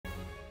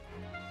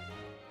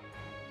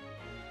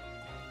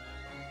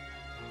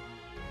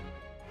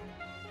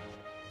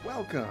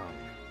Welcome.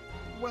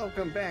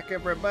 Welcome back,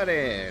 everybody.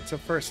 It's a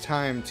First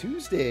Time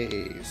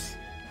Tuesdays.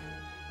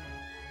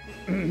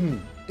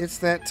 It's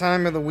that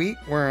time of the week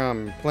where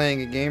I'm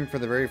playing a game for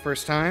the very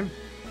first time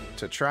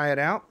to try it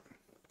out.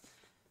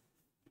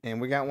 And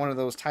we got one of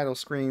those title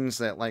screens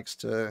that likes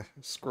to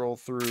scroll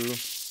through.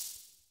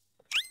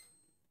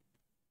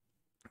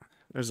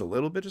 There's a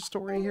little bit of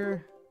story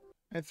here,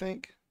 I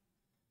think.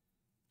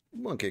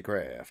 Monkey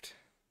Craft.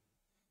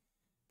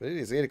 But it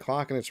is 8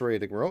 o'clock and it's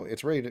ready to roll.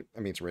 It's ready to,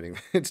 it's ready.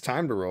 It's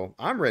time to roll.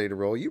 I'm ready to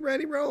roll. You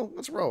ready, roll?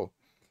 Let's roll.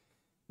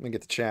 Let me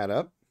get the chat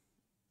up.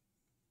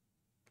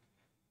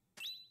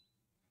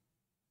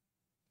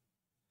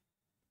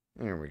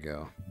 There we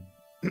go.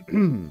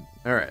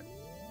 Alright.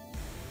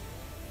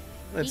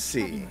 Let's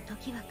see.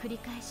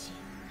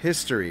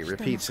 History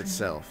repeats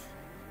itself.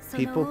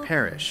 People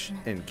perish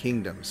and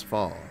kingdoms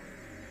fall.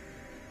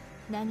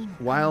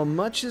 While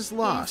much is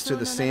lost to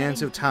the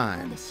sands of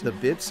time, the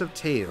bits of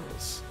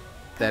tales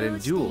that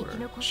endure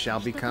shall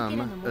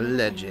become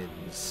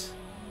legends.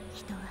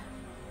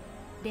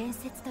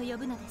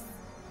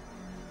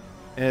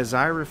 As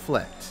I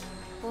reflect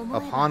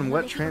upon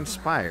what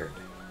transpired,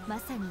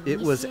 it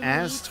was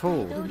as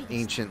told in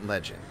ancient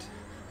legend.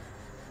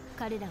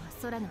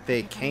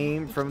 They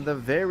came from the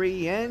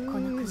very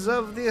ends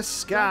of the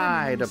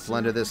sky to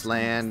plunder this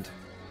land.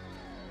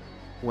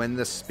 When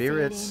the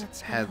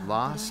spirits had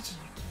lost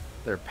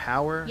their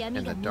power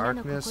and the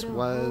darkness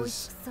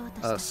was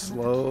a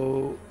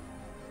slow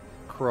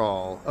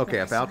crawl. Okay,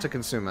 about to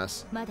consume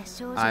us.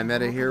 I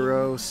met a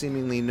hero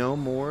seemingly no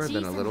more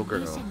than a little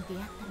girl.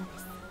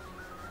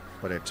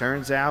 But it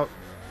turns out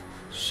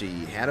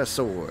she had a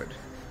sword.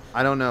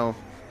 I don't know.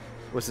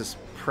 Was this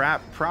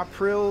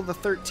Propril the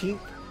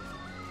 13th?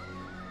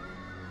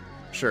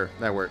 Sure,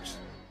 that works.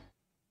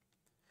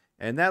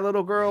 And that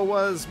little girl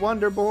was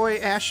Wonder Boy,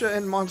 Asha,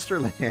 and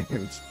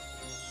Monsterland.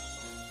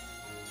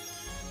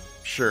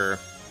 Sure.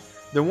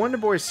 The Wonder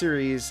Boy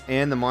series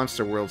and the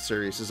Monster World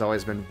series has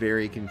always been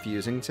very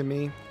confusing to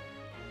me.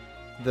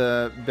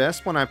 The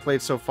best one I've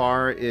played so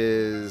far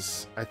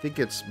is, I think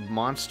it's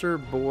Monster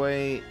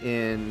Boy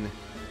in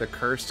the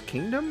Cursed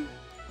Kingdom?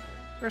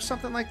 Or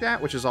something like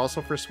that, which is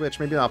also for Switch.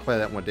 Maybe I'll play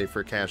that one day for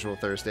a casual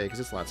Thursday, because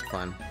it's lots of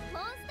fun.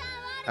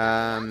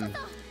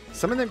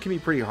 Some of them can be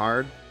pretty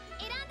hard.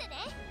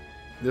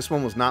 This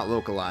one was not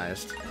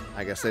localized.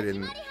 I guess they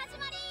didn't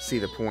see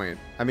the point.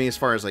 I mean, as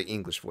far as like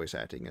English voice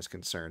acting is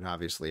concerned,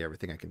 obviously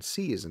everything I can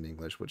see is in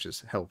English, which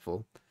is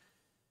helpful.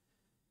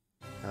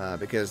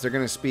 Because they're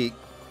going to speak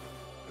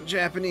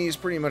Japanese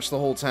pretty much the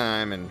whole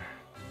time, and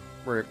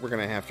we're going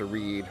to have to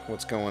read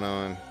what's going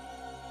on.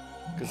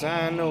 Because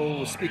I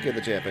know speak of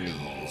the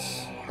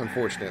Japanese,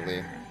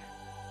 unfortunately.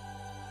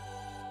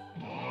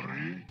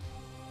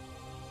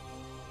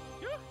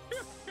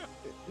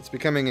 It's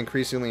becoming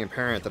increasingly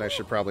apparent that I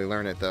should probably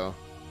learn it, though.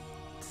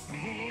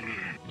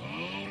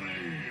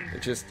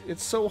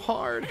 It's so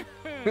hard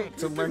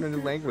to learn a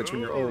new language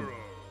when you're old.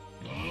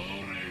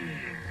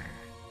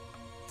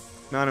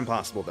 Not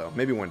impossible, though.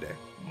 Maybe one day.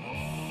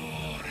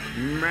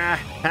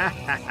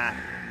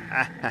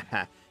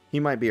 He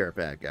might be our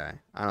bad guy.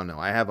 I don't know.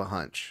 I have a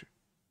hunch.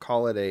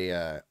 Call it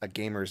a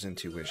gamer's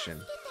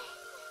intuition.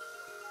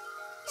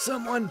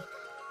 Someone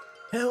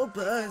help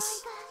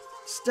us!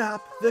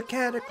 Stop the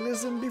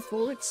cataclysm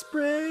before it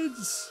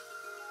spreads!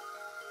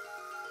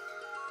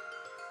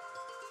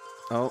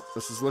 Oh,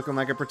 this is looking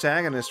like a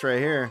protagonist right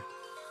here.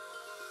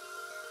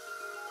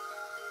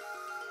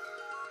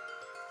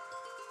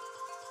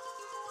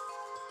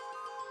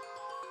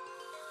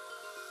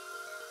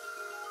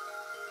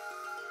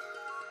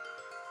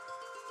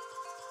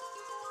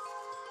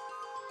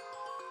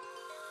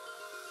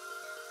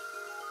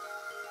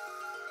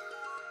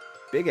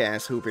 Big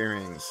ass hoop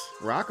earrings.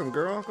 Rock 'em,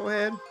 girl. Go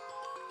ahead.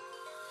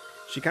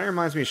 She kind of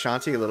reminds me of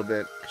Shantae a little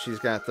bit. She's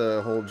got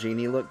the whole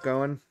genie look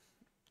going.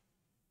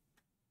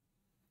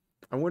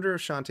 I wonder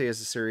if Shantae as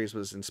a series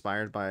was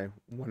inspired by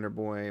Wonder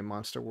Boy,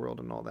 Monster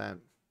World, and all that.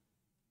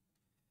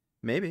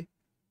 Maybe.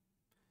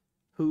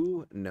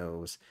 Who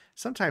knows?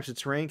 Some types of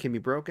terrain can be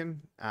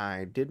broken.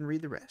 I didn't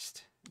read the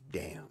rest.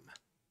 Damn.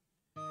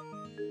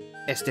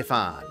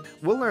 Estefan.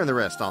 We'll learn the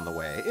rest on the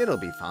way. It'll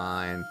be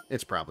fine.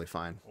 It's probably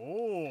fine.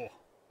 Oh,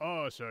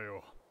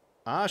 Asha.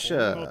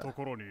 Asha.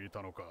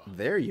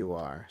 There you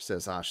are,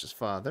 says Asha's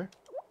father.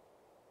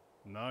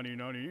 Nani?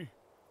 Nani?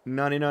 You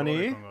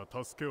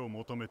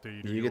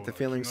get the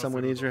feeling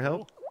someone needs your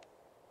help?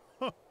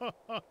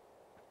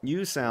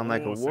 You sound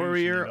like a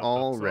warrior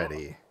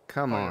already.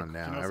 Come on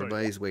now,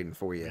 everybody's waiting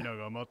for you.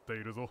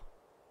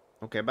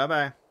 Okay,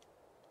 bye-bye.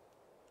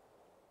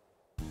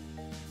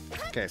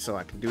 Okay, so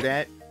I can do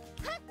that.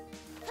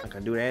 I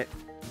can do that.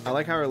 I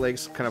like how her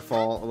legs kind of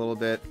fall a little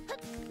bit.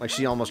 Like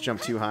she almost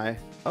jumped too high.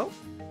 Oh.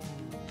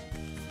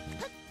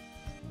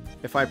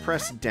 If I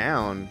press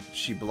down,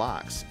 she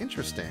blocks.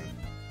 Interesting.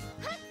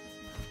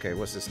 Okay,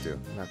 what's this do?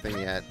 Nothing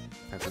yet.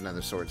 That's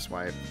another sword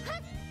swipe.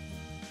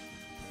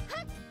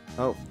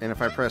 Oh, and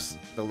if I press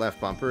the left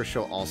bumper,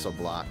 she'll also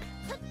block.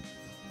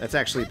 That's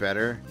actually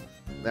better.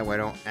 That way I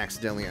don't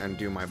accidentally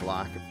undo my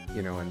block,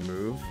 you know, and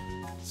move.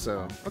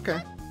 So,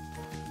 okay.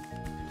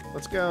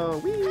 Let's go.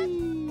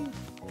 Whee!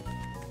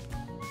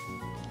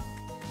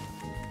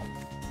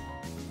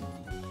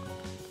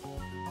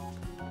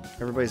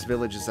 Everybody's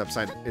village is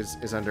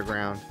is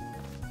underground.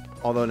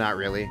 Although not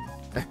really.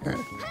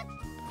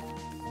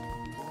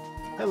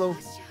 Hello.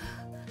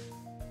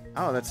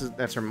 Oh,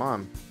 that's her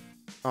mom.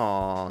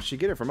 Aw, she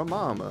get it from a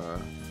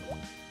mama.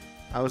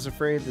 I was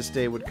afraid this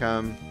day would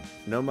come.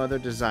 No mother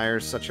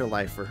desires such a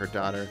life for her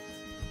daughter.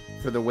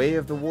 For the way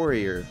of the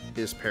warrior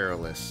is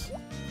perilous.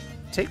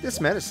 Take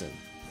this medicine.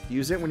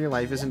 Use it when your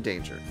life is in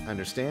danger.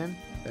 Understand?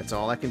 That's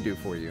all I can do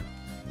for you.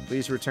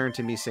 Please return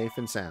to me safe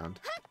and sound.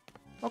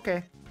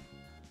 Okay.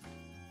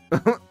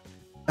 Why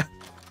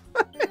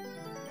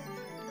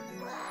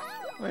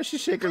does she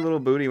shake her little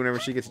booty whenever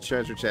she gets a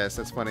treasure chest?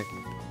 That's funny.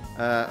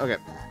 Okay.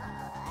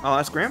 Oh,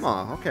 that's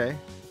Grandma. Okay.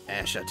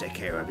 Asha, take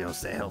care of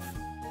yourself.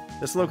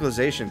 This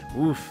localization.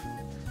 Oof.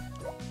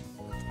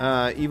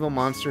 Evil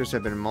monsters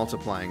have been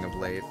multiplying of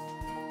late.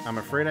 I'm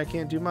afraid I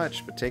can't do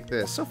much, but take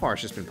this. So far,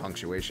 it's just been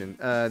punctuation.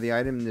 The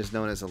item is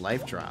known as a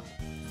life drop.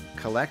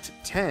 Collect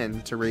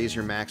 10 to raise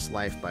your max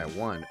life by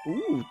 1.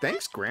 Ooh,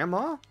 thanks,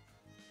 Grandma.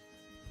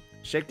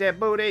 Shake that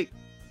booty.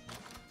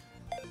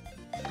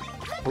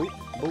 Boop,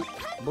 boop,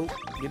 boop.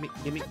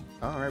 Gimme.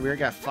 Alright, we already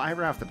got 5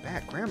 right off the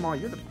bat. Grandma,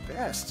 you're the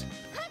best.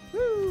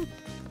 Woo.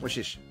 What's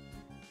this?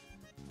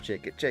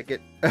 Shake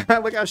it.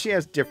 Look how she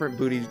has different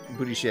booty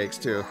shakes,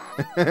 too.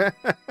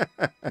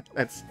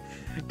 That's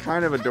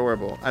kind of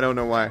adorable. I don't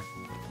know why.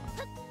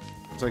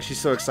 It's like she's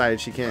so excited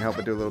she can't help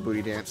but do a little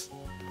booty dance.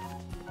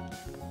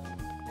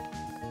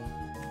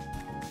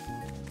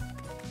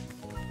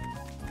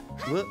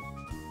 Whoop.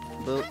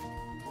 Boop.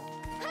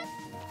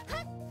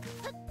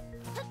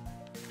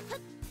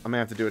 I'm gonna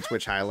have to do a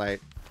Twitch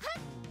highlight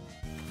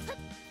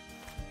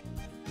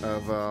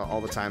of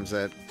all the times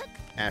that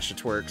Asha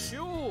twerks.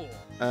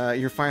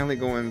 You're finally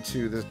going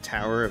to the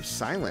Tower of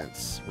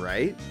Silence,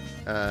 right?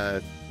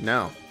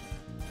 No.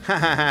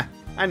 Haha,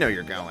 I know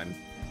you're going.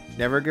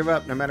 Never give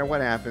up, no matter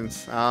what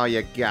happens. Oh,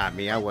 you got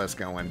me. I was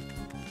going.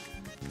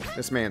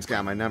 This man's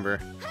got my number.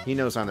 He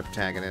knows I'm the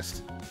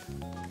protagonist.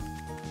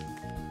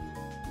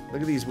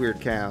 Look at these weird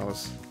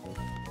cows.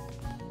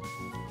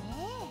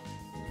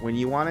 When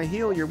you want to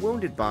heal your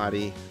wounded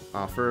body,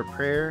 offer a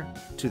prayer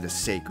to the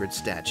sacred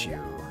statue.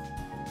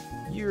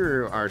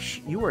 You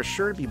are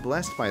sure to be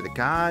blessed by the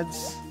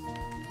gods.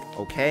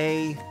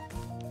 Okay.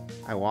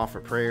 I will offer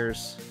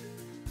prayers.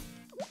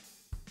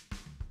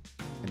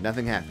 And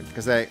nothing happened,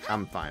 because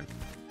I'm fine.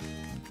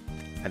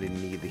 I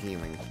didn't need the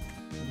healing.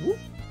 Whoop.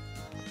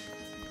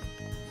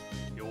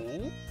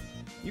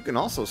 You can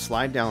also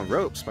slide down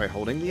ropes by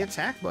holding the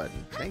attack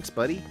button. Thanks,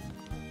 buddy.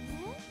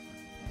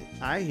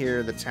 I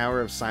hear the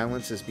Tower of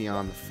Silence is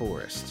beyond the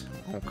forest.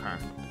 Okay.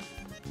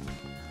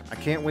 I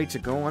can't wait to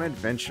go on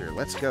adventure.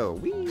 Let's go.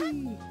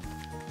 Whee!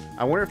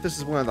 I wonder if this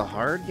is one of the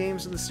hard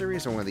games in the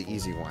series or one of the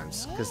easy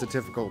ones, because the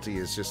difficulty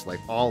is just like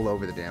all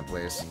over the damn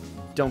place.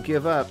 Don't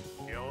give up.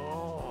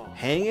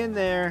 Hang in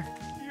there.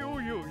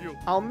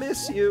 I'll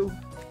miss you.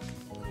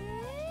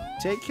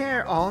 Take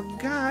care, all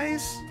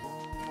guys.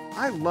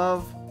 I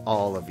love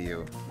all of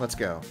you. Let's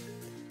go.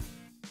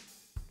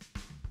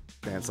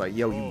 And it's like,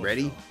 yo, you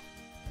ready?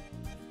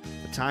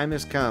 The time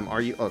has come.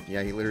 Are you? Oh,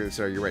 yeah, he literally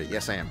said, are you ready?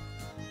 Yes, I am.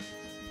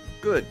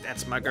 Good,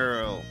 that's my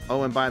girl.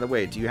 Oh, and by the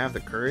way, do you have the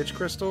courage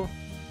crystal?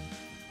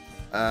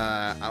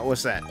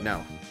 What's that?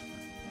 No.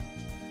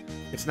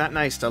 It's not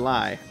nice to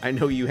lie. I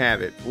know you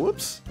have it.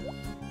 Whoops.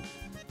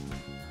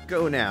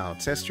 Go now.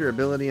 Test your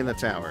ability in the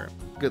tower.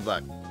 Good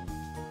luck.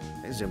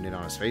 They zoomed in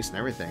on his face and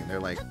everything. They're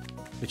like,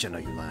 bitch, I know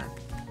you lying.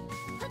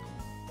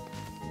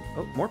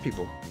 Oh, more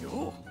people.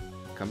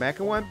 Come back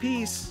in one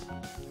piece.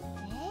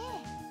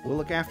 We'll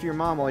look after your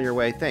mom while you're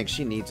away. Thanks,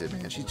 she needs it,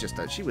 man.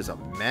 She was a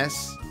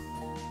mess.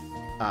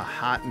 A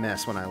hot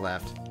mess when I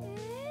left.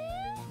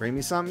 Bring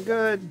me something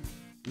good.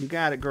 You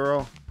got it,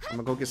 girl. I'm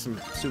gonna go get some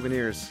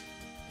souvenirs.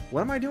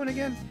 What am I doing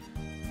again?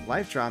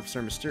 Life drops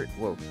are mysterious.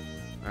 Whoa.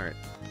 Alright.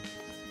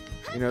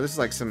 You know, this is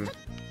like some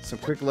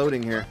quick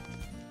loading here.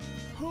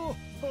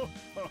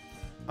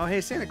 Oh,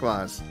 hey, Santa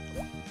Claus.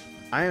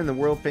 I am the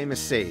world-famous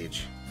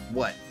sage.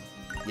 What?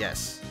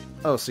 Yes.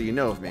 Oh, so you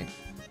know of me.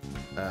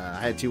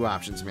 I had 2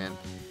 options, man.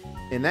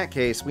 In that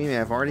case, we may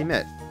have already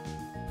met.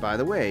 By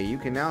the way, you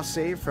can now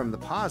save from the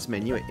pause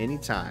menu at any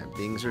time.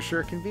 Things are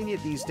sure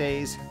convenient these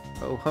days.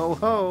 Ho, ho,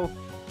 ho.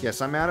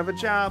 Guess I'm out of a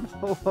job.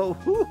 Ho, ho,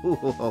 hoo, hoo,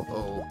 ho, ho,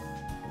 ho.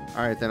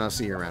 Alright, then I'll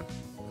see you around.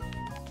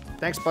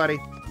 Thanks, buddy.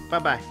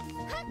 Bye-bye.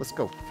 Let's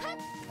go.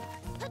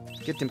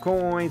 Get them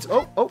coins.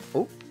 Oh, oh,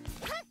 oh.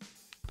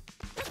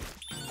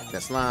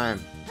 That's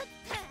slime.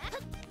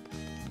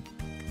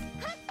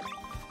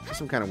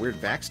 Some kind of weird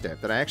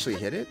backstep. Did I actually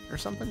hit it or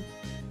something?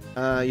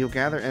 You'll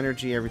gather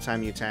energy every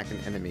time you attack an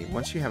enemy.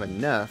 Once you have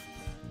enough,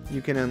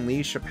 you can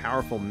unleash a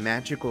powerful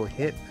magical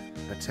hit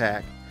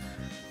attack.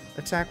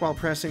 Attack while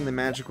pressing the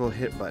magical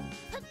hit button.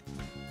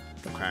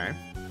 Okay.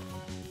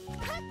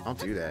 I'll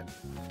do that.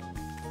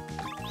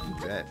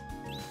 Do that.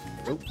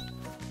 Oop.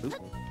 Oop.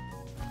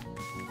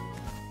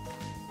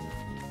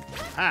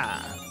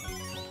 Ah!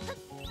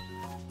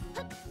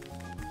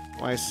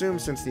 Well, I assume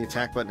since the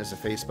attack button is a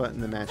face button,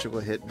 the magical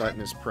hit button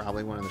is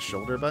probably one of the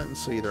shoulder buttons,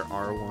 so either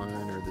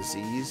R1 or the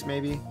Z's,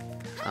 maybe?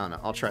 I don't know.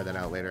 I'll try that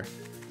out later.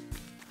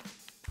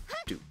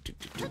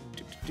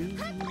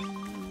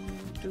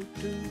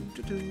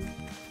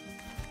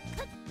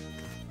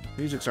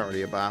 Music's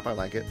already a bop. I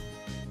like it.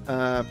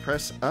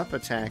 Press up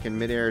attack in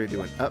midair to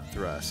do an up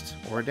thrust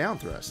or a down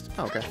thrust.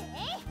 Oh, okay.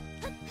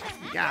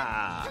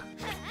 Yeah!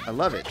 I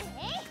love it.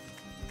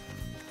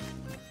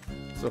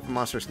 So if a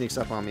monster sneaks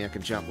up on me, I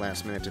can jump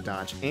last minute to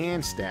dodge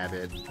and stab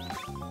it.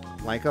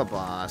 Like a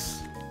boss.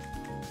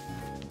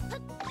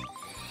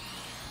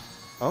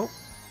 Oh.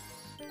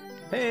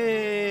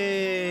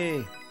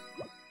 Hey!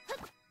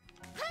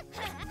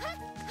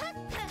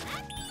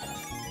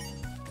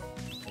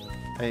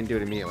 I didn't do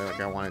it immediately like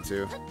I wanted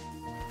to.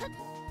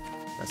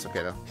 That's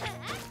okay, though.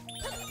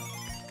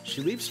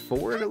 She leaps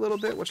forward a little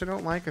bit, which I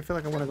don't like. I feel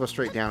like I want to go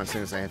straight down as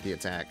soon as I hit the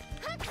attack.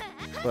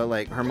 But,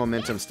 like, her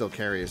momentum still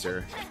carries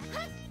her.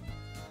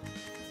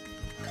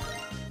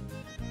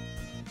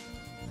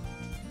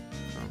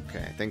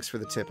 Okay, thanks for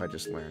the tip I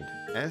just learned.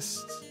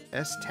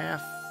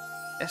 Estaf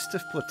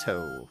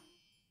Plateau.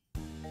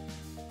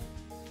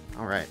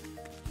 Alright.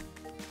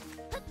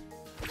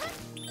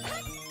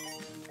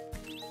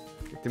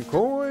 Get them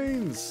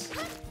coins!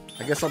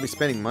 I guess I'll be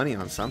spending money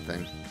on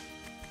something.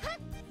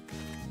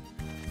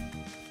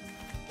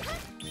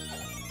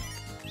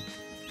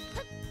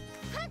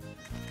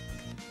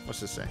 What's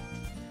this say?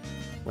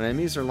 When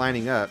enemies are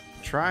lining up,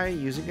 try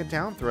using a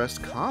down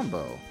thrust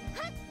combo.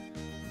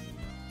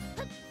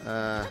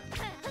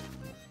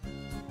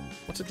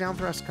 What's a down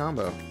thrust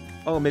combo?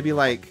 Oh, maybe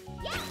like...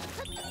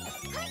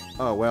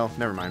 Oh, well,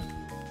 never mind.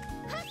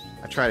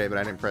 I tried it, but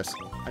I didn't press...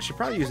 I should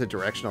probably use the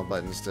directional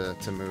buttons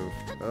to move.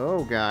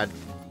 Oh, God.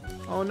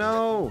 Oh,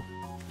 no!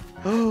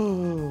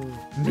 Oh,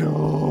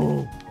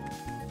 no!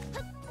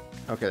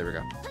 Okay, there we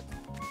go.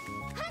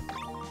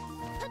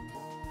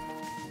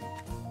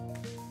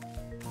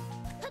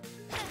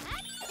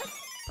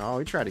 Oh,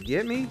 he tried to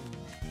get me?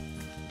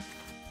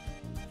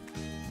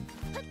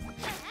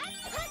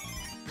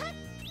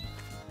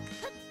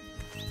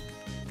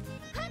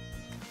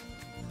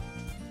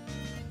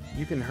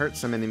 You can hurt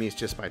some enemies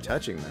just by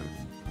touching them.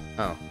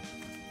 Oh.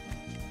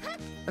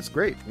 That's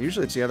great.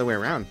 Usually it's the other way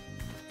around.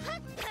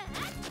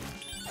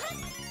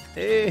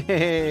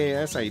 Hey,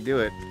 that's how you do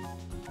it.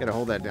 Gotta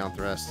hold that down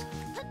thrust.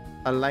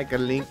 I like a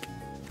link.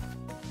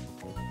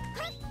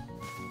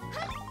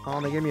 Oh,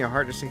 and they gave me a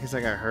heart just in case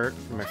I got hurt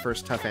from my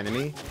first tough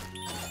enemy.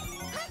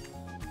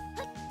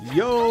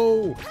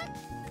 Yo!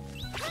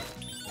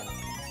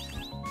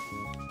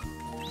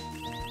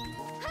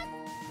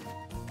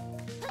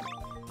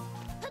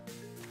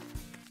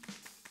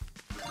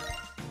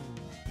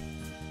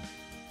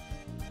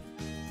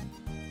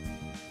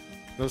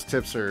 Those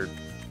tips are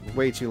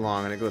way too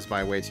long and it goes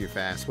by way too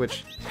fast,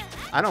 which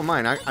I don't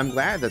mind. I'm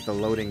glad that the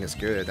loading is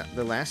good.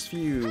 The last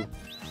few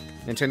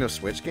Nintendo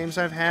Switch games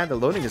I've had, the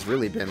loading has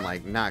really been,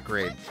 like, not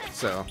great.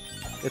 So,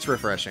 it's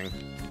refreshing.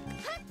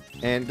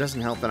 And it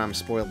doesn't help that I'm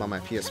spoiled by my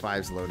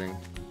PS5's loading.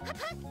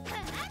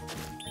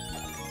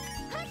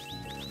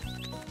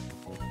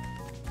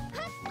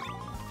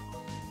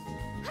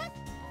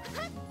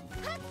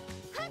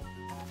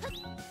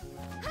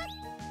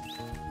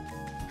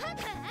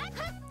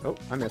 Oh,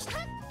 I missed.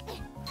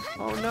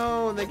 Oh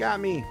no, they got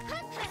me.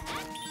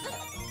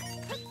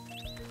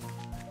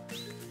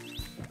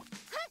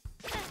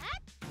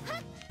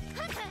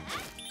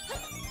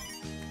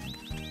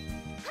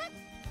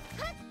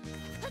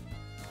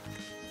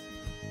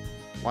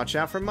 Watch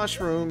out for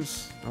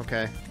mushrooms.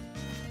 Okay.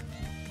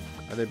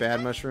 Are they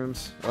bad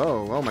mushrooms?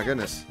 Oh my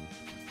goodness.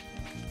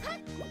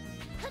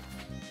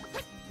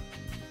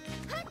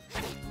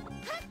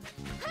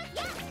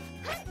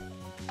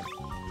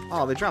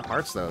 Oh, they drop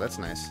hearts though. That's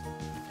nice.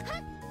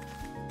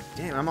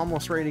 Damn, I'm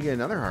almost ready to get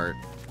another heart.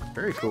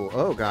 Very cool.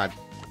 Oh god.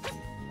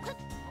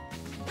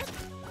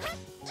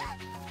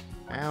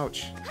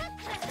 Ouch.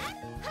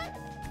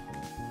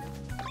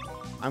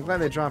 I'm glad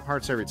they drop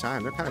hearts every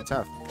time. They're kind of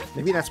tough.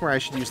 Maybe that's where I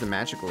should use the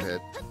magical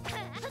hit.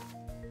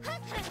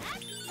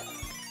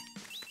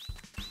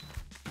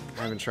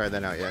 I haven't tried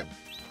that out yet.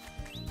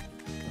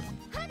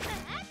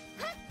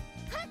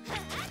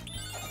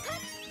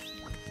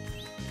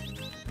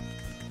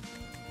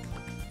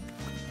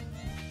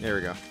 There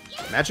we go.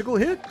 Magical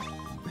hit?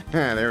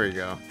 There we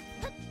go.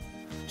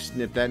 Just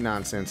nip that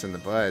nonsense in the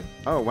bud.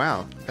 Oh,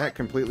 wow. That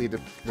completely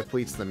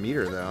depletes the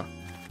meter, though.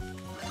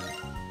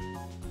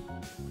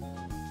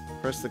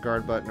 Press the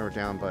guard button or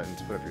down button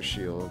to put up your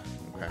shield.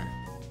 Okay.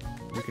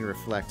 You can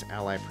reflect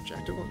ally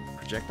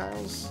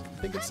projectiles,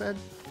 I think it said.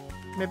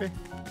 Maybe.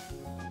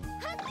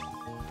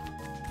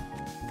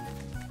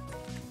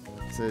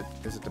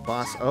 Is it the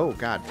boss? Oh,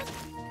 God.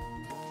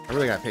 I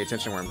really gotta pay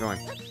attention where I'm going.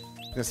 I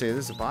was gonna say, is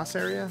this a boss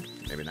area?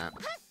 Maybe not.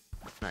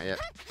 Not yet.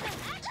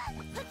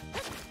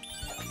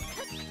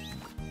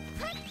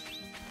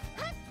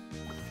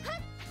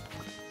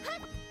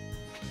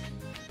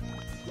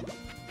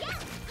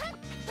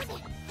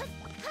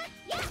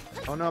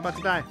 Oh no, about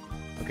to die.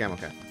 Okay, I'm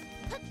okay.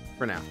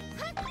 For now.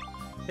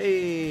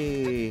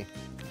 Hey!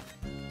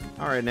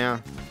 Alright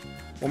now.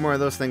 One more of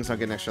those things, I'll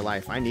get an extra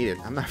life. I need it.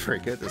 I'm not very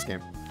good at this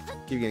game.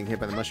 Keep getting hit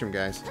by the mushroom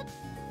guys.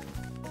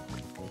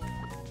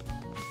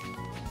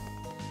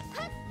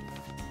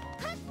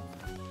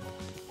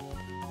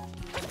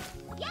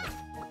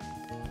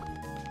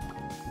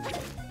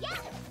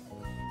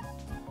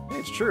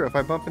 It's true, if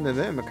I bump into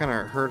them, it kind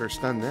of hurt or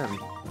stun them.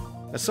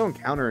 That's so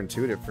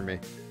counterintuitive for me.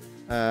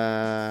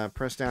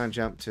 Press down and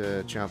jump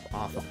to jump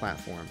off a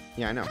platform.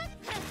 Yeah, I know.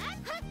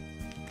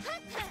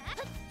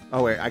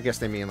 Oh wait, I guess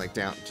they mean like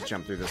down to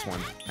jump through this one.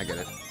 I get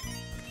it.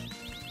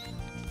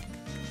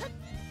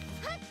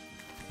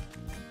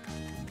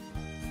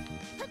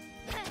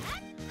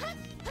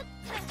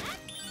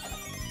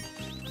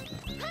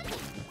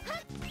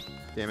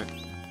 Damn it.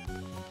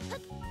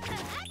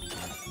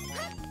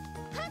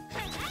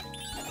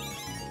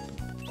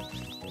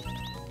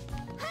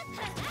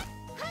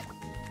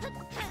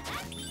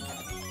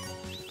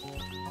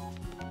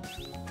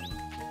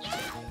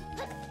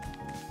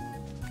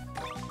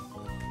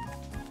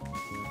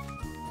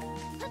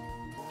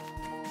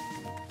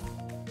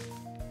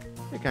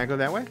 Hey, can I go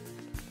that way?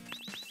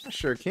 I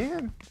sure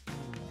can.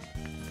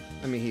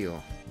 Let me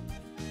heal.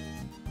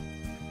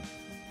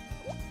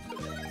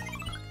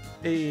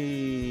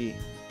 Hey.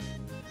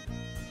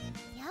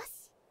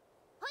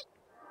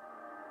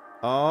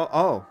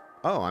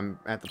 Oh, I'm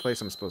at the place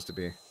I'm supposed to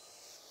be.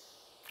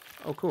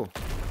 Oh, cool.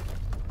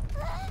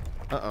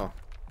 Uh-oh.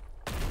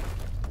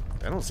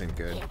 That don't seem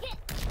good.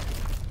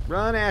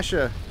 Run,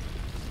 Asha!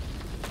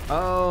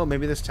 Oh,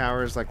 maybe this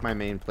tower is like my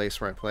main place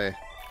where I play.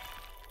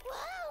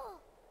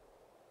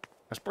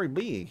 That's pretty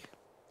big.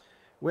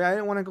 Wait, I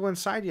didn't want to go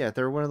inside yet.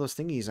 They're one of those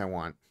thingies I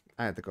want.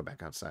 I have to go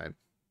back outside.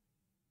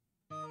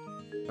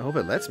 I hope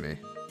it lets me.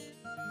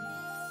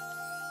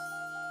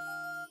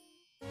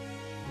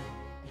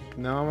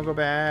 No, I'm gonna go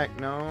back.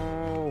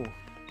 No.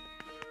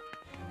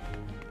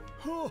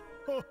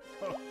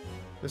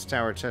 This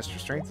tower tests your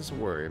strength as a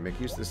warrior.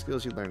 Make use of the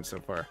skills you learned so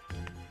far.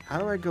 How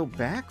do I go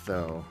back,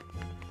 though?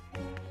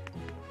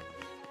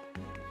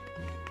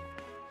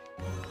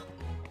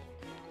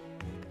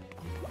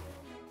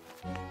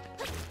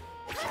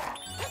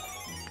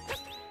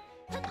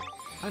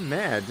 I'm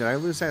mad. Did I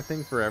lose that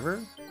thing forever?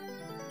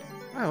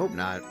 I hope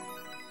not.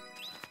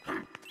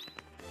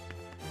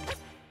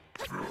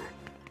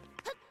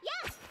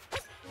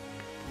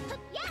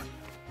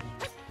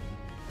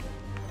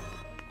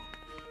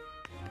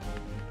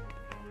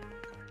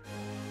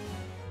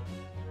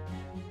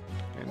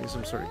 I need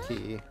some sort of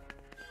key.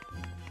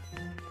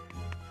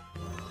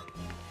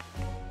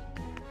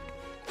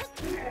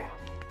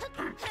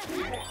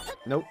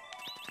 Nope.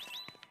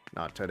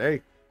 Not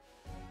today.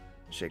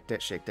 Shake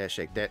that, shake that,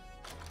 shake that.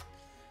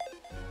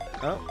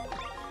 Oh.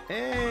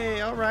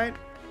 Hey, alright.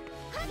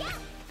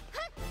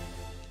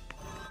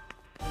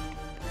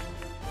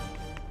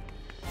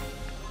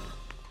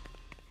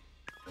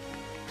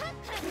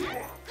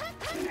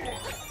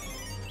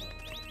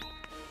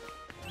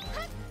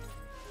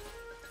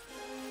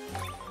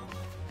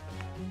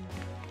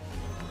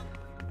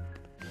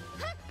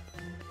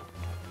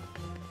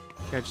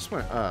 Okay, I just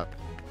went up.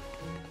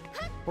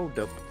 Hold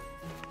up.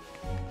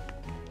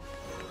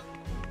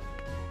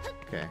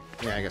 Okay.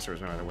 Yeah, I guess there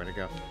was no other way to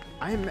go.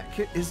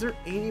 Is there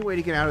any way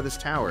to get out of this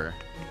tower?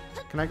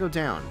 Can I go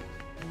down?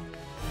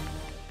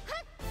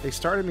 They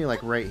started me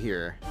like right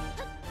here.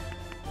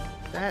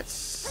 That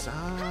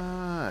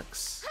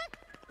sucks.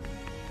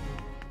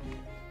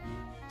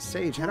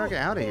 Sage, how do I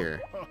get out of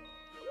here?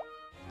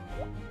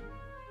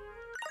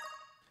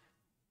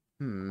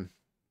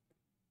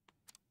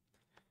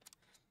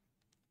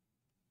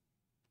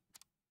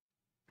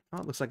 Oh,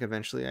 it looks like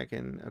eventually I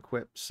can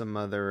equip some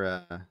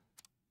other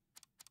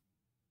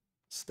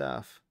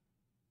stuff.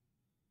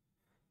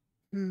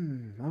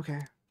 Okay.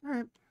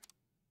 Alright.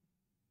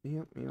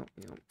 Yep.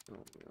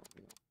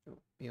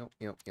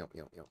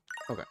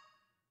 Okay.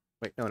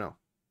 Wait, no.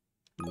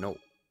 No.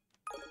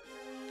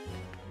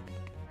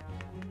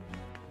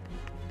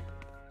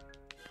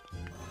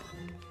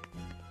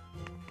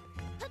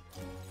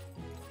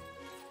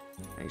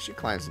 Hey, she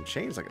climbs in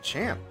chains like a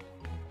champ.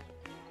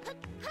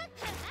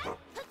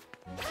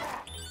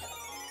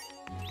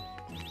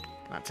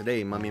 Not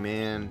today, mummy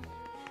man.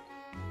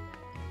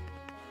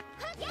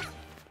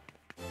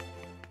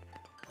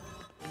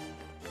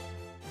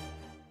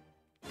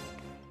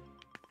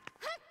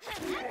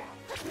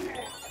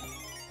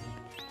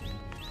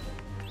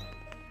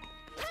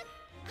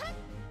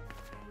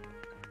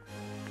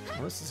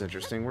 Well, this is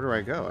interesting. Where do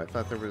I go? I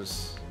thought there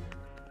was...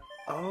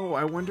 Oh,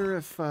 I wonder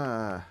if...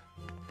 Can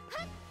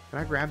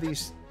I grab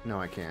these? No,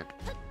 I can't.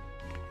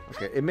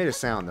 Okay, it made a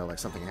sound, though, like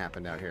something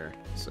happened out here.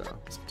 So,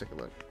 let's take a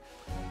look.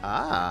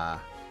 Ah!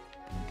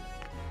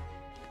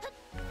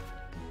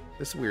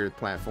 This weird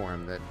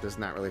platform that does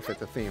not really fit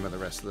the theme of the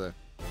rest of the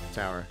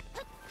tower.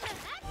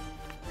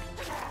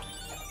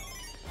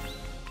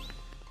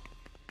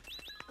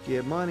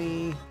 Get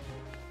money!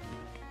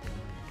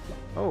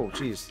 Oh,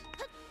 jeez.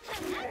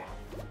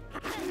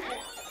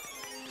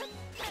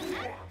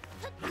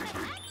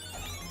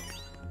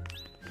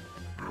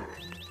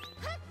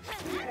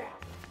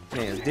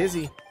 Man, it's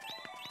dizzy.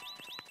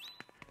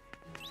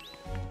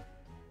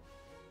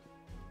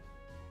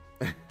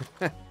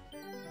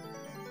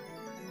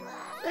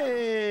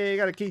 Hey,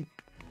 got a key.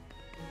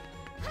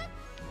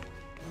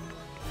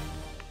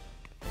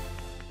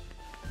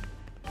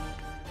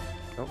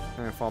 Oh, I'm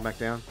gonna fall back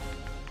down.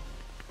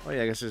 Oh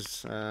yeah, I guess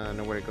there's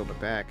nowhere to go but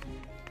back.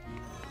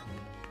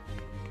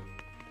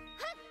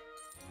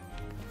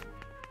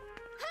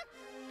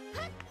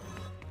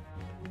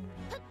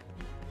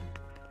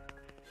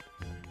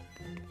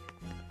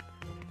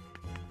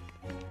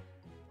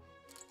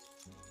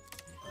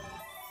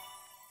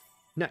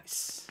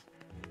 Nice.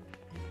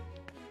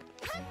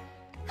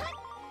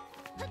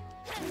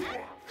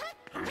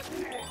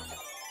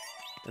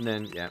 And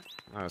then, yeah,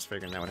 I was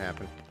figuring that would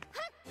happen.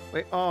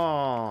 Wait,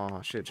 oh,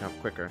 I should jump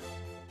quicker.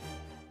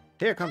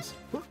 Here it comes.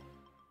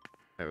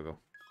 There we go.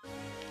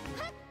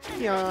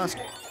 Kiosk.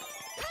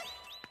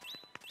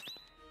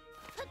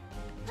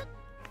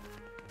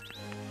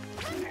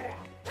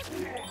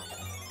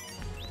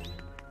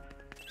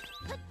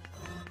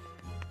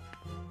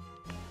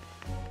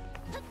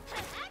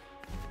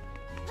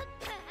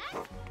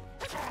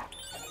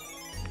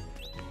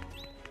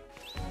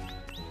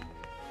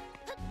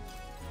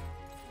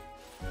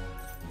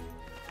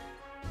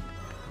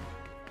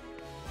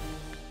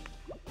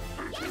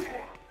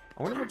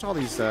 I wonder what's all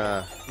these,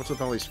 what's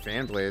with all these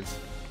fan blades?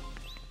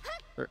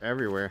 They're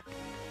everywhere.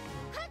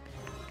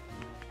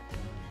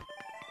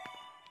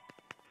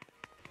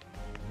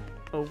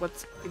 Oh,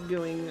 what's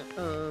going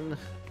on?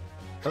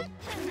 Oh.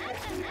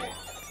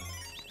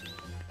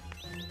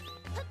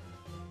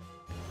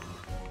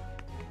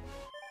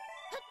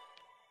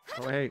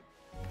 Oh, hey.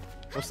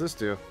 What's this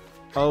do?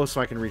 Oh,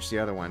 so I can reach the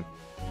other one.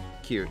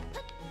 Cute.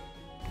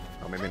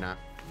 Oh, maybe not.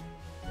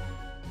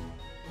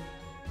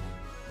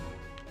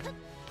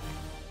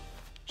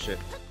 Shit.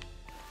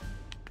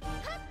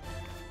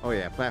 Oh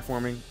yeah,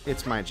 platforming.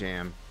 It's my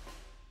jam.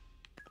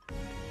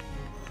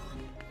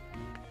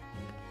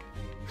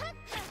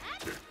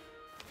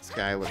 This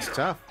guy looks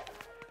tough.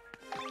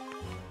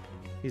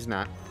 He's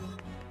not.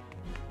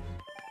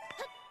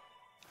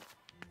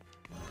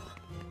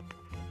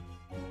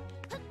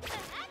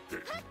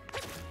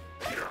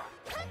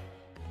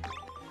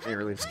 He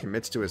really just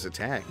commits to his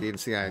attack. He didn't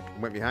see I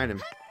went behind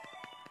him.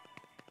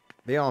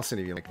 They all seem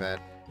to be like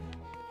that.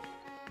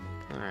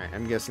 Alright,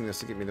 I'm guessing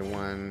this will give me the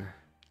one.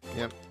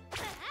 Yep.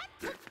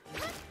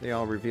 They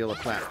all reveal a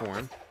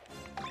platform.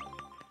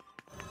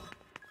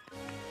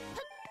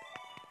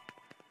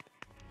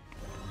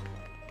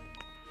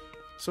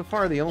 So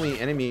far, the only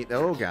enemy...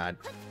 Oh, God.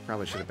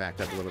 Probably should have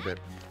backed up a little bit.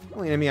 The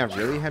only enemy I've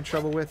really had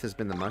trouble with has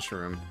been the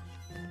mushroom.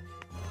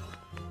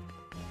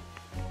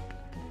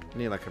 I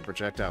need, like, a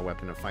projectile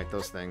weapon to fight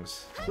those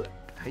things.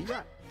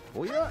 Hey-ya!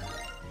 Oh-ya!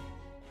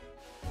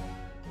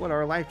 What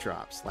are life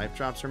drops? Life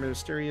drops are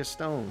mysterious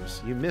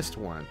stones. You missed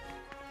one.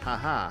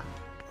 Haha.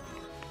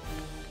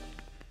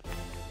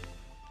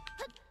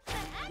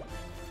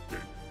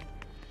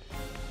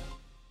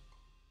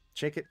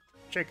 Shake it,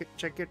 shake it,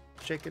 shake it,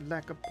 shake it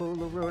like a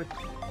Polaroid.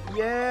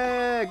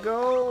 Yeah,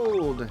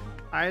 gold!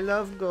 I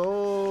love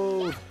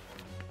gold!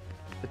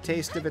 The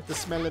taste of it, the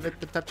smell of it,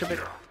 the touch of it.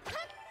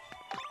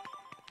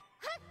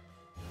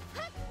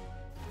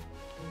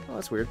 Oh,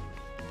 that's weird.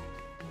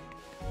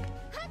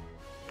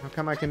 How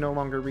come I can no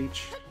longer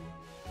reach?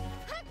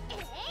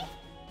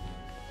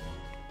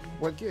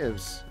 What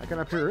gives? I got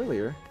up here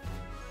earlier.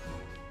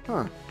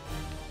 Huh.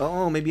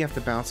 Oh, maybe you have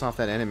to bounce off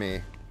that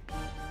enemy.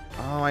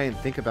 Oh, I didn't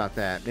think about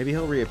that. Maybe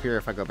he'll reappear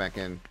if I go back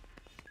in.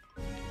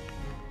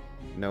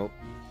 Nope.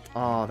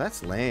 Oh,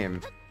 that's lame.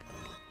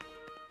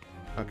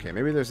 Okay,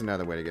 maybe there's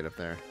another way to get up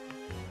there.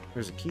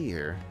 There's a key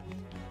here.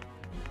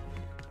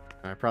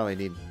 I probably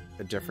need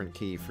a different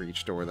key for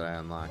each door that I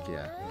unlock,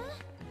 yeah.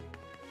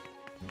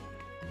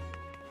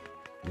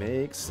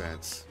 Makes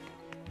sense.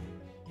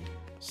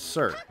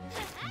 Sir,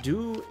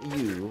 do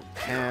you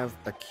have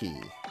a key?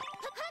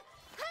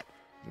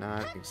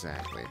 Not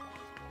exactly.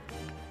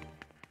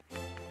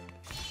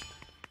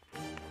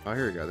 Oh,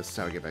 here we go. This is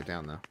how we get back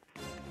down, though.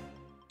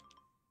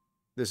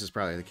 This is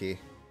probably the key.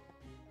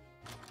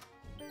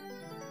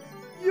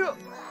 Yeah.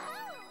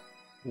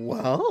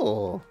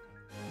 Wow.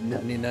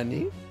 Nani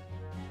nani?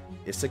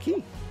 It's a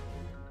key.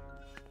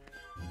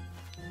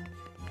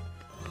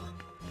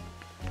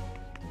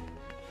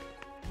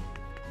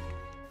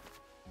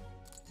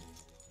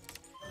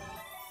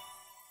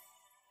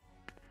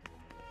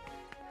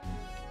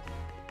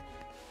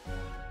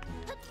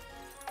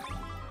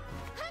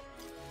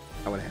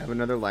 I would have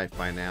another life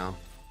by now.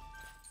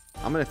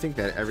 I'm gonna think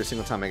that every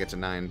single time I get to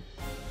 9.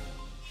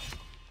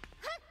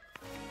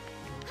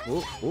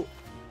 Ooh, ooh.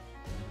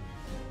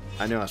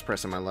 I knew I was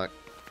pressing my luck.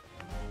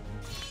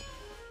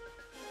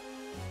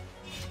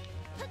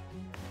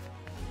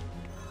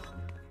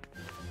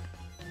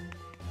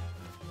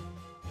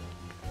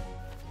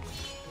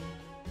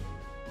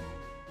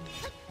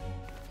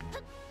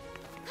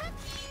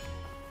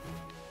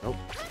 Nope.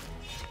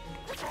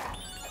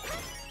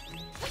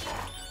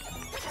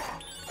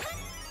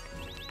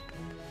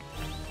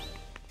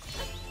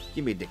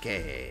 Give me the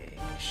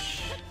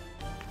cash.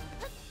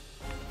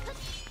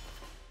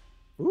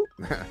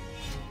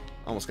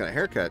 Almost got a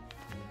haircut.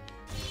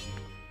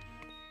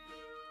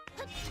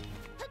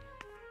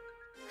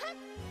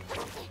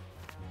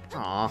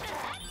 Aw.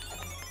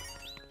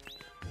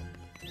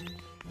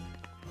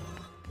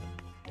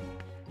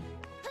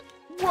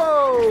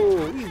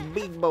 Whoa! He's a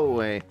big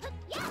boy.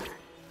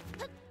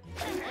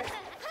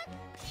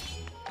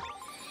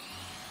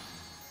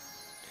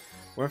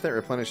 What if that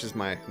replenishes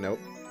my... Nope.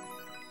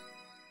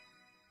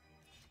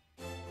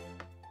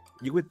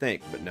 You would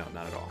think, but no,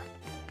 not at all.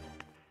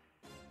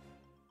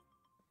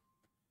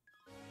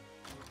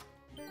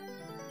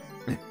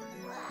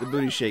 The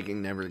booty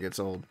shaking never gets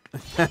old.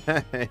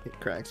 It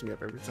cracks me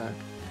up every time.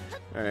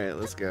 Alright,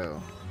 let's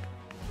go.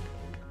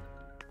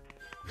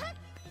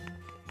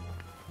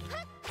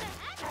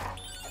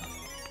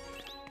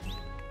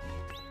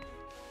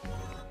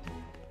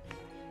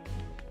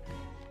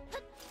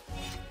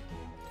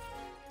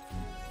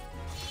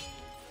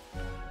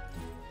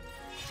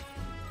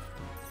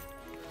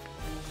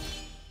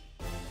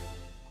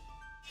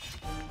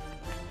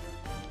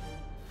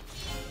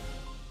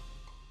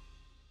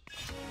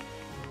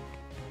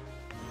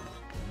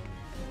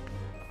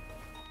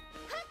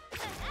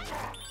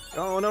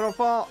 Oh, no, don't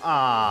fall.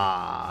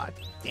 Ah,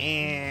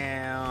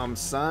 damn,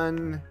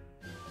 son.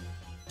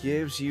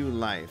 Gives you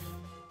life.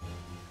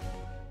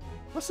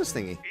 What's this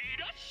thingy?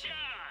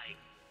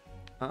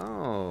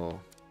 Oh.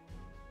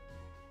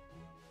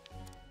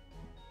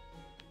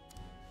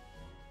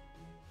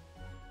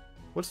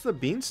 What's the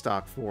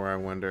beanstalk for, I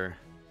wonder?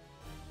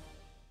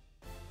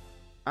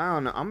 I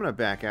don't know. I'm going to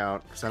back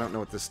out because I don't know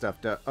what this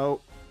stuff does. Oh,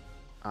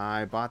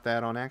 I bought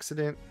that on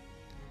accident.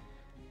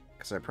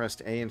 Because I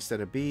pressed A instead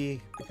of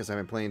B, because I've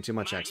been playing too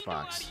much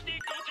Xbox.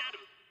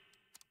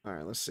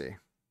 Alright, let's see.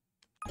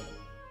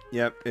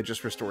 Yep, it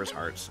just restores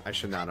hearts. I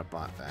should not have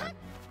bought that.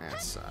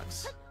 That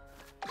sucks.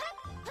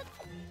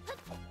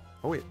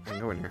 Oh wait, I can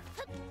go in here.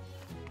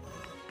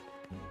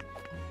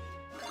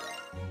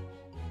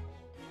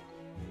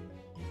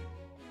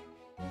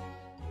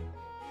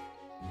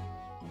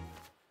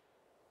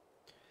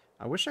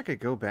 I wish I could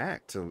go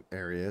back to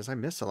areas. I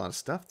missed a lot of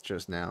stuff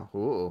just now.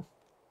 Ooh.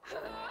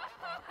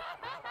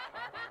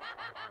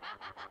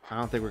 I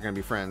don't think we're gonna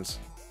be friends.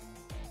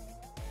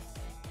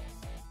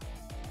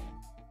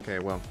 Okay,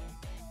 well.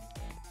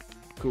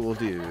 Cool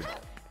dude.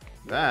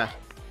 Ah.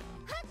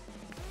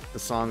 The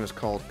song is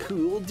called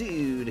Cool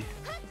Dude.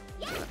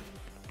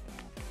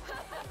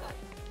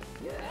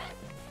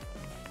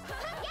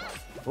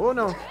 Oh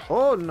no!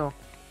 Oh no!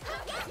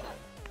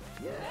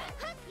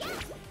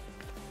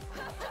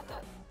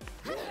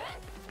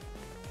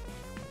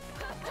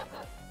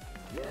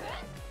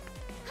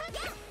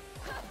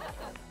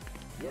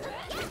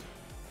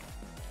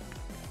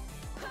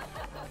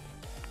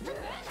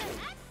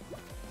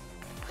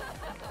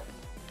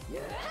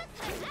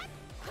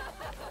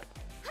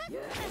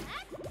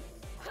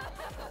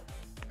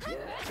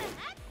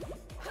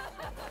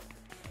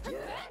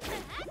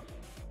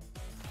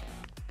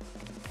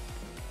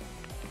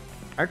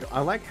 I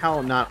like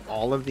how not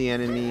all of the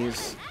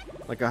enemies,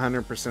 like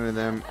 100% of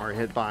them, are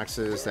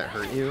hitboxes that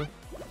hurt you.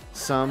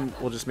 Some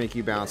will just make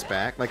you bounce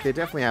back. Like, they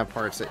definitely have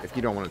parts that if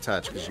you don't want to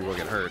touch because you will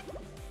get hurt.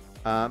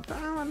 But I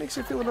don't know, it makes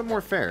it feel a little bit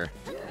more fair.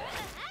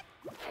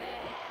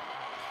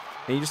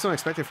 And you just don't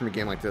expect it from a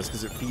game like this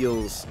because it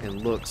feels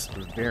and looks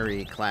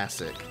very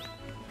classic.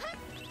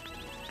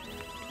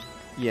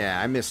 Yeah,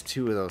 I missed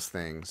 2 of those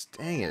things.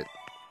 Dang it.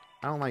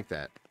 I don't like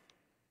that.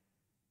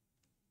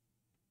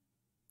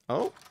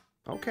 Oh,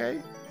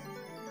 okay.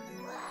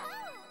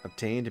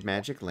 Obtained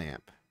magic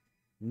lamp.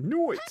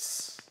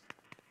 Nice!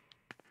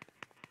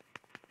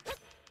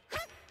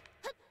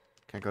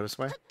 Can I go this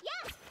way?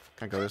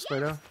 Can I go this way,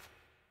 though?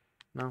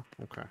 No?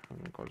 Okay, I'm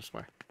gonna go this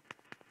way.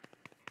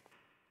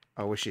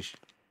 Oh, wishish.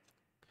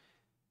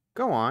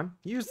 Go on,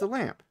 use the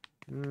lamp.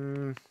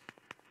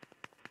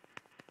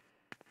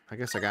 I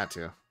guess I got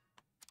to.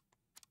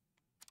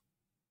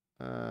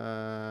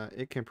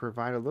 It can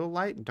provide a little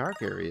light in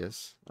dark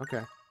areas.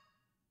 Okay.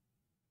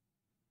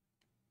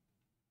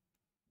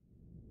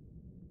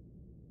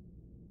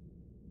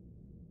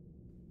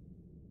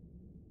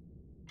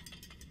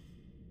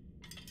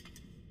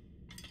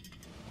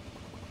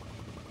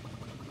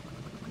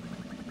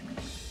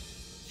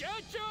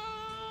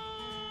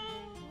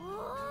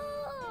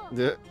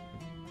 The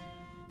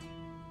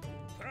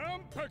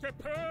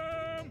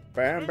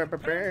bam, bam, bam,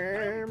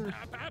 bam.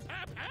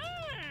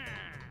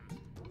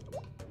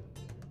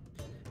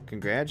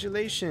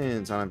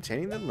 Congratulations on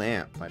obtaining the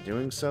lamp. By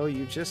doing so,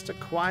 you just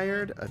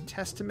acquired a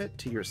testament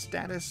to your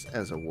status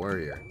as a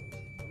warrior.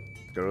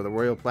 Go to the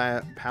royal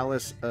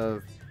palace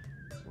of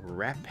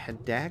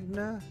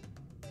Rapidagna.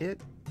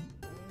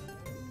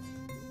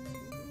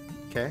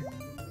 Okay.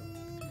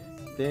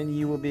 Then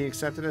you will be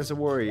accepted as a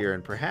warrior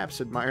and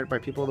perhaps admired by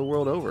people the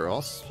world over.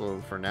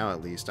 Also, for now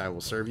at least, I will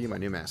serve you, my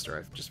new master.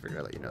 I just figured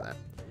I'd let you know that.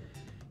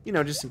 You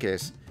know, just in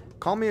case.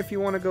 Call me if you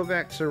want to go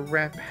back to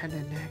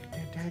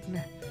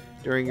Rapidagna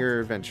during your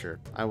adventure.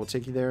 I will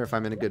take you there if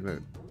I'm in a good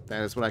mood.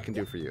 That is what I can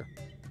do for you.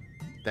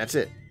 That's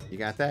it. You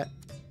got that?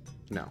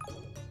 No.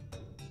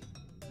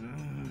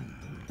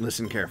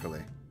 Listen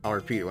carefully. I'll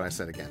repeat what I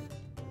said again.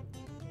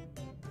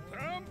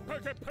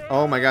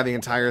 Oh my god, the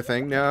entire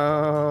thing?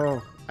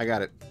 No! I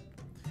got it.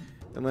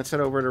 Then let's head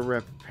over to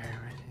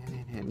repair.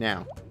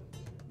 Now.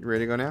 You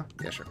ready to go now?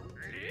 Yeah, sure.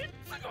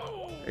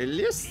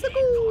 Let's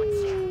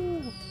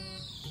go!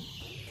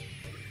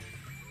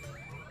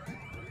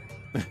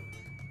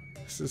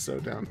 This is so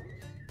dumb.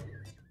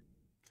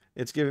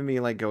 It's giving me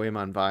like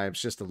Goemon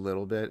vibes just a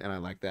little bit, and I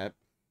like that.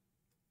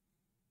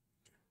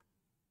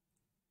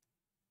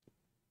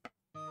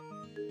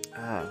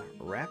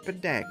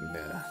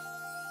 Rapidagna.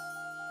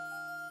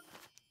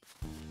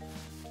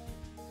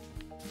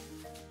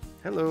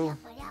 Hello.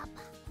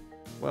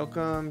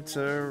 Welcome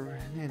to...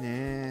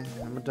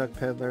 I'm a duck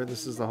peddler.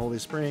 This is the Holy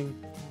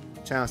Spring.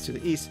 Towns to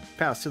the east,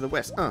 palace to the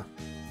west.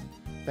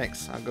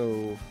 Thanks. I'll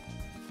go...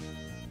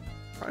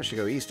 Probably should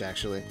go east,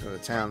 actually. Go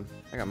to town.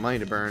 I got money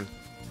to burn.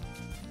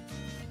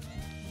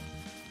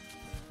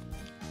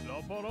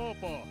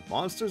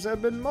 Monsters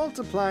have been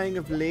multiplying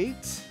of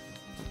late.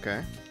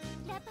 Okay.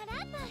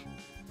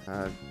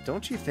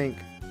 Don't you think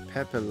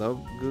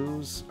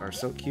Pepelogus are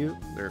so cute?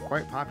 They're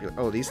quite popular.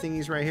 Oh, these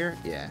thingies right here?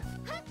 Yeah.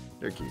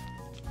 They're cute.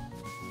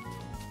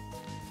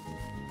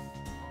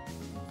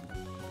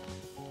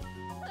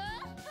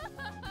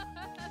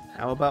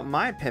 How about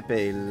my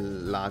Pepe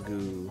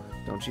Lagu?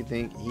 Don't you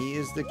think he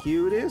is the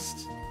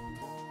cutest?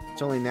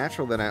 It's only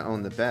natural that I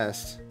own the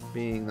best,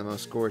 being the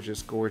most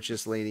gorgeous,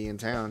 gorgeous lady in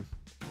town.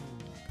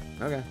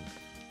 Okay.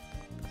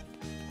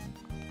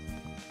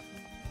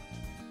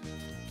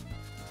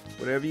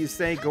 Whatever you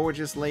say,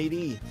 gorgeous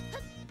lady.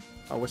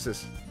 Oh, what's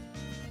this?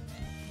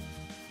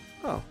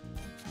 Oh,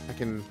 I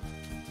can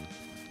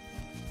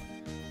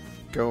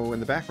go in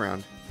the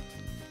background.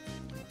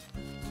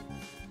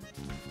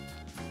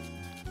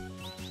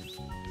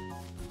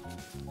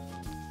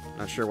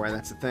 Not sure why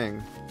that's a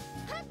thing.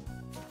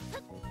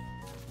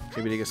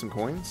 Maybe to get some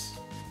coins?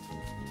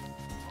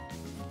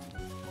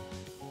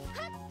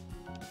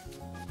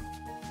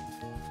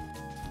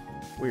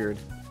 Weird.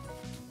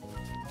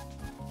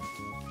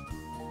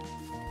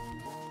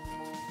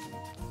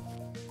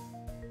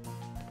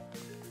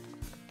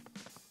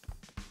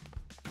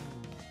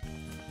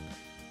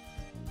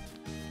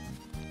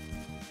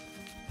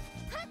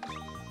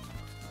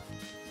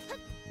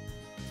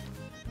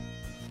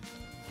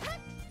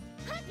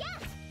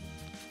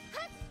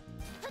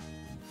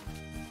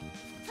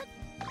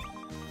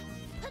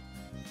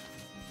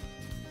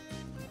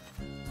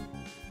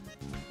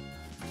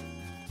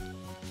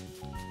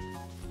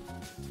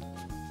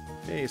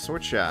 Hey,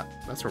 sword shop.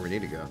 That's where we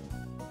need to go.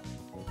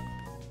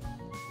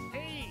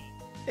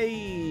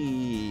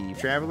 Hey,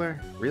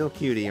 traveler. Real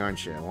cutie,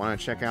 aren't you? Want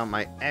to check out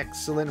my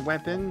excellent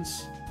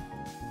weapons?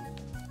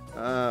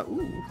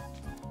 Ooh.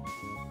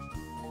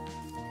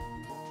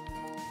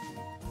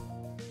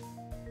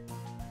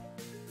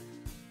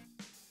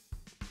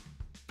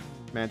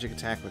 Magic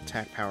attack with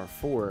attack power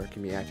 4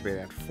 can be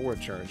activated after 4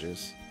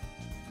 charges.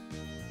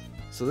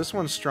 So this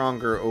one's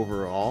stronger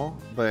overall,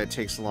 but it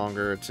takes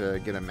longer to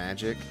get a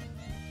magic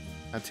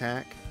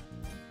attack,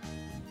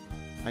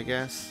 I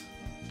guess.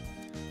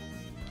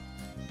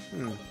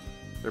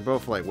 They're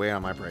both like way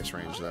on my price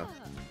range though.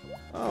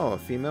 Oh, a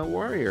female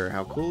warrior.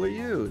 How cool are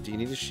you? Do you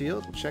need a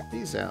shield? Well, check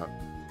these out.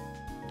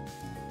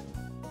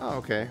 Oh,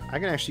 okay. I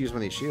can actually use one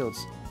of these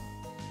shields.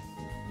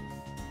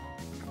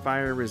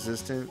 Fire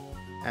resistant.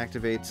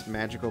 Activates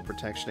magical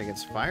protection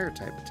against fire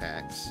type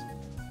attacks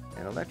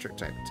and electric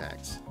type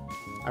attacks.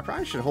 I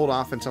probably should hold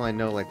off until I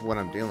know like what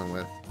I'm dealing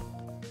with.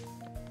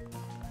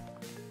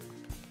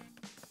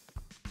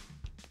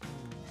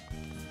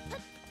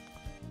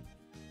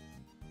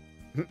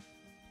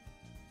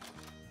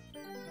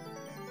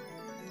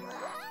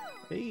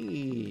 Hey,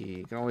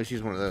 you can always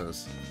use one of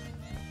those.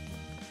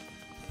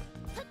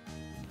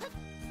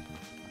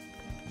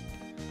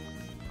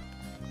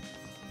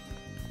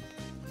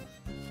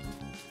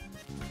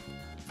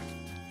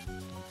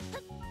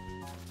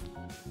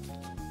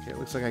 Okay, it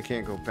looks like I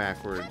can't go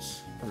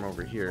backwards from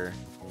over here.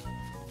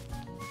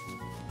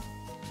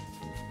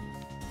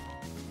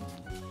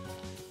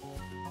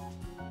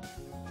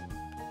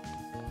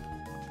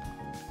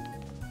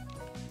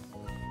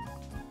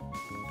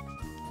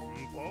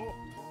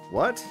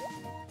 What?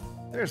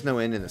 There's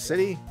no inn in the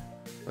city,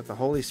 but the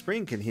Holy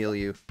Spring can heal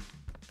you.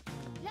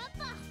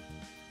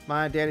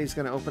 My daddy's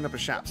gonna open up a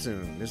shop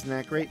soon. Isn't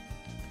that great?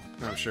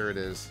 I'm sure it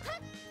is.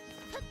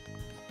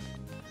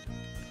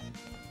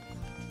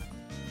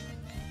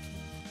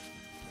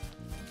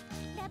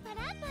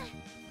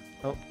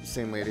 Oh,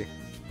 same lady.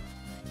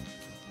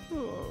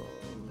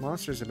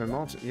 Monsters have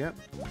been Yep.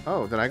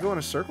 Oh, did I go in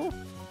a circle?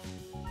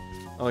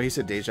 Oh, he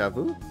said deja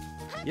vu?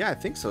 Yeah, I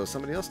think so.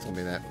 Somebody else told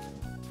me that.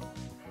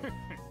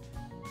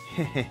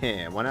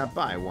 Why not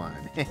buy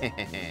one?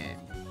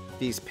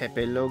 These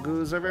Pepe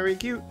Logus are very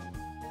cute.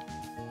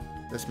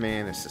 This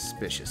man is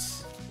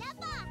suspicious.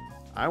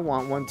 I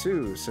want one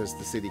too, says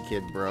the city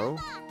kid bro.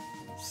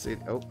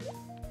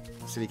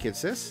 City kid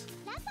sis?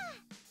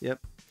 Yep.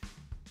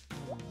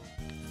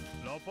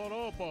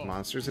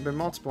 Monsters have been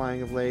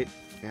multiplying of late.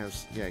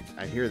 Yes, yeah,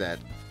 I hear that.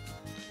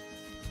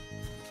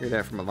 Hear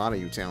that from a lot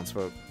of you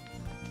townsfolk.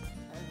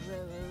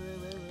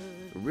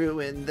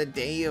 Ruin, the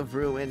day of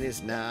ruin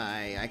is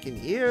nigh. I can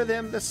hear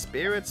them, the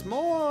spirits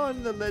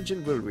mourn, the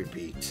legend will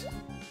repeat.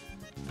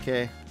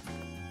 Okay.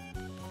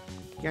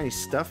 You got any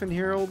stuff in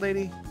here, old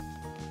lady?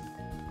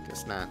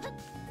 Guess not.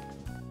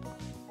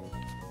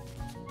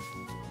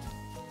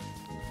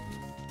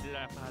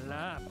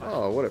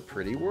 Oh, what a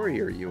pretty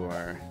warrior you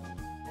are.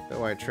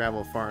 Though I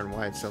travel far and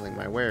wide selling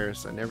my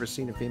wares, I've never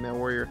seen a female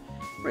warrior.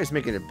 Everybody's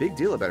making a big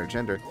deal about her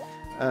gender.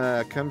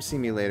 Come see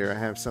me later. I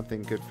have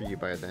something good for you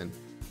by then.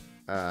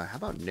 How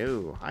about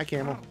no? Hi,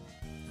 camel.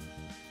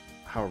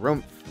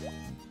 Harumph.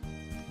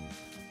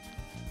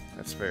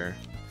 That's fair.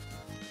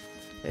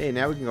 Hey,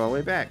 now we can go all the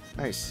way back.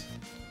 Nice.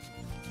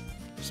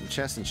 There's some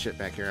chests and shit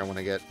back here I want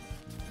to get.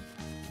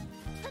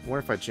 I wonder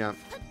if I jump.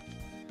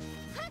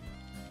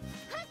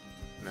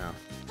 No.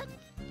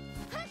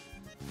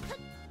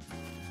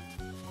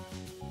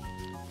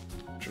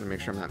 I'm trying to make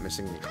sure I'm not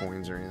missing any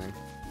coins or anything.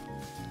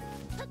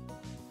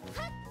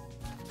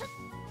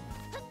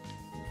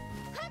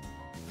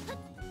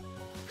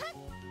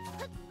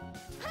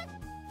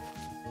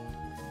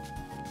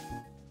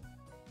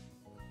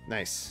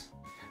 Nice.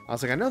 I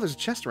was like, I know there's a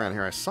chest around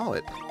here. I saw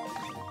it.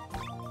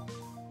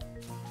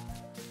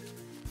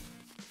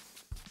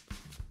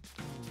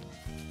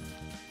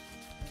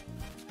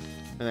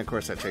 And of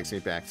course that takes me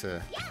back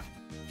to...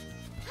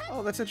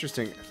 Oh, that's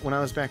interesting. When I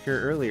was back here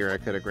earlier, I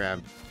could have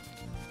grabbed...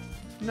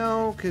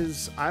 No,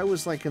 because I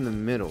was like in the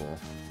middle.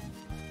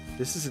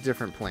 This is a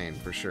different plane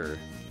for sure.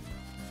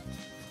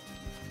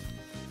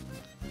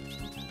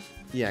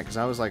 Yeah, because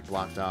I was like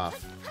blocked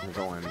off from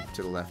going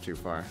to the left too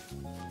far.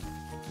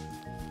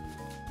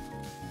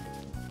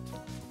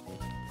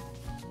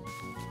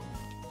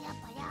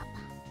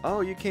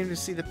 Oh, you came to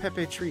see the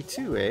Pepe tree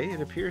too, eh?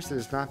 It appears it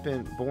has not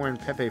been born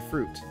Pepe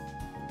fruit.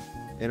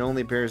 It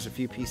only bears a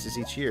few pieces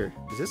each year.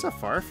 Is this a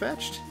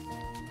Far-Fetched?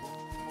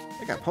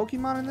 They got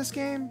Pokemon in this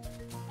game?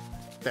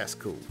 That's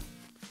cool.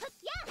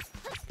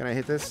 Can I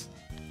hit this?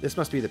 This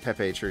must be the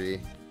Pepe tree.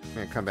 I'm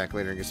gonna come back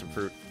later and get some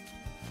fruit.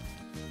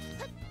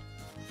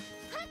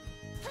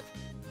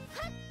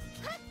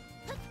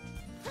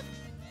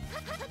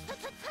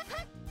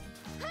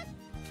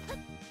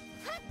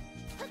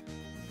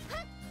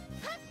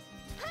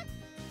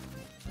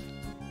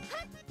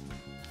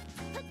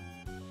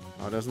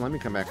 Oh, it doesn't let me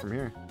come back from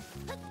here.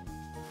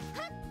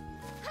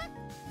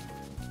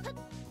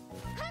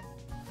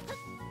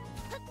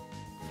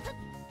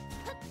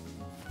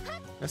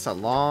 That's a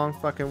long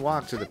fucking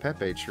walk to the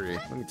Pepe tree,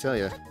 let me tell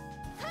you.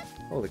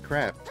 Holy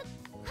crap.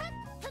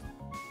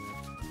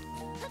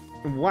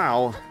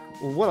 Wow,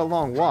 what a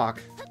long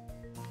walk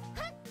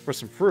for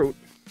some fruit.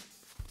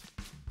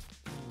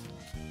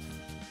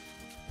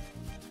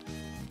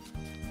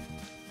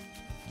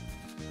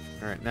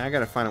 Alright, now I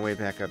gotta find a way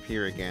back up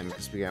here again,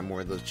 because we got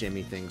more of those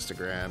Jimmy things to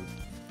grab.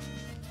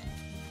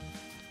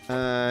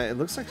 It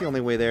looks like the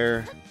only way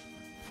there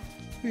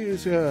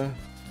is,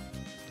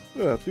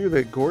 through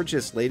the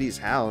gorgeous lady's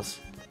house.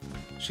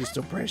 She's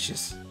still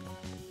precious.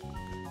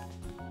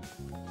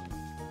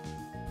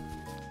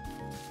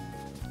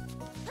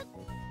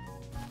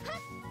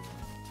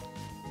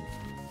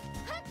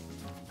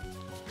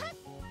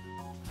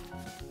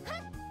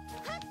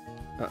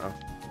 Uh-oh.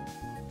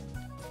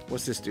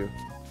 What's this do?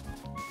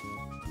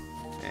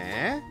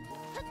 Eh?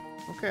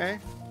 Okay.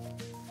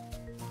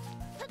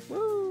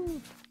 Woo!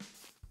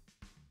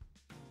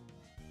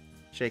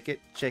 Shake it,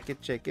 shake it,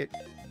 shake it.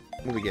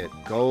 What do we get?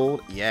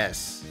 Gold?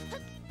 Yes.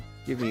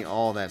 Give me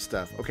all that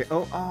stuff. Okay.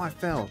 Oh, I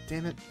fell.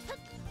 Damn it.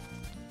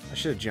 I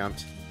should have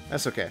jumped.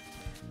 That's okay.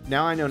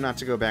 Now I know not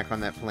to go back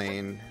on that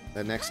plane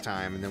the next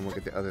time, and then we'll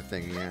get the other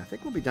thing. Yeah, I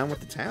think we'll be done with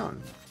the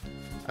town.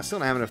 I still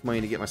don't have enough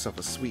money to get myself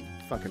a sweet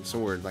fucking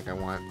sword like I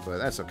want, but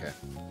that's okay.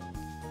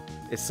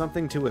 It's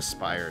something to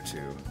aspire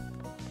to.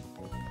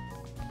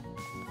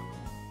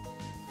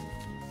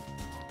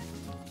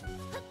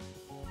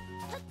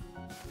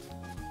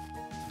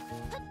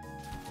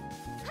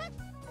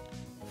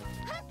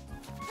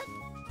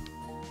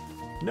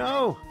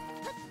 No!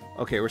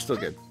 Okay, we're still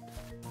good.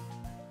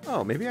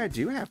 Oh, maybe I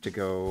do have to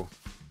go...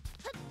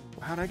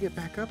 How'd I get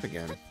back up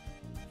again?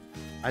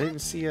 I didn't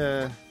see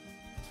a...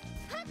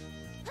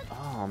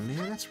 Oh,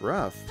 man, that's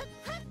rough.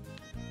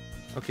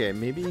 Okay,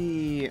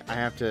 maybe I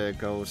have to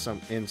go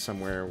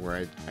somewhere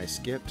where I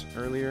skipped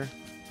earlier.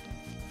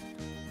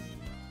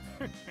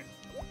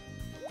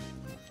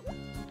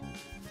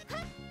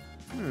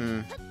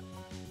 Well,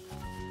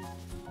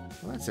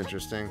 that's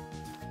interesting.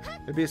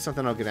 Maybe it's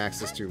something I'll get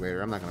access to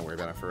later. I'm not going to worry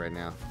about it for right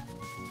now.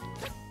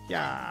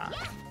 Yeah.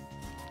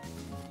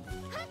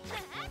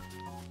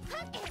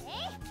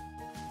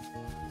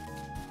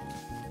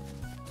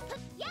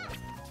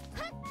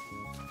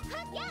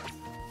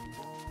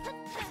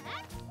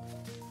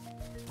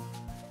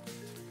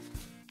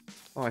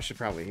 Oh, I should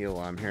probably heal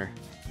while I'm here.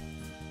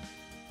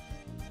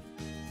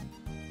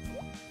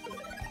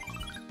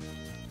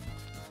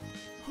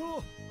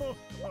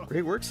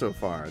 Great work so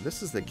far.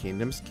 This is the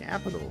kingdom's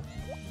capital.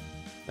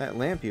 That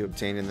lamp you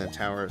obtained in the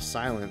Tower of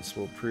Silence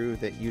will prove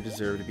that you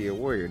deserve to be a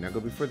warrior. Now go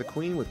before the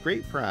queen with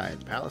great pride.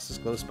 The palace is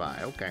close by.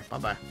 Okay,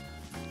 bye-bye.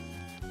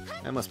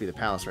 That must be the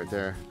palace right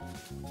there.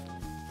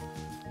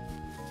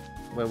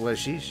 What was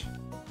sheesh?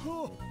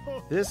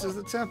 This is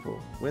the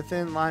temple.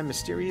 Within lie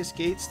mysterious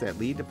gates that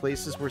lead to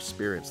places where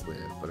spirits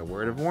live. But a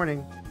word of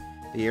warning,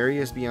 the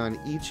areas beyond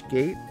each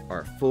gate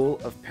are full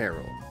of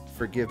peril.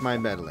 Forgive my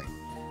meddling,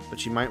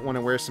 but you might want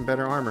to wear some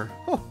better armor.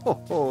 Ho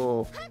ho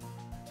ho!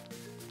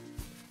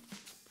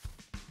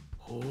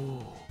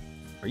 Oh,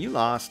 are you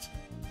lost?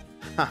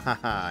 Ha ha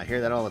ha, I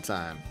hear that all the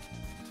time.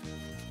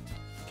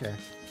 Okay.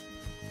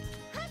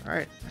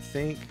 Alright, I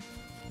think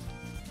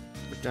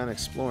we're done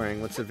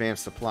exploring. Let's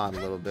advance the plot a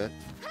little bit.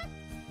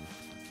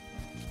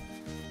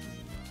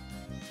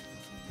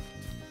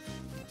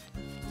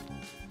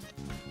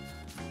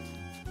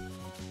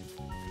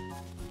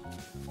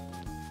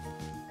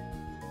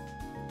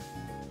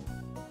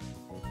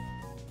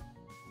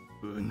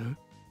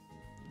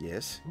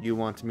 Yes, you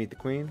want to meet the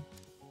queen?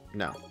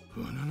 No.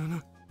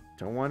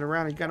 Don't wander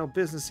around, you got no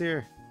business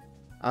here.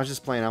 I was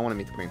just playing, I want to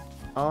meet the queen.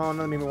 Oh,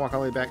 no, let me walk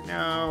all the way back.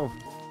 No!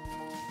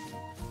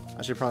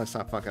 I should probably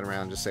stop fucking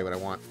around and just say what I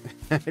want.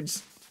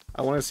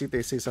 I want to see if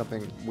they say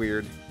something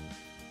weird.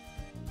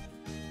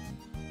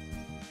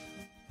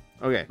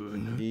 Okay,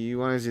 do you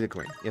want to see the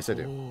queen? Yes, I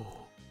do.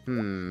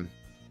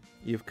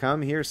 You've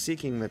come here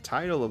seeking the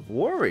title of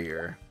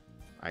warrior?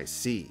 I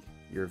see.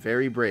 You're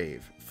very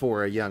brave.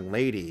 For a young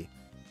lady.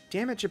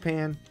 Damn it,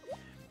 Japan.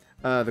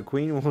 The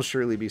queen will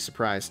surely be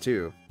surprised,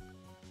 too.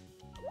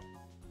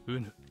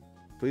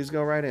 Please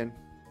go right in.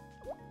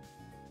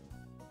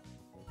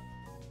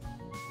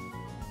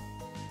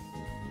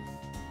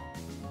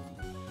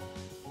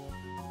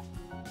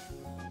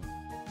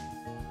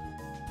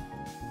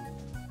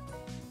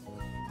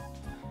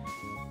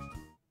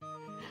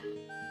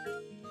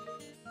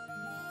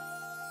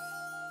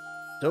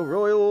 The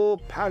Royal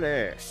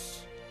Palace.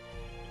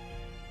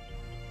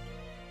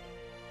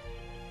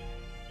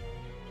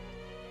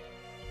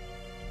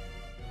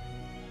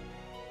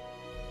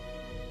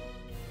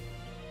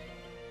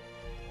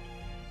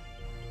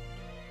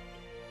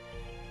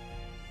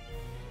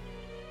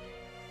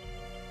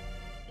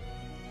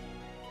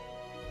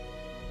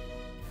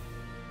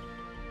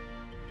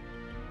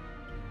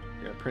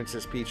 Got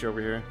Princess Peach over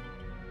here.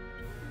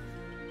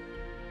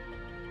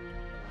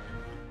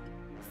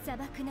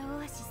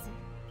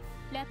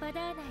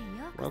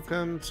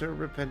 Welcome to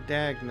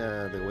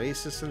Rapadagna, the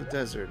oasis in the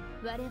desert.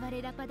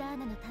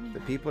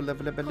 The people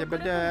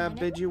of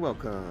bid you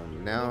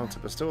welcome. Now, to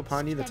bestow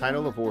upon you the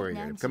title of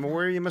warrior. To become a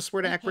warrior, you must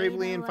swear to act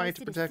bravely and fight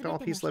to protect all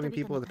peace-loving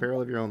people at the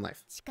peril of your own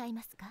life.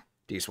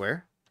 Do you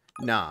swear?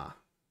 Nah.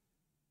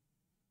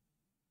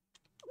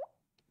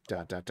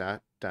 Dot, dot,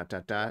 dot, dot,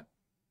 dot, dot.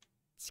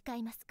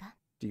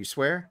 Do you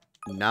swear?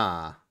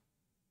 Nah.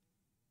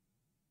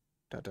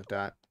 Dot, dot,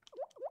 dot,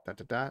 dot,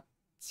 dot, dot.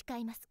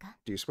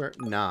 Do you swear?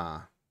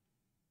 Nah.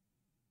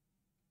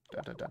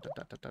 Dot, dot, dot,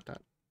 dot, dot, dot,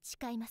 dot.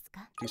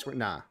 Do you swear?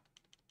 Nah.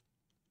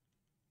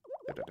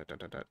 Dot, dot, dot,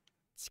 dot, dot.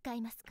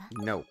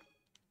 No.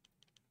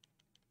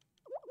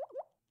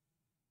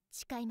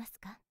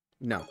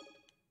 No.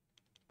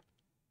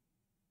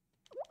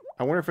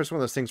 I wonder if it's one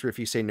of those things where if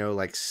you say no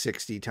like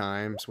 60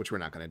 times, which we're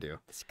not going to do,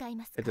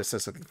 it just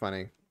says something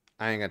funny.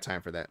 I ain't got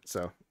time for that,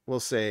 so we'll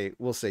say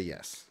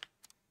yes.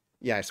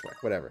 Yeah, I swear.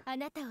 Whatever.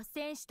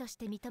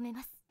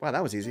 Wow,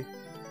 that was easy.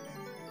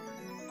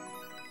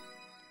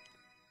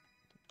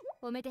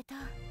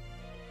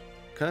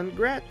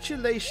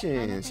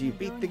 Congratulations! You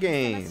beat the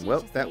game.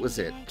 Well, that was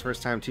it.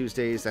 First time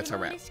Tuesdays, that's a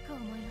wrap.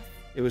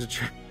 It was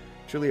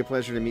truly a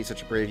pleasure to meet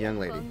such a brave young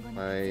lady.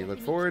 I look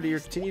forward to your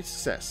continued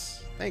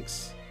success.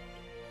 Thanks.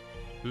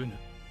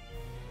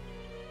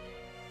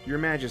 Your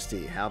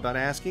Majesty, how about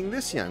asking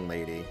this young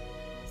lady?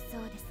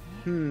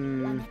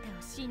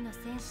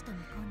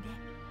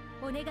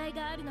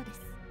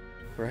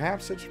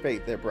 Perhaps it's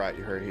fate that brought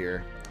her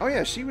here. Oh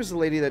yeah, she was the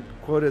lady that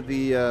quoted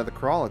the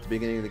crawl at the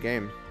beginning of the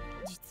game.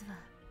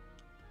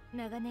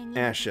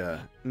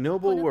 Asha,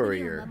 noble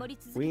warrior,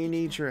 we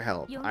need your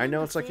help. I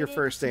know it's like your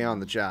first day on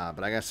the job,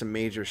 but I got some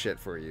major shit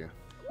for you.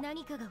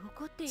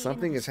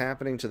 Something is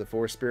happening to the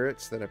four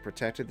spirits that have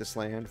protected this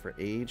land for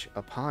age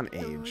upon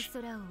age.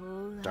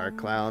 Dark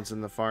clouds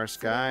in the far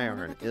sky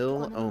are an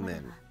ill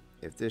omen.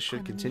 If this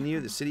should continue,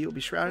 the city will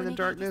be shrouded in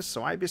darkness,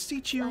 so I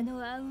beseech you,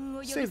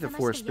 save the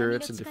four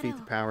spirits and defeat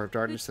the power of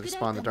darkness that has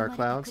spawned the dark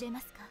clouds.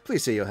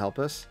 Please say you'll help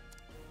us.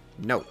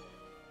 No.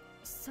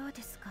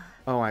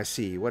 Oh, I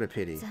see. What a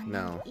pity.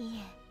 No.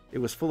 It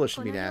was foolish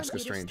of me to ask a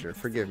stranger.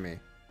 Forgive me.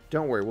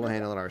 Don't worry, we'll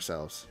handle it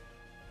ourselves.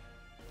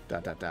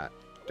 Dot, dot, dot.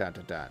 Dot,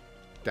 dot, dot.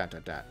 Dot,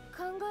 dot, dot.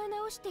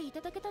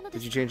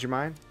 Did you change your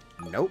mind?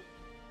 Nope.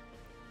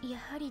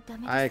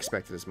 I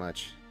expected as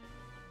much.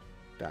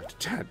 Dot,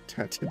 dot,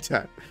 dot, dot,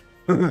 dot.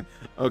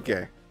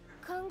 Okay.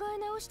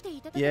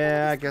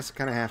 Yeah, I guess I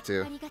kind of have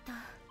to.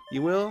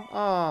 You will?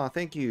 Oh,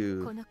 thank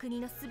you.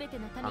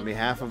 On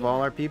behalf of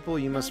all our people,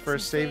 you must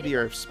first save the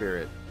Earth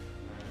Spirit.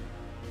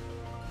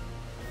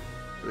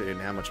 Really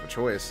didn't have much of a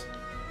choice.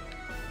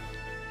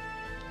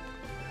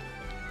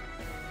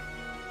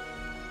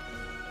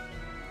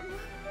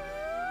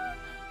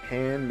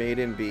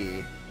 Handmaiden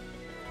bee.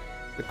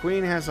 The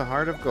queen has a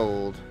heart of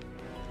gold.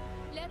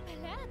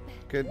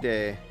 Good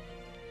day.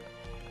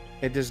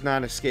 It does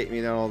not escape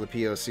me that all the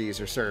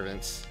POCs are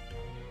servants.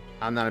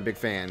 I'm not a big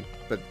fan,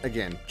 but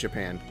again,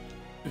 Japan.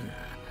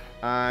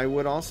 I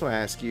would also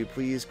ask you,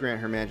 please grant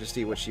Her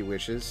Majesty what she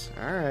wishes.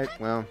 Alright,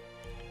 well.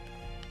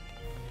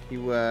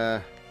 You,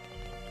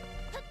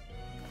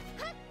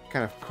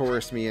 kind of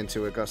coerced me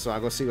into it, so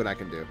I'll go see what I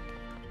can do.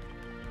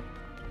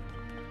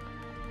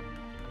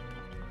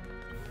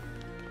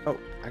 Oh,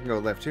 I can go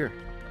left here.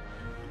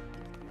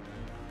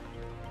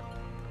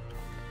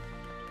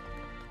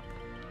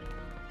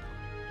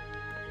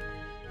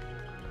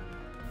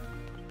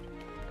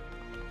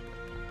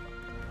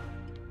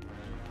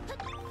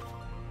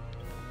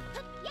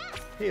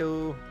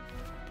 Heyo.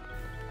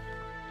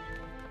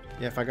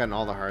 Yeah, if I gotten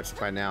all the hearts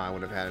by now, I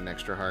would have had an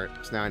extra heart.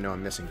 So now I know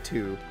I'm missing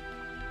 2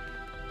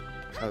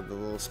 of the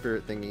little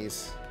spirit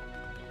thingies.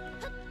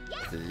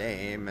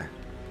 Lame.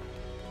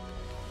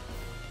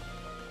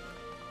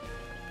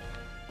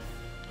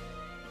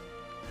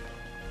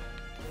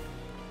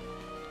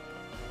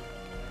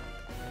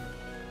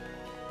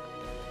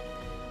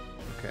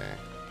 Okay.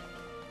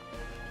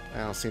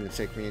 That don't seem to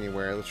take me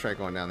anywhere. Let's try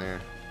going down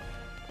there.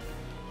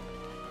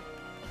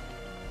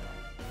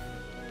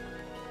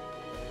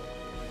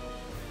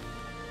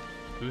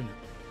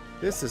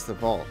 This is the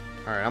vault.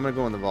 Alright, I'm gonna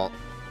go in the vault.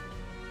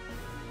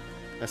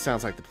 That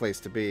sounds like the place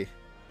to be.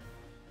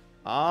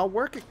 Aw,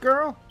 work it,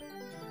 girl!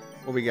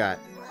 What we got?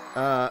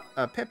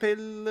 A Pepe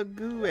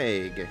Lagu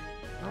egg.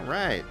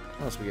 Alright.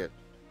 What else we get?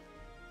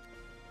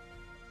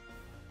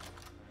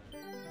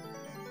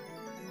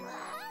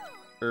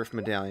 Earth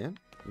medallion.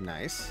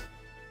 Nice.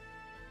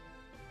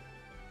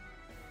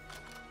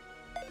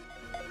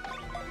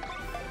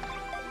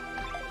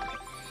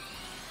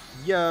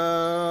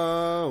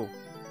 Yo!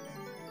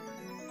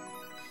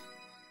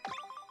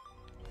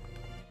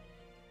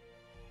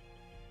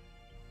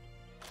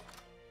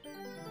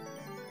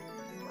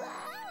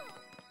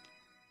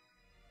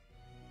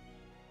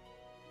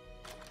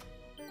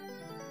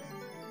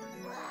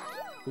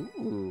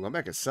 Ooh, I bet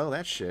I could sell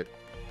that shit.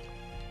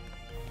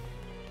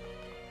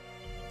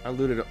 I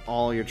looted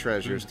all your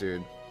treasures,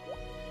 dude.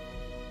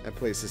 That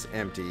place is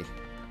empty.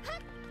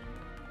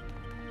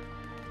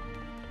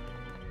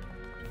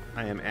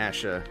 I am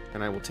Asha,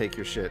 and I will take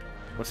your shit.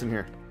 What's in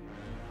here?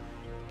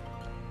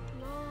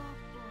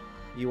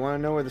 You want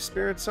to know where the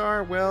spirits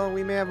are? Well,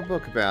 we may have a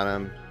book about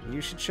them. You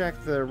should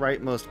check the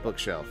rightmost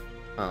bookshelf.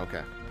 Oh,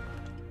 okay.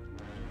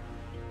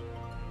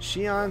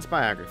 Shion's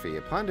biography.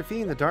 Upon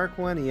defeating the Dark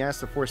One, he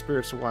asked the 4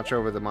 spirits to watch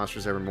over the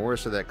monsters evermore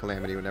so that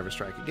calamity would never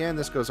strike again.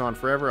 This goes on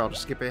forever. I'll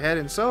just skip ahead.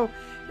 And so,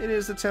 it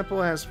is the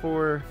temple has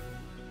 4...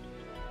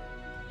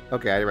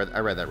 Okay, I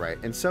read that right.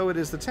 And so it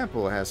is the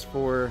temple has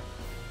 4...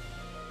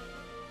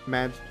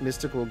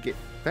 mystical...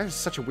 That is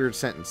such a weird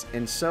sentence.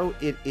 And so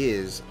it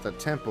is the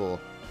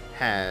temple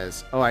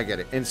has... Oh, I get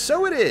it. And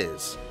so it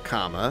is,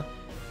 comma,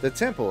 the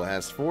temple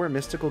has 4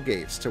 mystical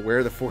gates to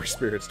where the 4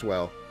 spirits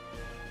dwell.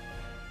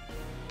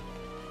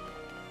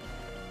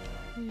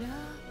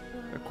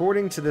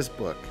 According to this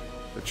book,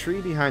 the tree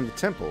behind the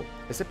temple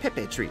is a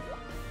Pepe tree.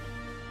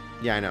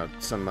 Yeah, I know.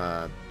 Some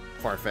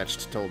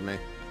Farfetched told me.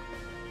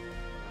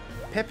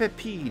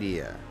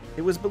 Pepepedia.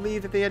 It was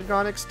believed that they had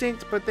gone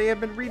extinct, but they have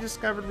been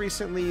rediscovered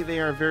recently. They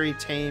are very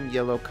tame,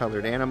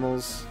 yellow-colored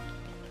animals.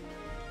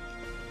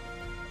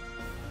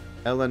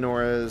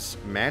 Eleonora's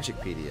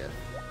Magicpedia.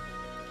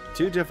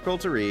 Too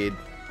difficult to read.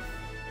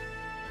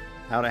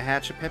 How to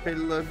hatch a Pepe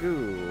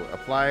Lagu.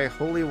 Apply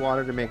holy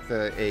water to make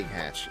the egg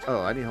hatch.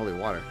 Oh, I need holy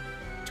water.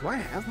 Do I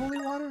have holy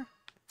water?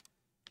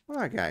 What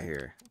do I got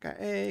here? I got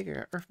egg, I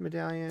got earth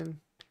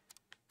medallion.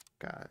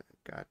 Got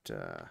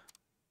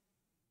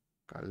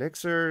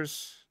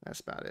elixirs. That's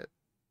about it.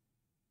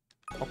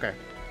 Okay.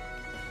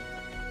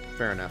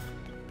 Fair enough.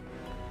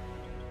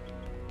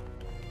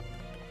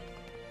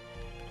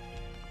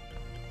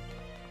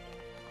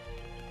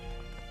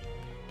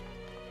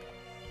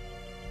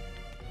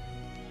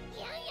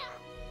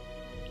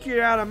 Get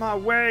out of my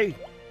way!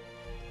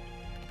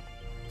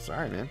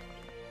 Sorry, man.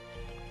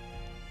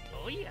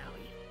 Oh, yeah.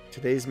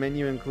 Today's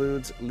menu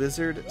includes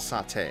lizard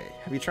satay.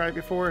 Have you tried it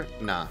before?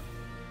 Nah.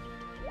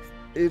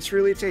 It's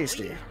really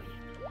tasty.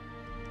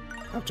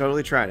 I've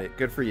totally tried it.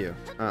 Good for you.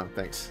 Oh,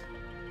 thanks.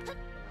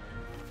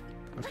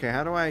 Okay,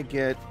 how do I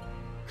get...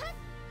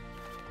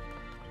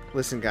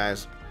 Listen,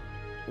 guys.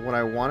 What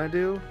I want to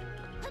do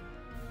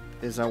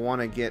is I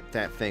want to get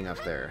that thing up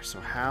there.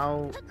 So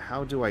how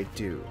do I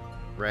do?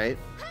 Right?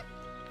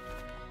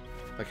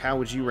 Like, how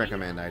would you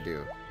recommend I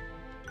do?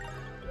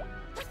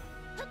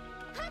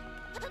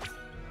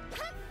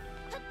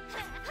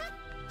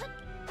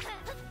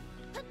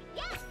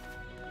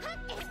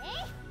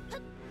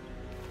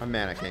 Oh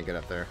man, I can't get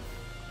up there.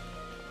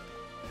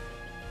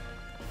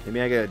 Maybe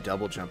I get a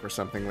double jump or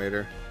something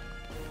later.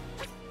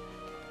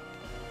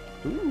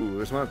 Ooh,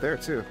 there's one up there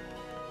too.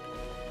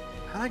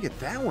 How'd I get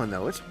that one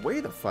though? It's way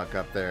the fuck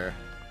up there.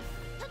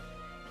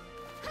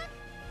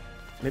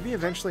 Maybe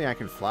eventually I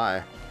can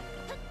fly.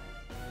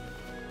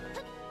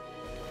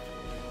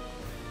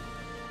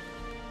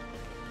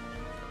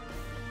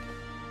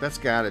 That's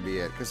gotta be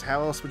it, because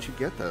how else would you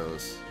get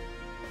those?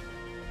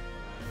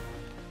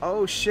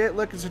 Oh shit,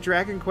 look, it's a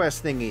Dragon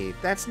Quest thingy.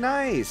 That's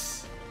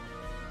nice!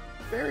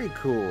 Very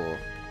cool.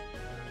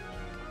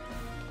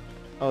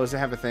 Oh, does it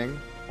have a thing?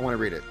 I want to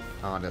read it.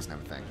 Oh, it doesn't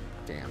have a thing.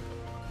 Damn.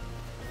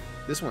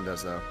 This one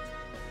does, though.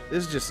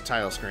 This is just a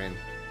title screen.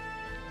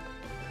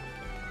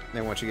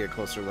 Then once you get a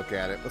closer look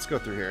at it, let's go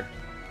through here.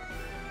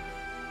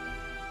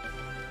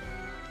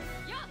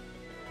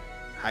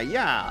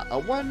 Hiya! A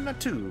 1, a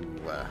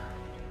 2.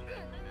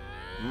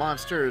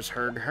 Monsters,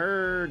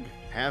 herg,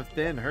 have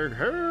been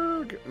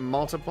herg,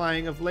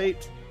 multiplying of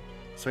late.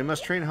 So we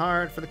must train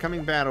hard for the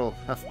coming battle.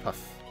 Huff,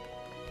 puff.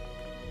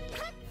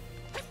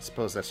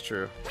 Suppose that's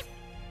true.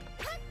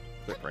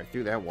 Flip right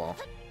through that wall.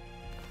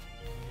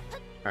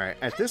 Alright,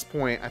 at this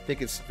point, I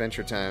think it's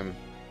adventure time.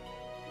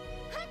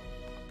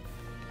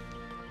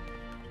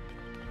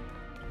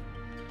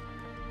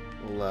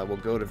 We'll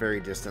go to very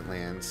distant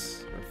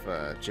lands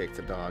with Jake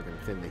the dog and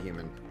Finn the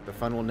human. The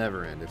fun will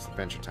never end. It's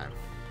adventure time.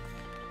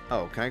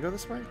 Oh, can I go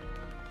this way?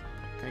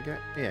 Can I get...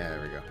 Yeah,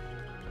 there we go.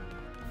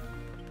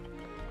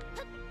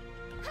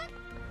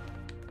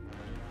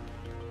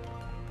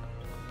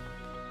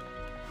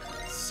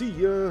 See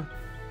ya!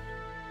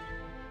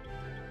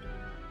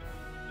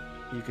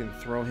 You can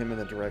throw him in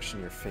the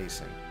direction you're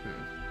facing.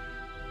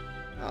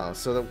 Oh,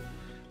 so that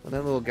when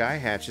that little guy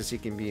hatches, he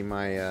can be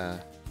my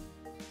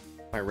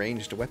my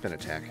ranged weapon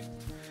attack.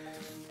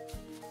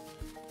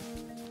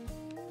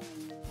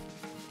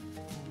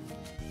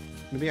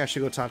 Maybe I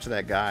should go talk to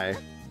that guy,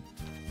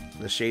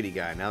 the shady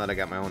guy. Now that I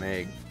got my own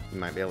egg, he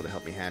might be able to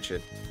help me hatch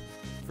it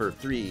for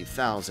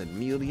 3,000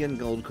 million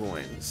gold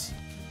coins.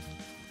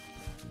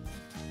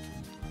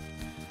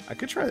 I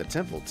could try the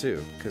temple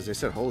too, because they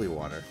said holy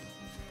water.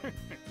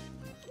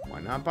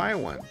 Why not buy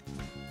one?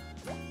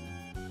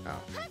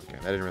 Oh, okay,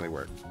 that didn't really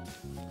work.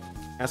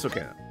 That's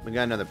okay though. We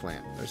got another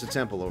plan. There's a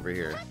temple over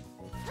here.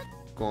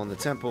 Go in the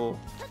temple.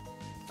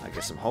 I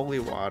get some holy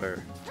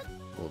water.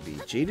 We'll be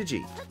G to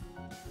G.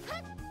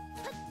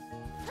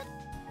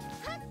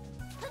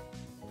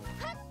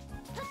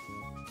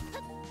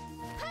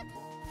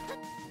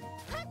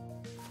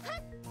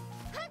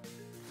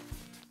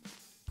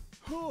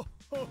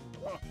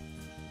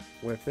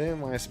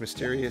 Within lies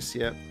mysterious,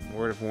 yep.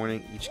 Word of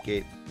warning, each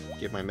gate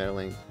give my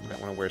meddling.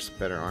 Might want to wear some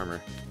better armor.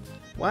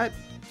 What?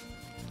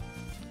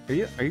 Are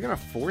you gonna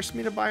force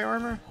me to buy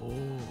armor?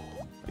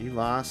 Are you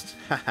lost?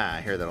 Haha,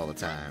 I hear that all the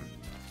time.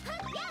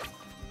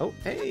 Oh,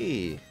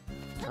 hey!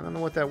 I don't know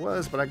what that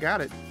was, but I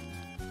got it.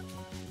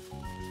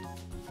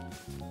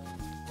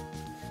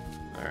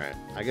 Alright,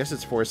 I guess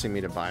it's forcing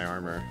me to buy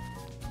armor.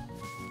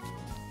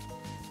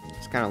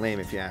 It's kind of lame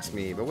if you ask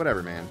me, but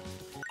whatever, man.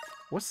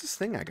 What's this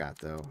thing I got,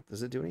 though?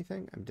 Does it do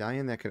anything? A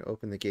medallion that can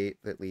open the gate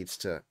that leads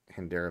to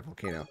Hendera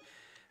Volcano.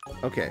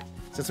 Okay,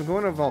 since I'm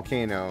going to a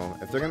volcano,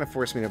 if they're going to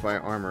force me to buy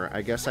armor,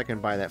 I guess I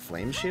can buy that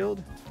flame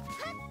shield?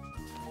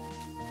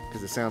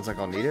 Because it sounds like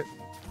I'll need it.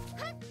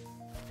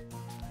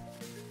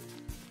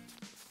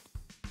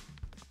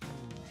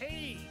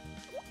 Hey!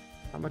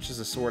 How much is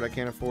a sword I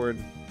can't afford?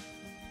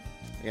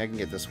 Yeah, I can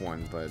get this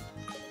one, but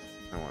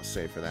I want to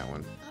save for that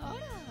one.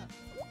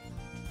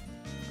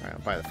 Alright, I'll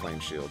buy the flame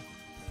shield.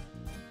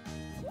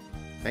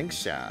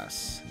 Thanks,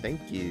 Joss.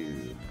 Thank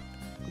you.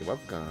 You're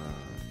welcome.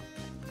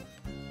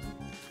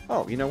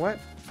 Oh, you know what?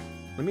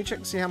 Let me check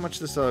and see how much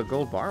this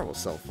gold bar will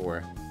sell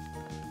for.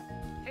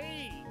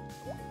 Hey!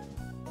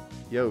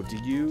 Yo, do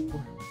you...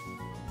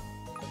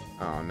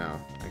 Oh,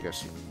 no. I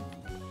guess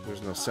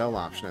there's no sell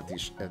option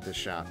at this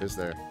shop, is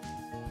there?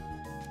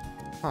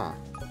 Huh.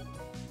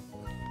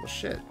 Well,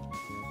 shit.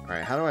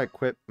 Alright, how do I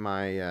equip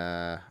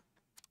my,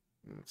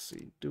 let's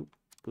see. Doop.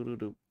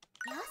 Boo-doo-doop.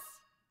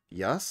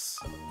 Yes?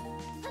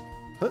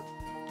 Huh.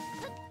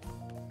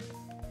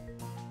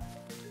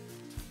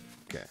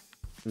 Okay.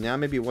 Now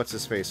maybe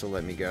what's-his-face will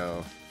let me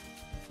go.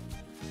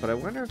 But I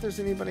wonder if there's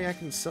anybody I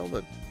can sell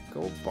the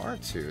gold bar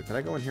to. Did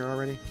I go in here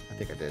already? I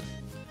think I did.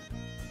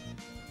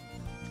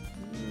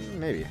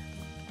 Maybe.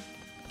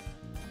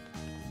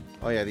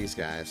 Oh yeah, these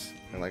guys.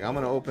 They're like, I'm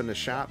gonna open the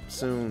shop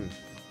soon.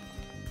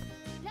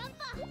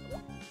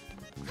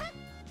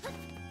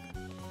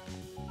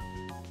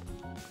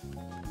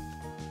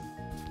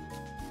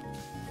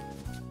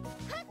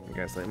 You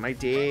guys like, my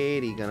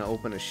daddy gonna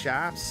open a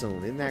shop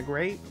soon. Isn't that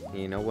great?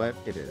 You know what?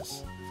 It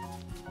is.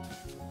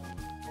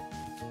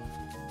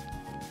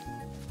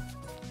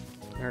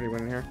 I already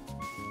went in here.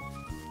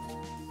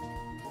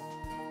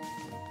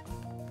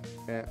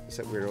 Yeah, it's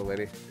that weird old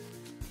lady.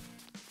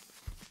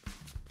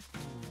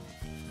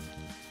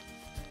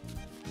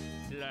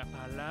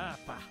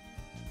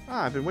 Ah,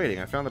 I've been waiting.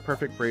 I found the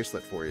perfect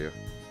bracelet for you.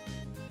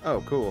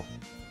 Oh, cool.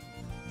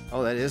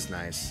 Oh, that is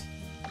nice.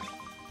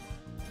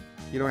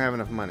 You don't have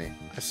enough money.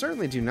 I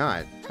certainly do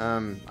not.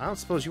 I don't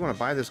suppose you want to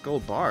buy this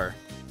gold bar.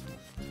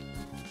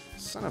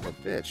 Son of a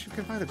bitch. Who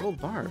can buy the gold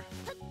bar?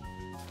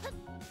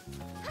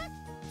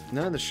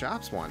 None of the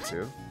shops want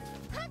to.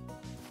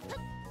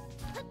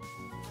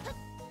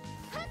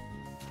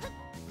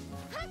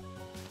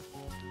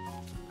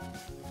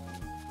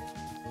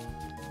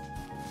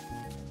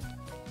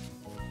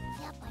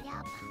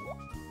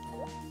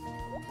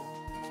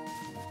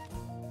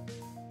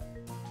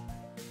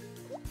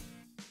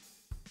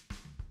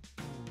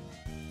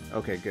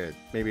 Okay, good.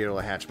 Maybe it'll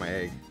hatch my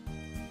egg.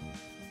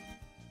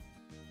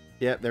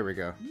 Yep, there we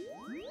go.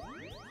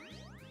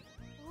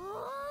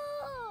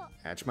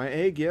 Hatch my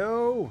egg,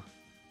 yo!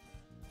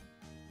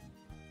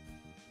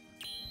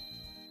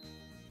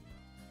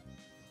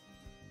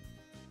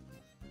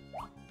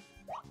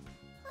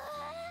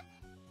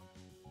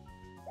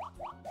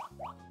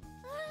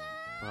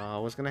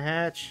 Oh, what's gonna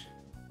hatch?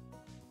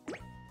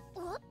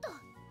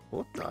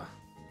 What the?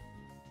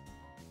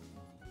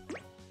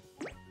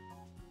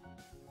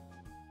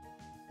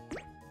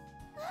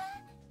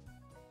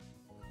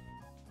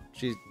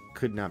 She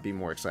could not be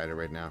more excited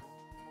right now.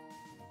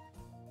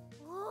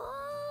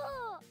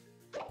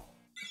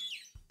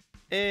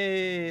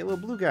 Hey, little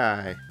blue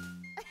guy.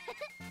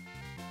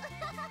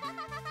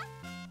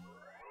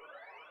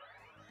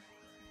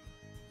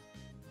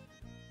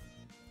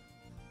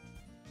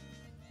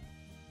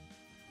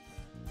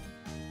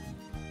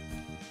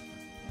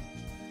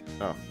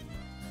 Oh.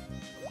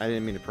 I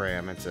didn't mean to pray,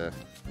 I meant to...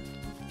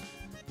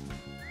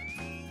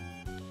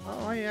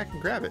 Oh, yeah, I can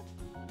grab it.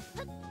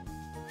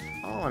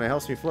 Oh, and it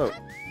helps me float.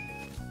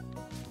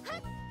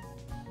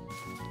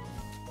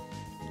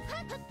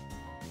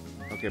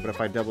 Okay, but if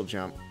I double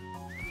jump...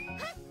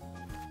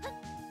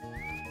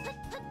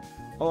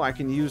 Oh, I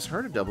can use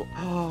her to double...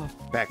 Oh,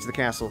 back to the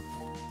castle.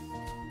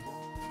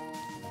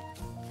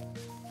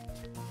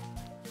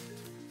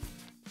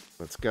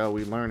 Let's go,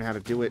 we learn how to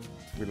do it.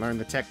 We learn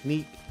the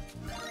technique.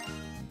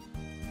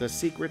 The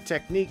secret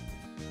technique.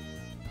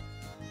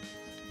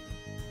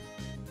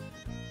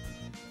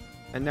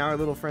 And now our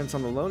little friend's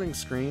on the loading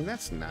screen.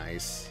 That's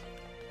nice.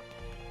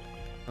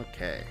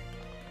 Okay.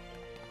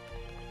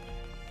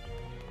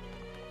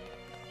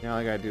 Now all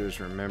I gotta do is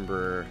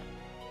remember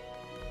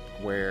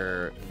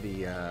where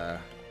the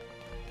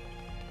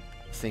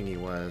thingy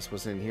was.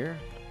 Was it in here?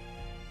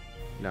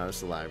 No,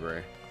 it's the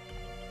library.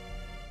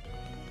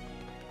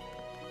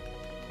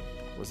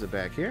 Was it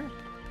back here?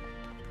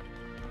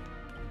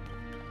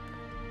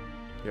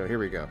 Yo, here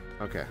we go.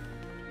 Okay.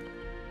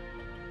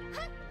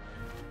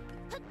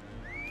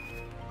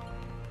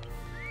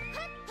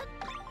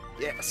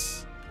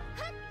 Yes!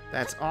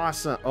 That's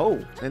awesome.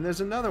 Oh, and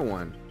there's another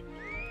one.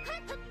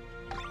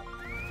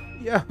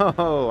 Yo,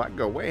 I can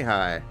go way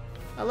high.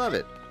 I love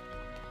it.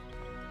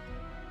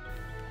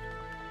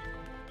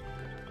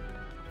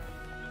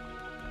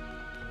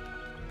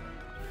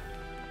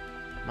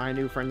 My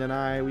new friend and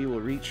I, we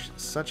will reach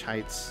such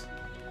heights.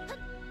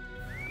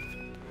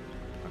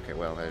 Okay,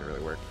 well, that didn't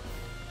really work.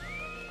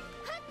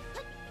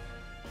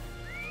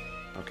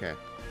 Okay.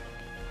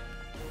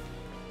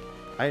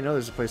 I didn't know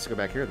there's a place to go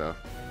back here, though.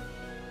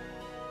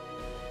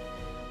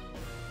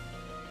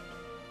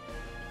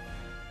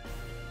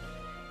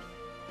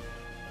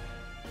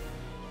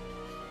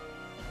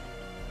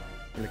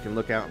 And I can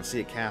look out and see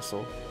a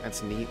castle.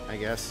 That's neat, I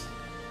guess.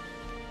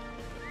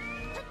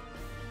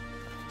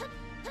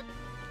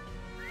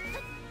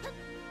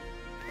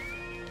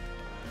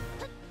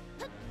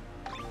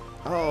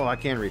 Oh, I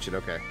can reach it,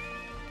 okay.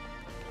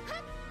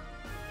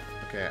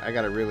 Okay, I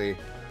gotta really...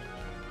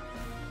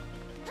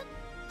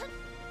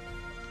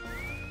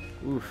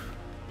 Oof.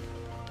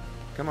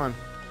 Come on.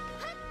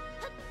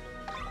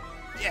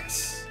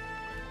 Yes!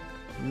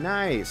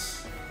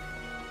 Nice!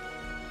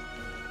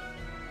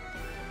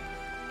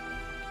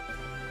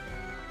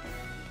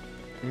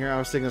 Here I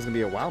was thinking it was going to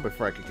be a while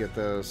before I could get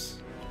those.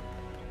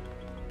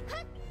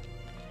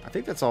 I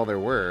think that's all there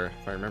were,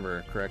 if I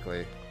remember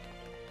correctly.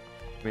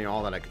 I mean,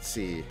 all that I could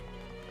see.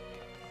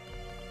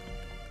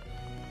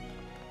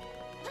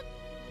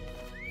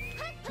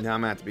 Now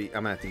I'm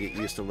gonna have to get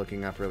used to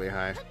looking up really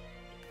high.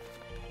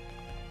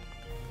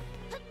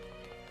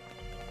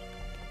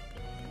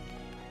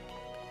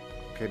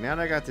 Okay, now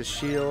that I got the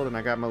shield and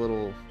I got my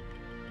little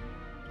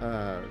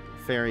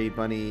fairy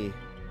bunny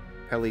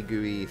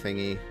peligooey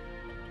thingy.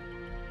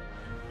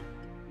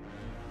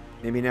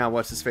 Maybe now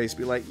what's his face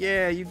be like,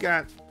 yeah, you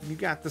got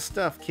the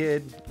stuff,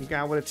 kid. You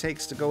got what it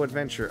takes to go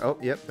adventure. Oh,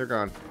 yep, they're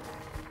gone.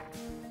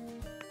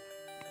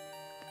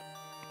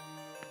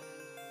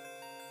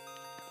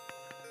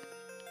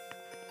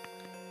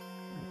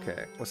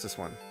 Okay, what's this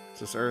one? Is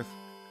this Earth?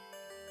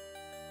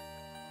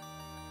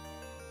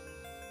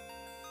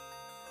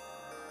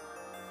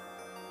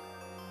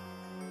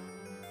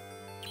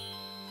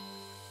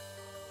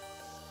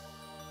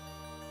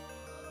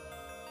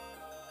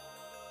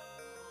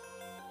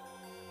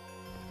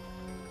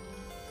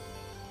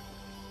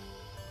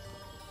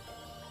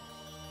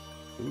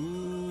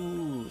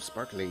 Ooh,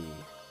 sparkly.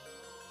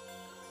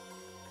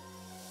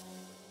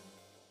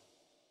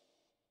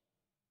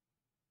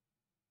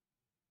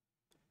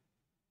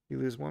 You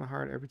lose one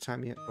heart every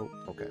time you... Oh,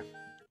 okay.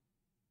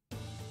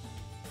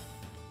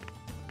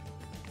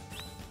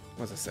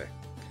 What does it say?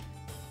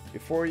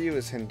 Before you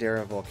is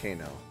Hendera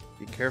Volcano.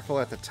 Be careful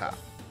at the top.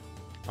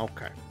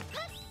 Okay.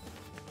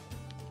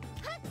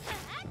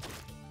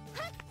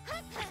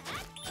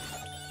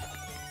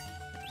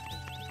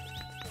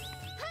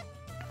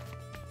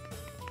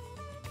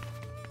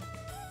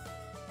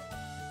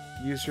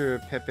 Use your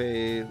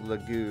Pepe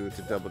Lagoon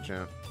to double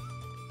jump.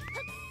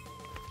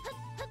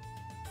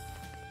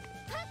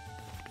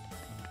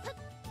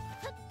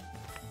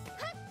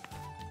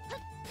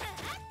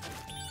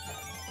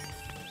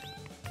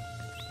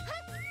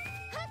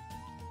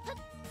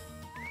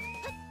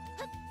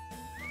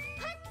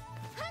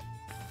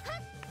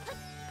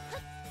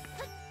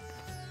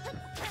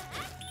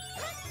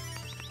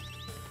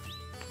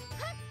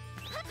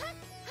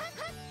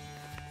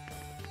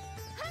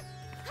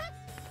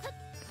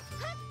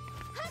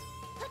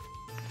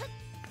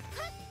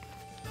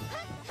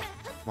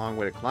 Long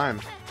way to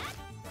climb.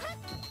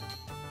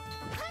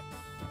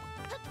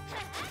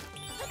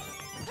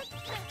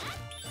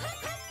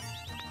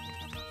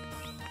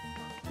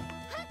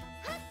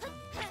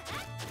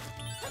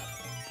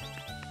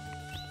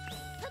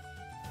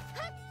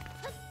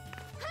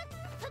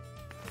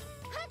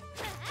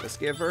 Let's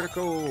get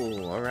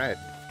vertical. All right.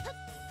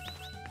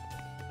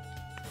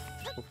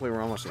 Hopefully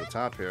we're almost at the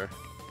top here.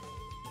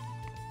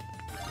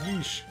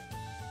 Yeesh.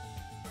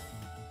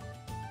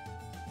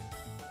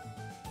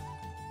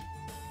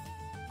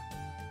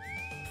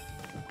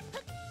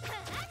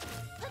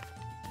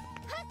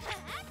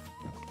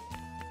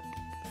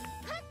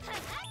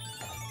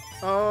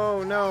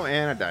 Oh no,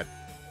 and I died.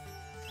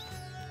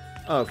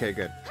 Okay,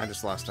 good. I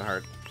just lost a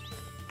heart.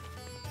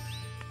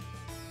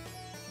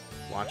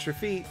 Watch your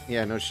feet.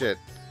 Yeah, no shit.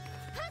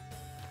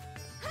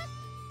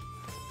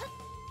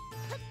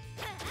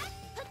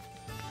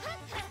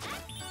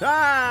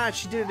 Ah,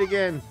 she did it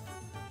again.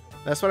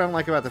 That's what I don't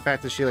like about the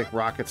fact that she like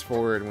rockets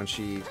forward when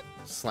she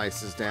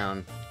slices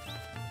down.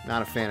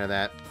 Not a fan of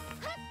that.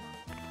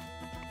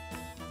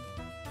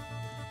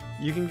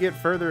 You can get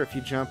further if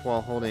you jump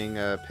while holding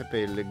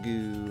Pepe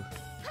Legoo.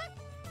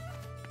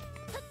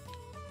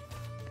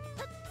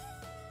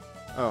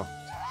 Oh,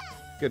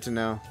 good to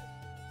know.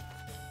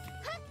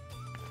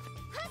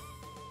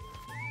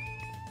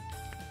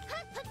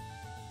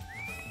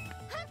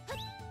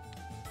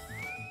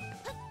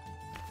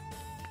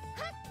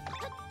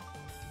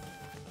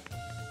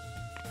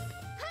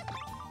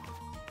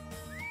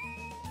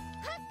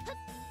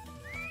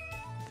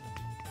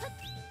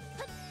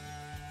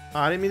 Oh,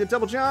 I didn't mean to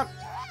double jump.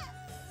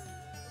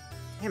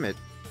 Damn it.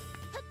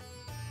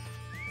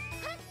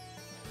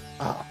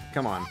 Oh,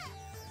 come on.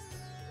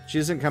 She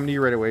doesn't come to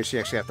you right away. She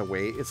actually has to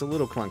wait. It's a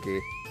little clunky.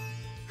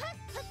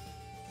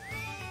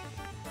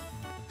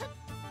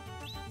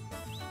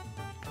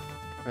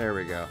 There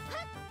we go.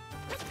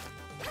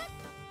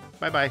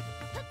 Bye-bye.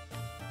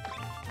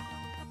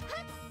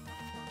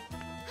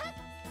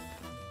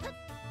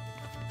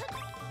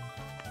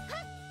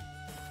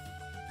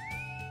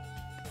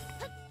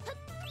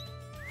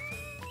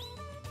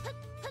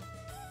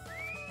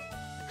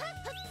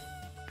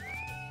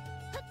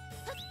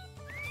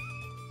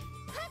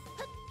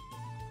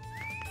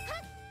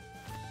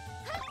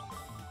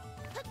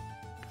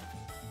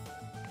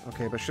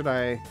 Okay, but should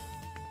I... I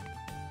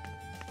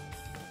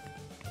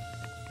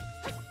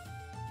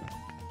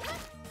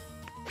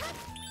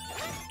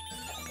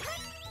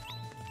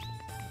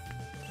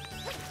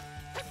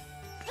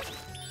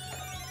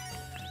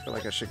feel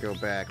like I should go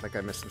back, like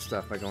I missed some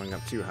stuff by going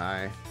up too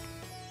high.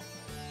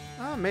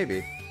 Oh,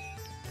 maybe.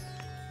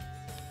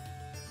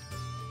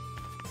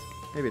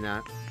 Maybe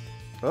not.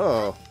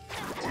 Oh!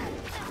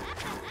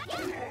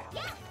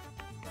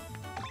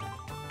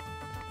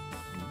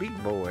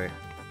 Big boy.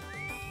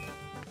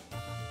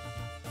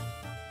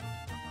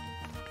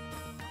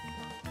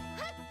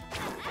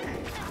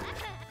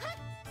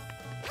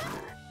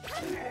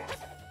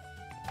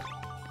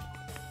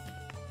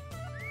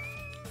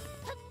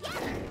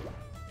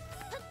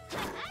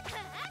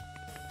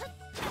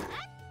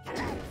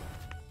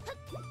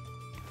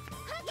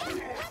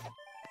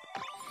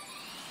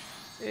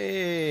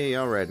 Hey,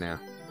 all right now.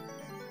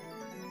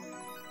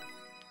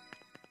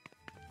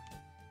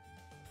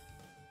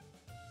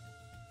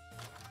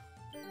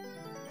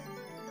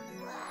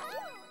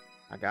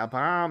 I got a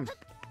bomb.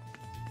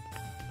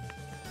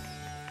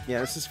 Yeah,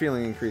 this is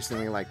feeling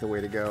increasingly like the way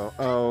to go.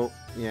 Oh,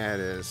 yeah, it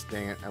is.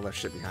 Dang it, I left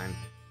shit behind.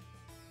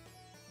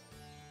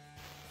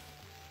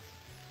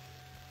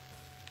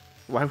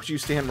 Why would you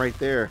stand right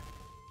there?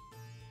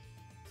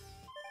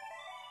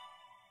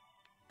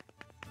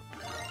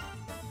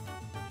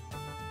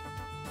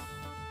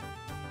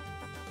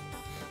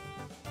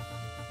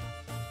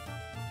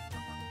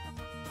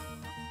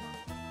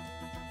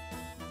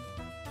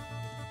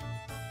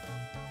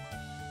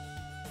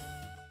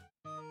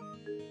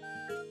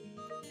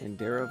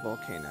 Indera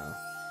Volcano.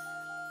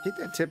 I think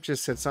that tip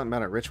just said something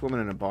about a rich woman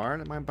in a bar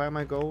that might buy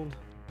my gold.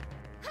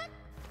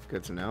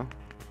 Good to know.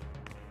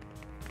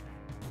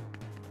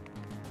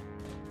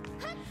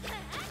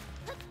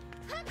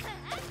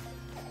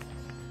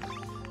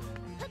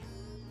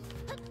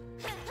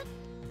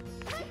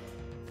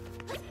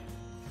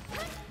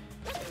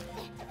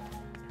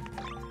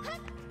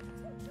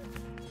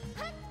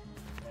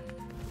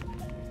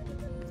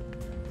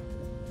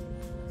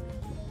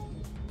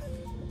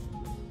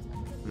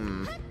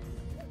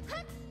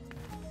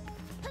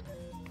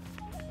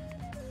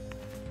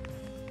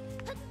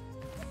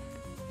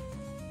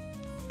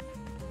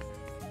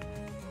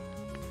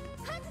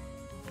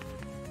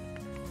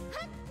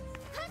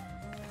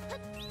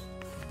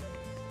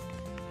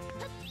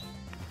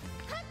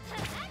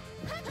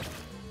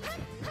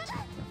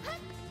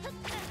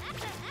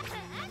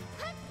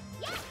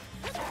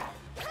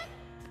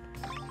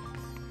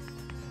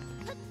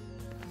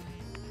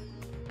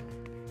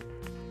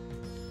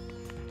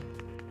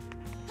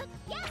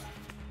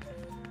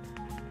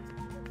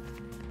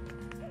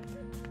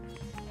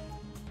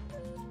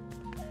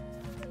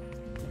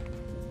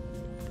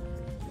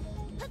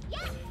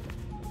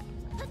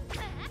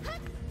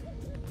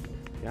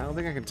 Yeah, I don't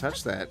think I can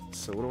touch that.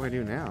 So what do I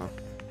do now?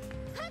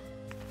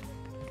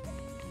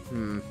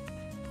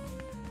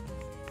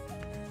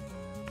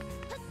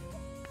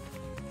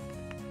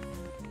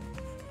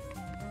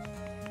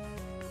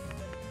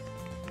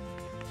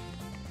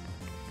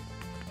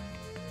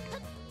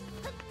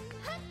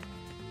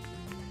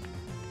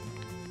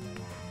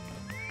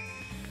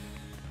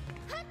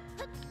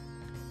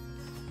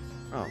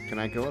 Oh, can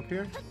I go up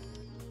here?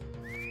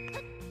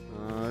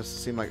 This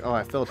seemed like... Oh,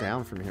 I fell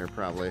down from here,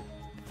 probably.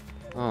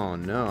 Oh,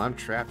 no. I'm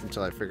trapped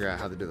until I figure out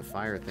how to do the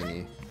fire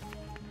thingy.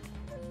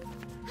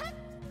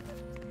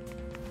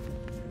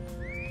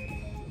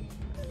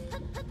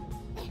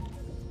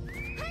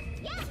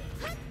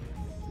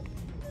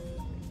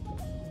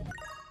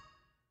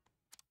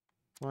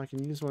 Well, I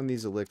can use one of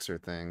these elixir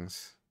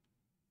things.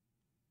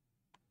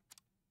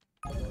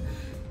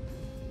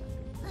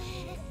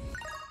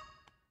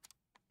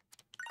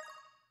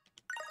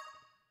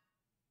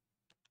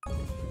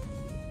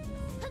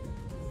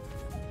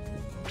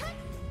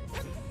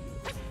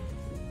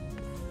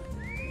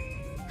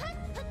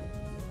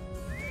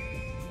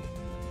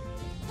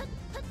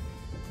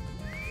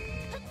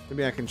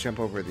 Maybe I can jump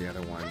over the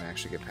other one and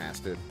actually get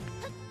past it.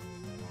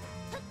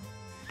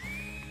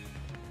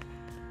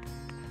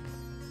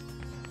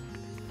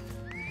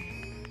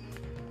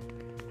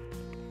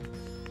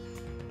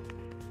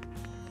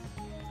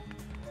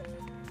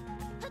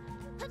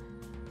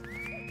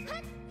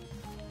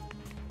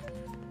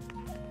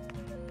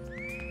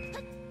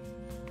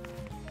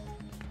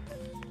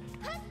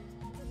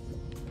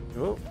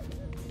 Oh.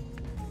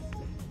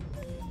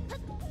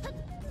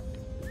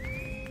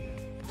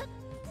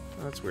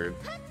 Oh, that's weird.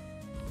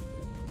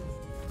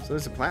 So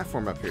there's a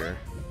platform up here.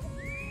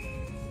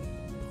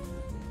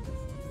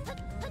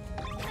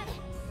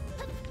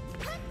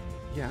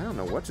 Yeah, I don't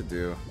know what to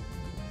do.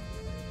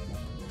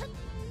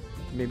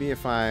 Maybe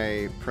if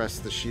I press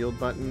the shield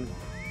button.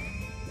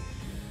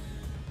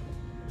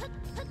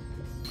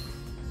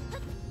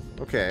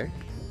 Okay.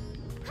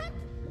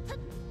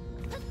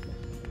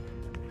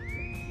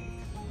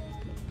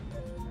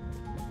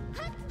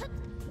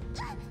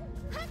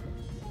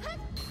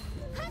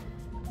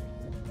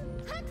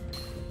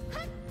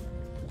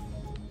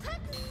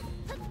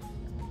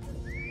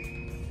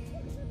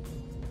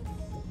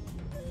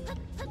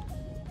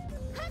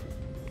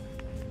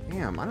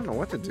 Damn, I don't know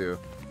what to do.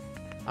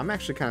 I'm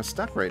actually kind of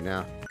stuck right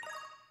now.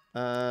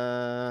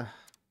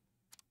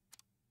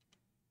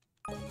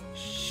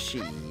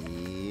 Shit.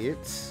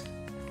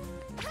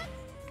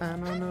 I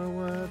don't know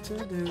what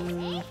to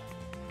do.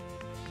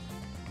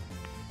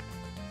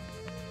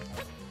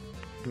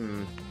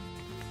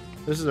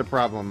 This is a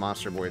problem with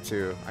Monster Boy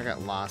too. I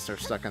got lost or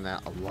stuck in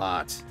that a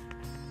lot.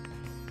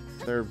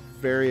 They're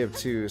very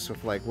obtuse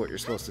with like what you're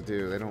supposed to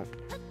do. They don't...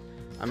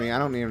 I mean, I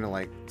don't need them to,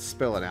 like,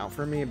 spell it out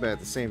for me, but at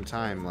the same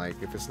time,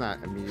 like, if it's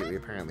not immediately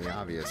apparently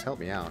obvious, help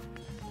me out.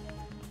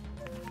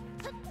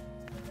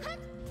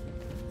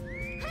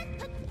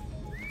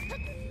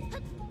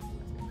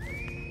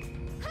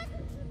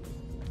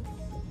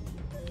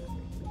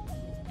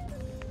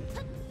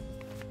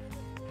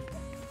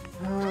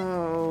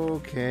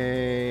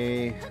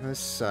 Okay, this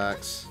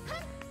sucks.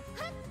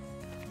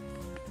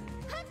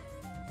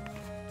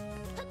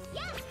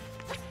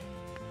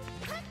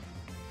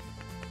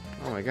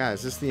 Oh my god,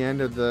 is this the end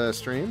of the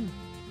stream?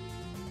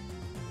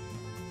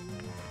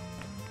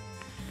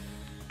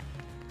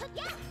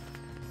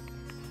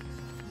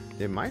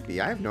 It might be.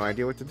 I have no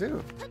idea what to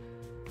do.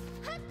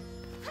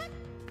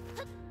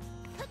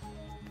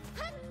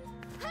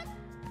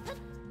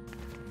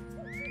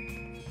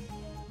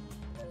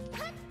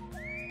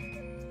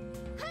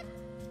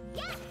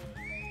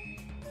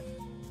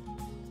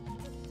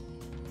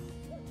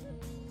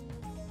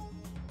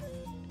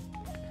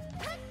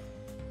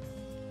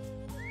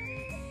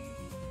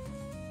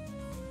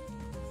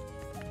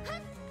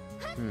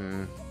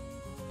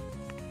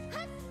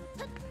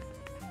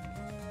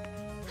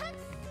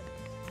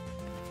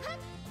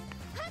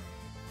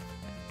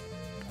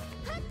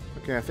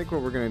 Okay, I think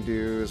what we're gonna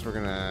do is we're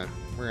gonna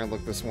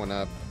look this one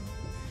up.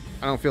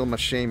 I don't feel much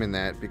shame in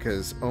that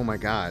because, oh my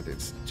god,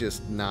 it's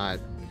just not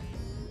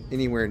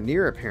anywhere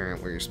near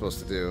apparent what you're supposed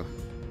to do.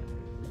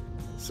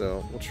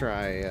 So we'll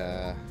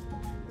try.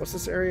 What's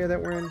this area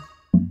that we're in?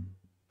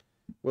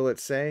 Will it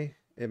say?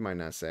 It might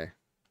not say.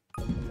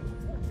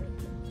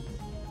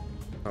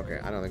 Okay,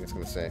 I don't think it's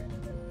gonna say.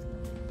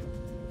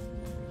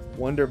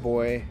 Wonder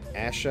Boy,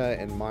 Asha,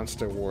 and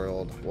Monster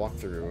World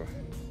walkthrough.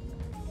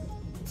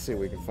 Let's see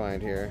what we can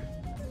find here.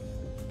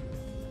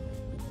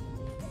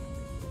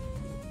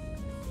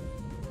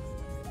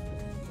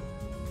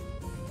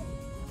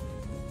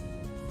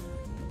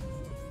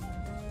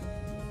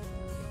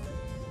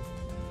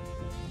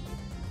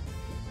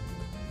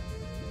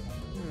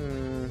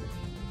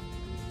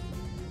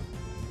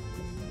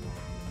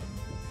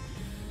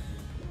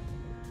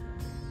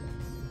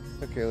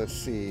 Okay, let's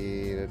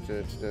see.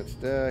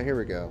 Here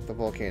we go. The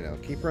volcano.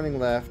 Keep running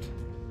left.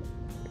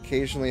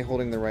 Occasionally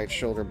holding the right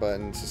shoulder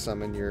button to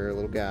summon your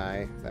little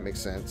guy. That makes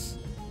sense.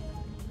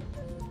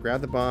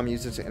 Grab the bomb,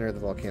 use it to enter the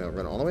volcano.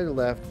 Run all the way to the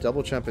left,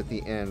 double jump at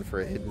the end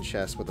for a hidden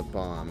chest with a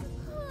bomb.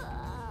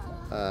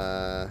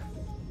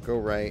 Go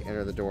right,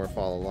 enter the door,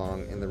 follow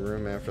along. In the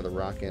room after the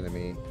rock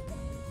enemy,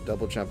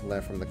 double jump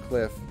left from the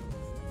cliff,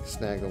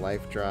 snag the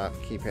life drop,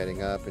 keep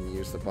heading up, and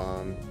use the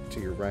bomb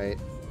to your right.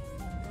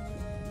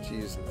 To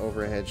use an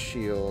overhead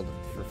shield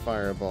for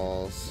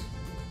fireballs.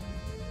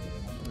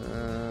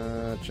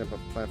 Jump up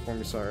the platform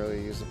you saw earlier,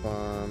 use the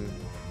bomb.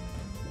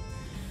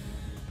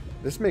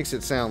 This makes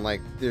it sound like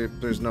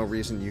there's no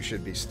reason you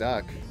should be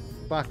stuck.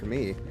 Fuck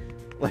me.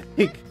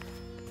 Like,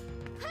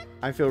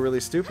 I feel really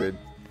stupid.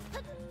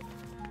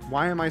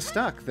 Why am I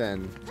stuck,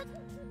 then?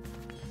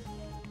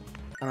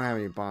 I don't have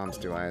any bombs,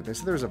 do I? They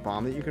said there was a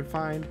bomb that you could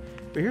find.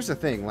 But here's the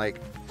thing,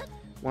 like,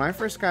 when I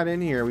first got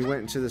in here, we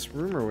went into this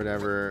room or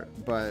whatever,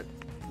 but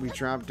we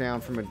dropped down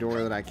from a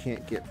door that I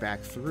can't get back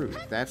through.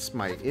 That's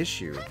my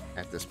issue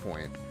at this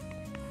point.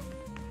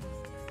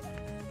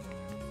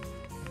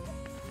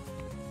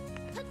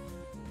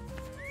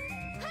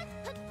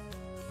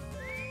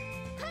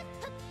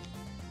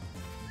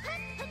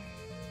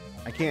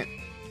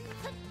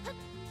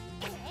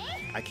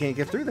 I can't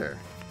get through there.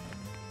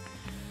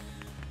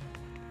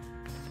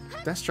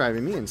 That's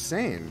driving me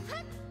insane.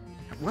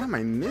 What am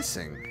I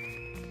missing?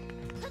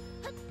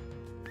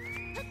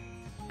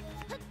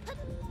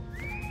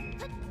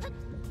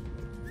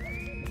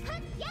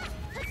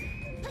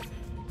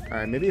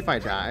 Alright, maybe if I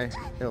die,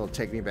 it'll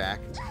take me back.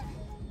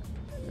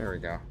 There we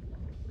go.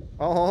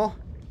 Oh,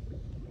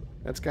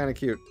 that's kind of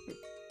cute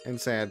and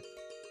sad.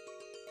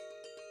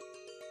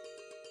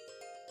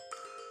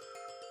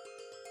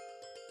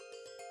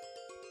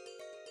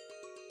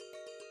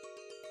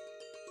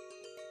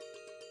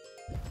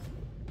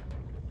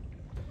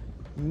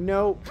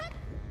 Nope.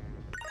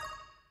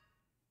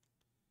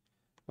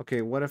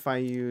 Okay, what if I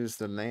use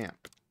the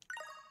lamp?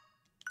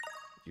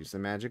 Use the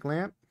magic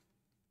lamp?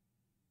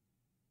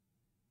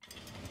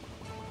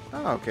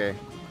 Oh, okay.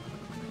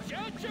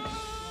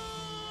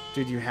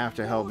 Dude, you have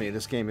to help me.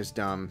 This game is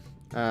dumb.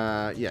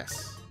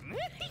 Yes.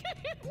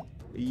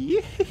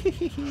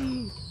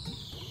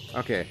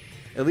 Okay.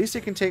 At least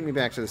it can take me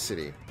back to the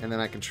city. And then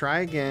I can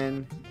try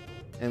again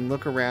and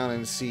look around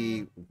and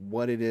see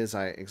what it is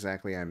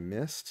exactly I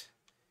missed.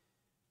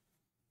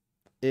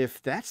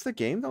 If that's the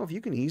game, though, if you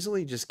can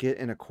easily just get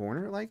in a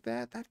corner like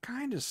that, that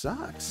kind of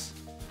sucks.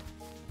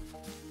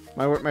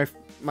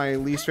 My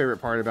least favorite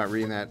part about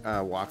reading that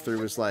walkthrough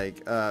was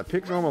like,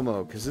 pick normal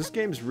mode, because this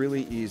game's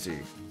really easy.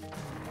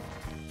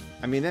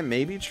 I mean, that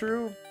may be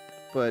true,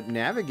 but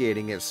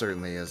navigating it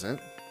certainly isn't.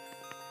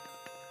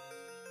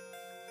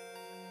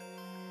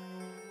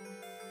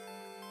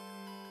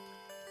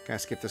 Can I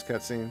skip this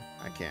cutscene?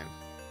 I can.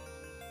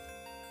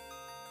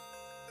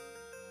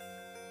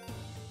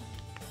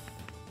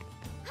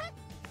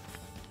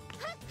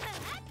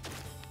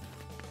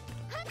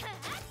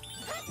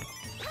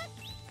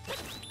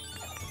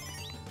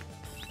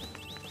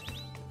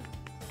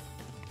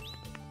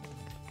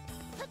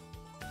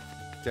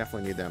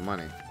 Definitely need that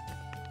money.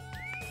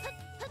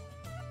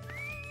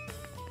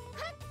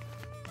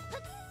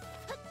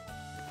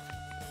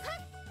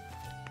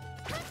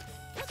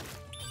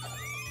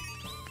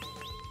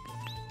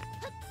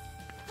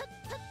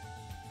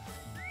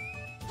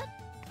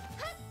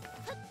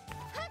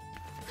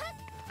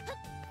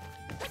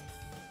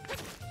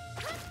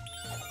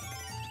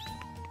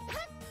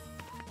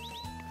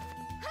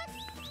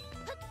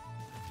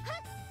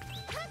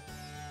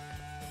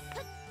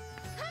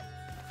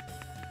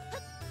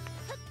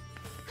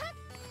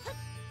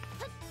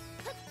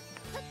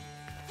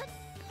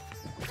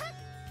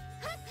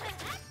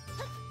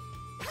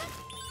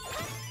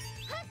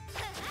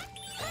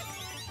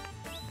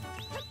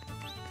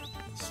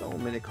 So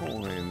many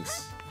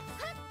coins.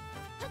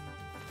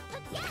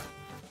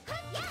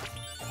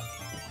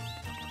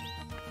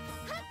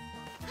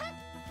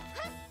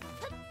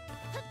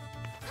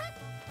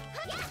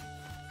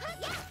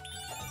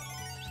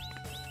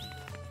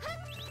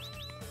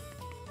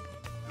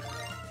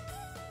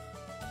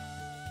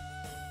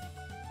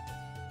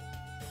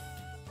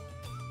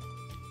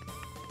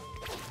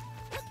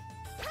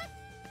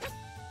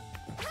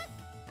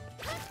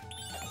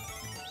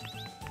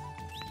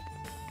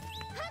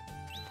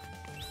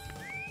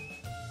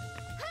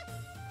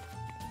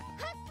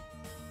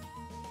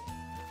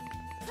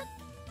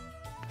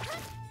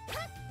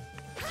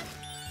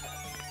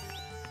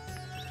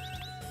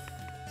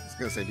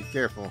 I was gonna say, be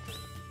careful.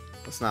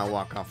 Let's not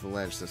walk off the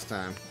ledge this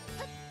time.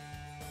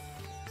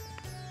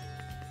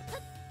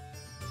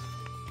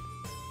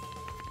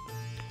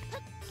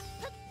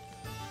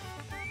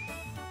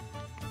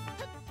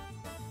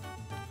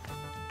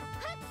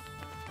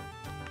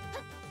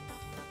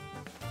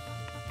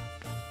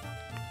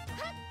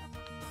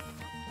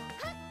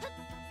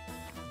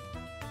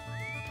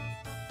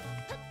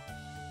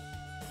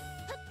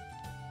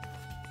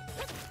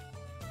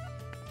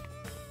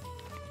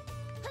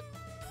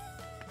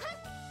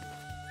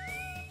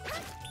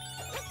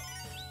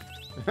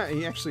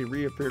 He actually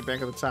reappeared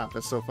back at the top.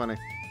 That's so funny.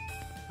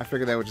 I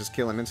figured that would just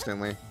kill him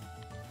instantly.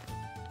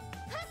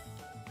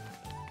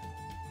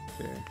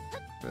 Okay.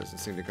 doesn't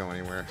seem to go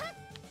anywhere.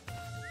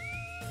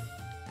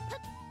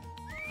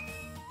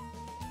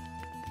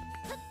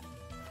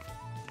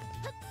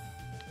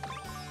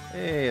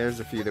 Hey, there's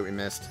a few that we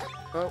missed.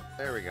 Oh,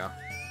 there we go.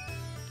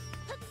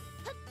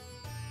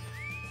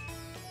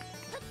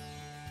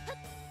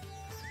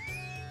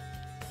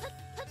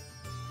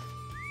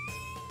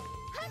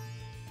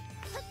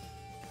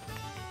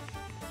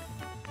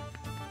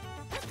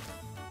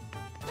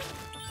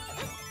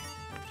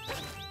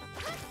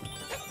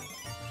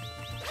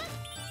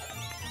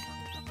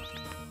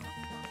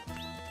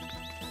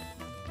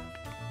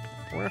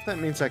 I wonder if that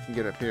means I can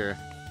get up here.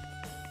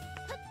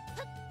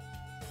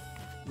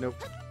 Nope.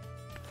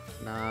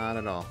 Not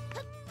at all.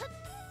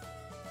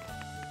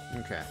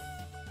 Okay.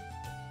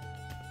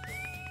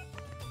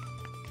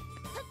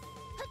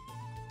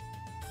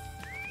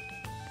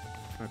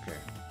 Okay.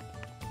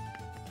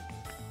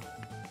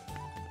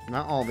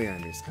 Not all the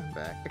enemies come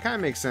back. It kind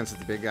of makes sense that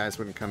the big guys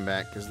wouldn't come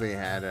back because they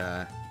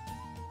had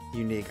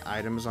unique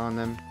items on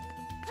them.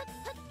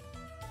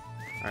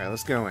 Alright,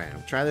 let's go in.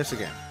 We'll try this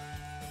again.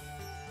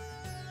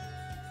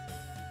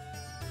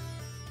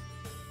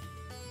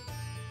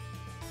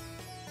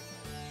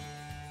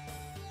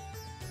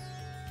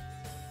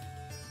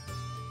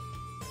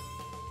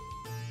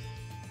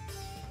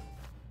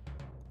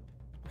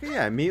 Okay,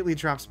 yeah, it immediately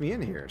drops me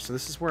in here, so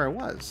this is where I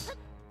was.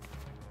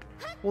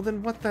 Well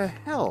then what the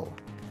hell?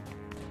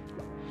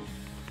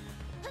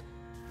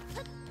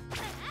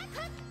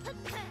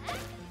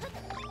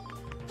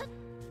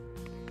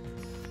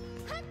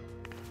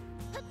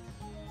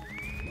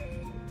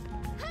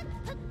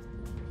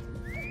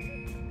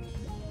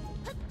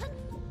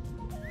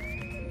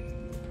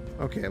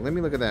 Okay, let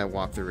me look at that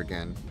walkthrough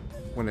again.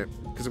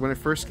 Because when it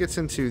first gets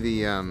into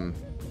the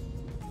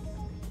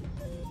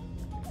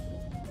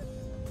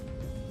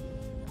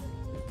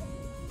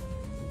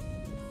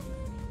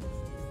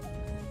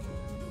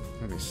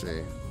let me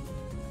see.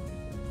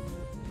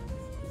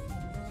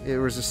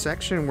 There was a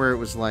section where it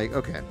was like,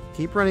 okay,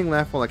 keep running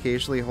left while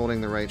occasionally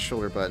holding the right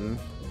shoulder button.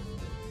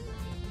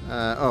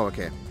 Oh,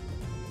 okay.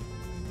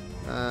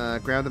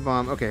 Grab the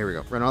bomb. Okay, here we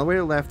go. Run all the way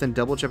to the left and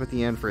double jump at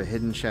the end for a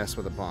hidden chest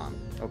with a bomb.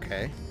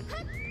 Okay.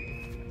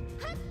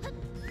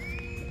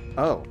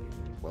 Oh.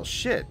 Well,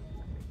 shit.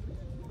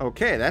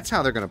 Okay, that's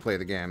how they're going to play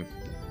the game.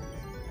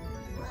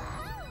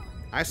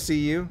 I see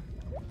you.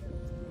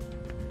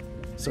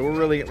 So we're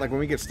really, like, when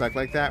we get stuck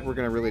like that, we're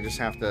going to really just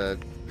have to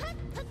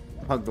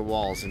hug the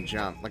walls and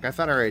jump. Like, I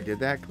thought I already did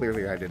that.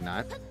 Clearly, I did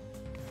not.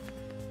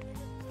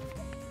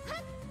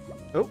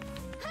 Oh.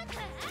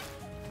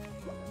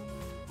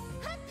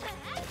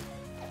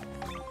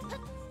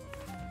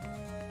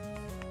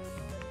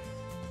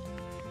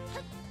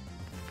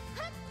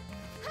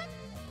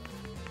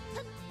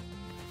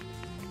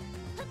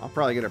 I'll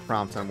probably get a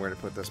prompt on where to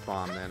put this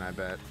bomb then, I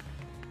bet.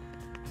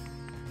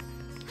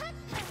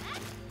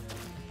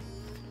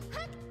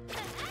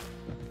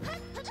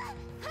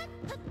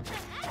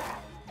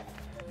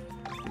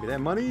 Give me that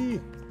money!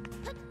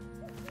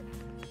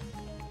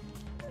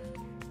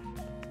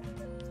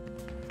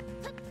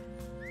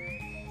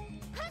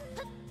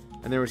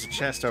 And there was a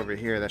chest over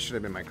here. That should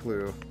have been my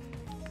clue.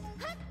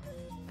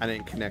 I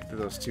didn't connect that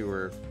those two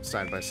were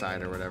side by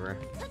side or whatever.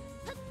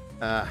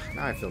 Now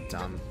I feel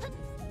dumb.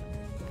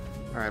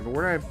 Alright, but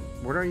where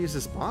do I use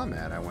this bomb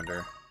at, I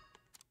wonder?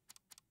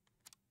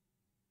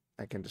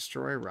 I can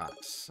destroy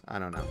rocks. I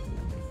don't know.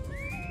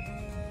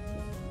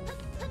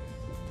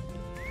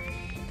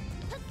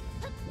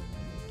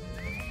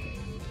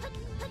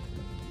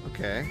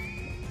 Okay.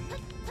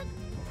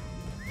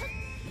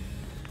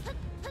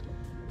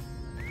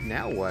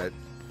 Now what?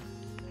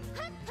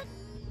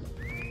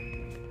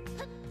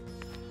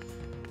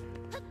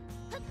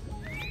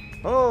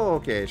 Oh,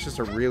 okay. It's just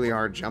a really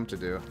hard jump to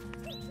do.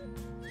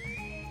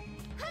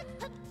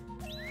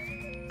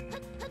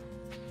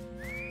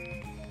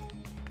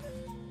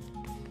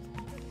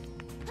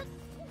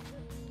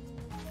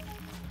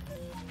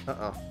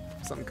 Uh-oh.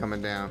 Something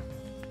coming down.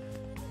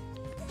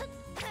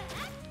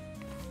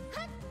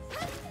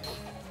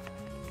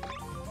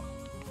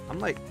 I'm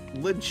like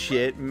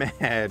legit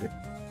mad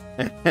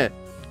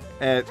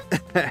at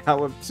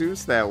how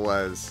obtuse that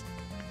was.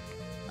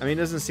 I mean,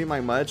 it doesn't seem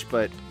like much,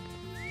 but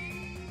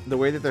the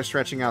way that they're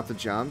stretching out the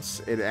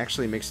jumps, it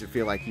actually makes it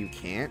feel like you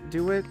can't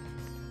do it.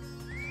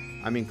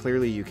 I mean,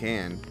 clearly you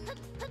can.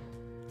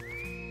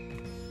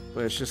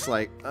 But it's just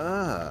like,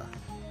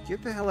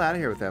 get the hell out of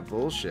here with that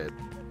bullshit.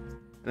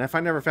 And if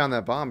I never found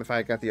that bomb, if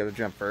I got the other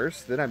jump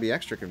first, then I'd be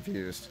extra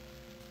confused.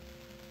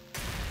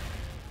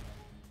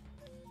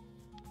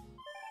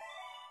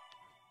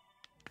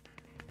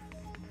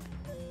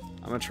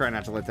 I'm gonna try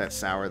not to let that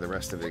sour the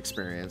rest of the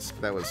experience.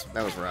 That was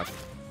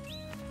rough.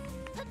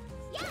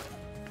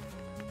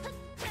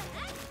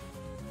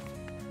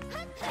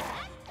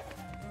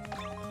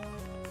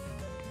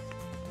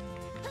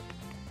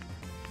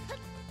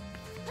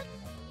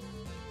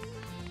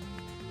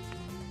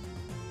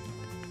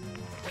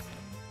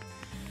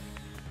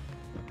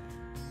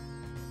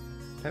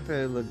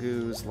 Pepe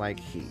Lagoos like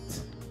heat.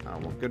 Oh,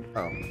 well, good.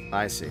 Oh,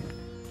 I see.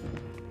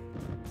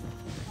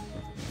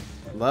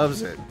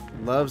 Loves it.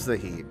 Loves the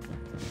heat.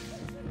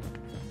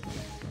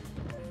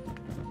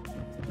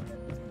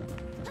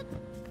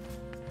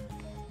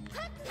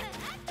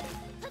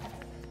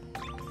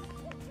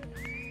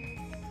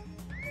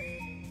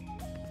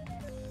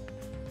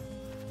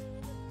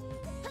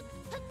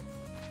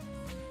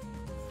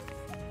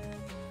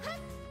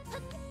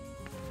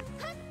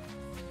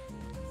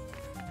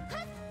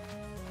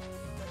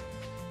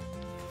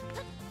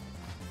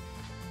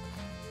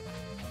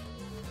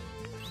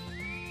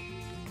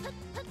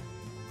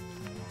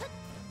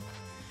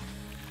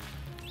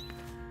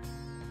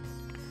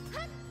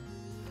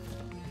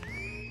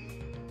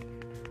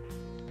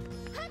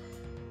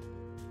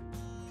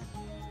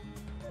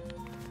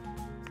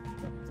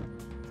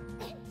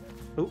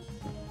 Ooh.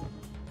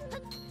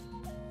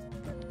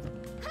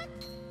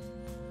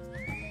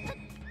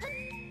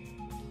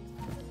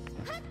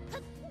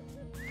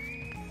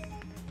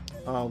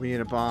 Oh, we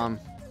need a bomb.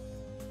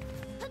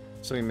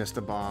 So we missed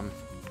a bomb.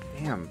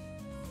 Damn.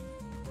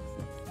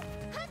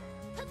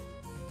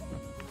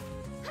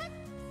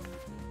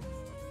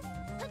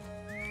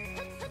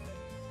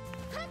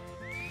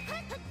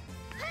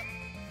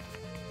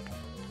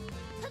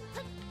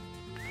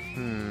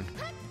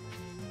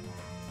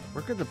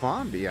 Where could the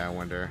bomb be, I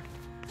wonder?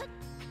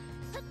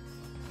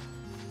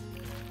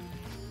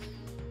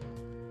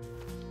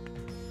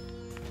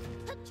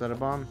 Is that a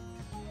bomb?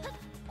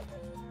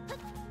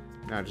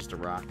 No, just a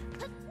rock.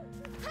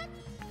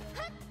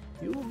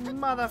 You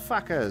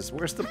motherfuckers!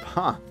 Where's the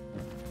bomb?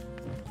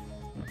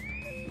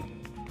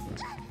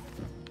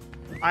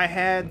 I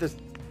had the...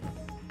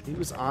 He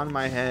was on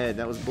my head.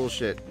 That was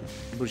bullshit.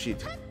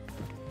 Bullshit.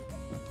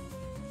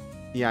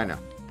 Yeah, I know.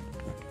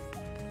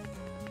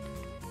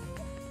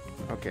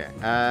 Okay.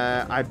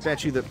 I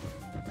bet you the...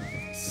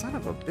 Son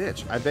of a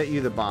bitch. I bet you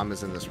the bomb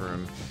is in this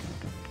room.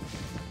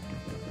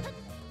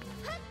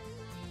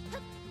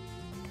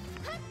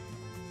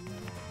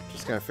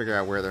 Just gotta figure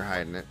out where they're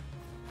hiding it.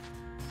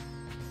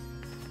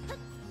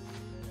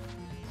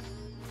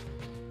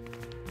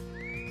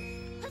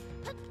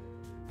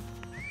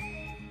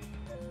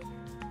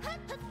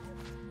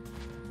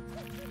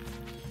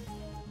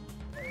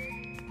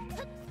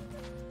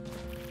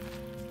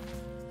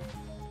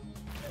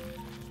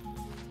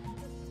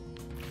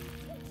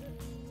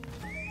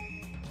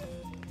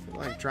 They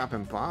like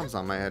dropping bombs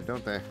on my head,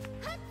 don't they?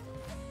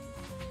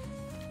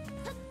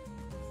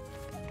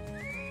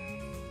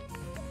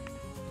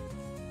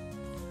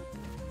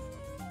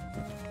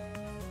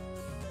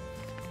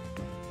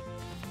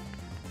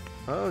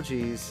 Oh,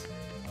 jeez.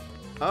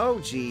 Oh,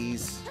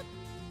 jeez.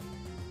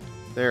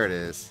 There it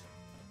is.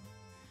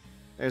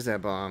 There's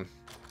that bomb.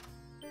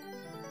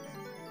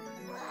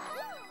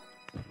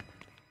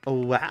 Oh,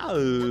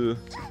 wow.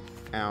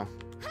 Ow.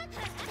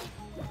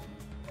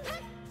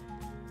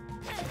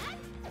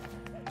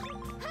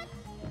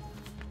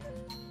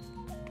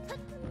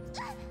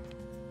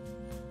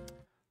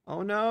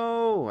 Oh,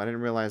 no. I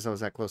didn't realize I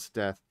was that close to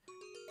death.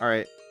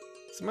 Alright.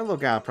 So my little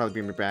guy will probably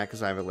bring me back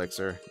because I have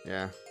elixir.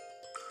 Yeah.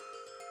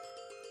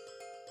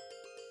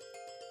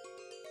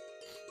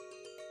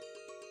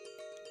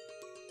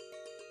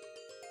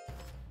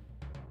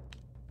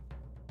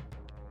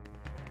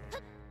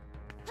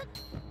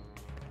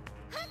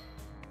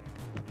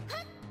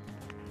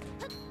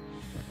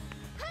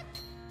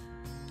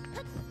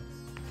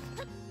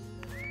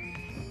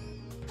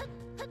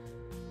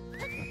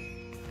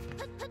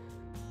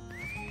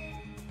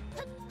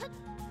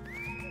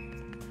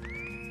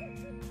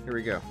 Here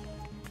we go.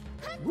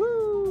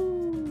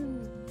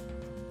 Woo!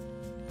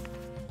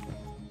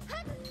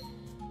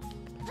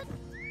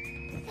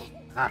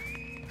 Ah,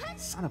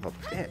 son of a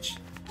bitch.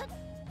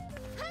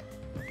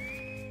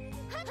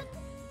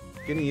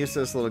 Getting used to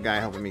this little guy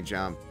helping me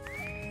jump.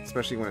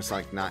 Especially when it's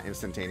like not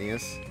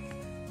instantaneous.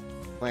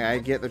 Like I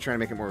get they're trying to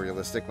make it more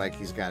realistic, like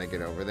he's gotta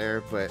get over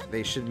there, but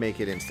they should make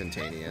it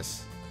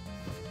instantaneous.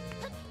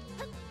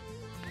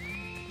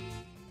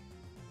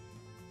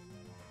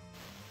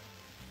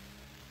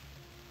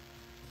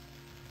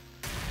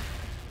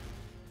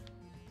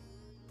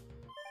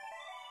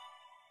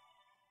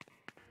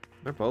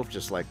 They're both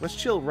just like, let's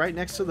chill right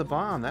next to the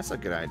bomb. That's a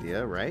good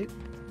idea, right?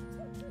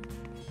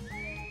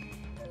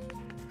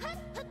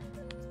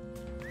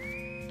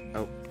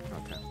 Oh,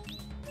 okay.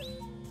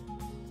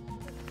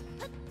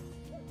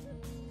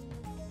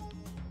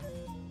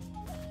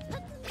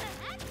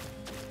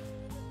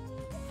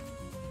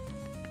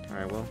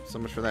 Alright, well, so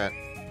much for that.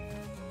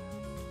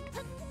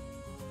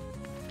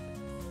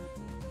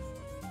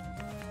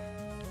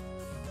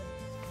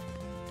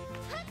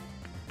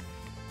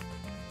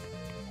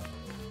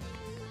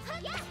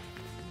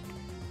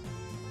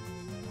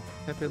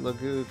 Pepe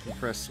Lagu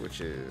compress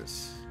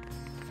switches.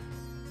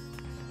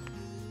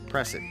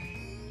 Press it.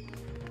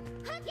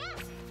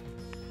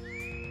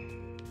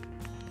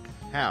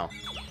 How?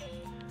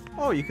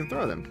 Oh, you can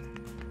throw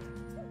them.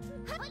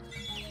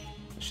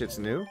 Shit's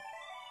new.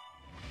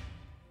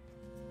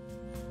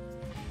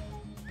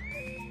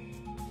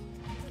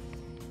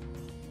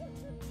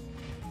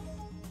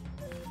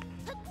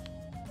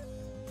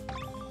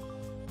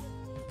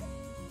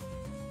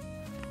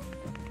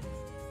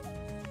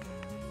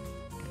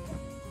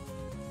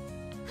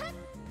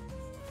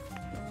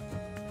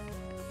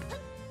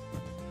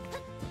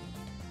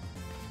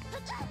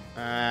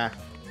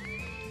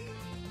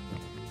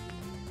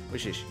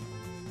 Wishish.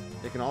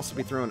 It can also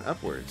be thrown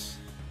upwards.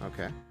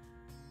 Okay.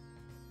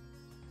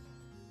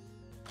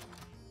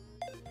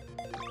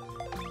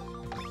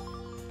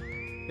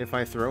 If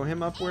I throw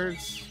him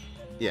upwards?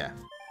 Yeah.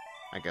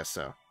 I guess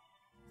so.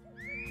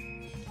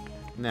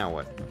 Now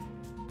what?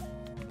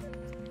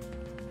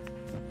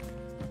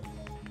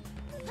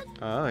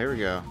 Oh, here we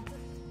go.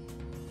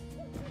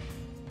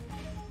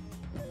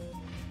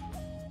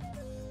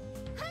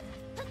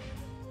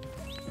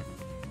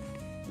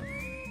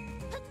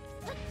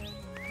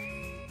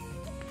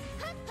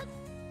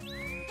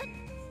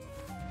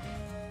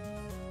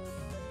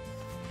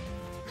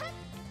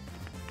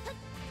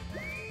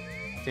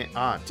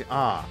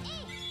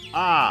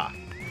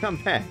 Come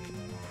back.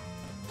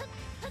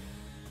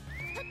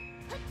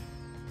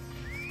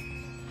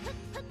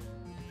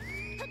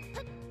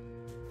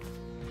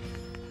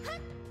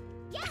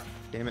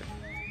 Damn it.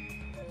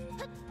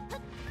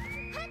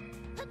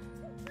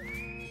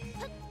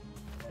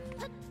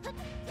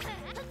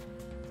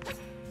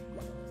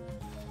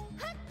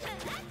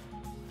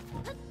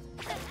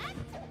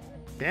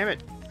 Damn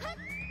it.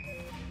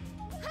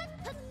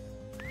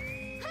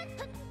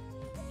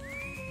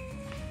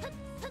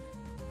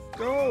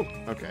 Go!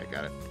 Okay,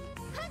 got it.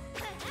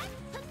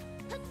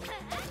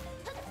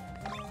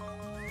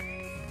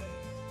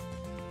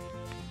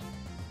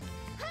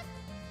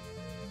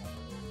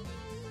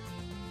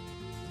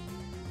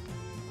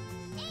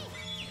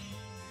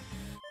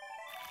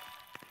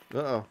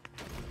 Uh-oh.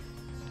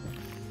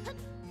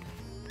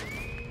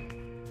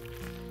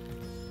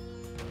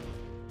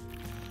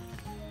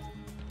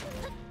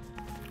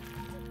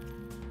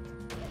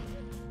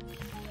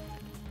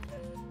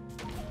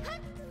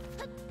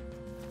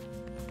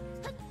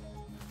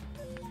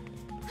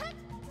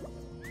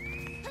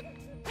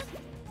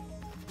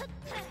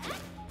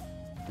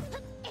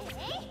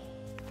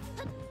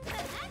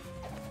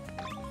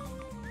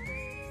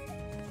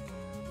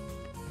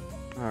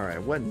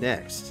 Alright, what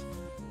next?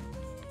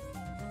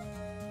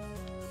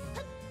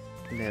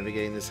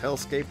 Navigating this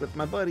hellscape with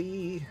my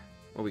buddy.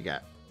 What we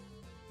got?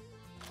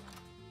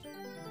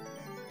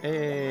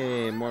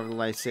 Hey, more of a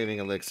life-saving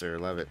elixir.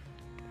 Love it.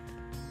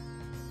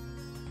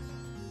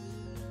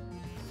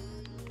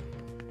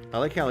 I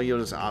like how you'll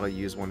just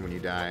auto-use one when you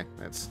die.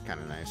 That's kind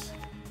of nice.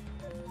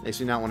 Makes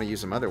you not want to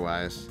use them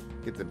otherwise.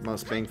 Get the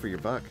most bang for your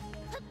buck.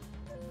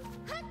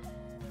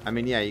 I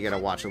mean, yeah, you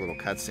gotta watch a little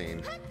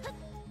cutscene.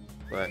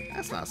 But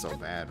that's not so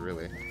bad,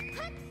 really.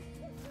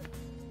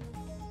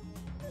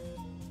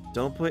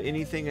 Don't put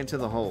anything into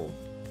the hole.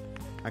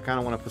 I kind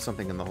of want to put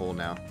something in the hole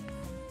now.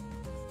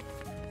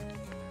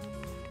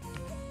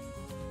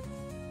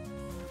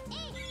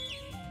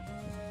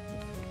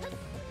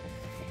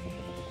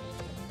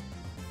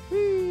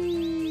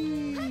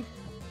 Whee!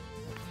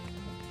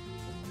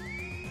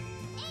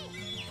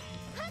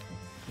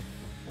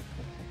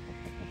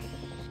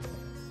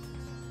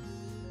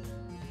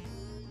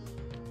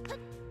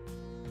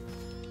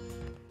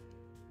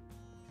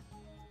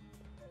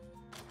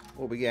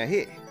 What we got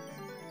here?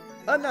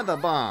 Another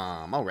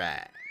bomb!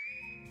 Alright.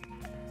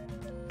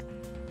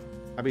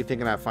 I'd be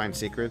thinking I'd find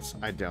secrets.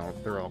 I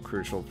don't. They're all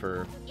crucial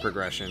for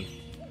progression.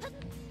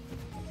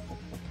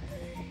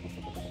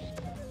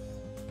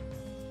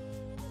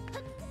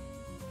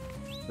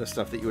 The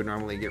stuff that you would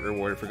normally get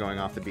rewarded for going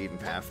off the beaten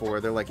path for.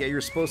 They're like, yeah,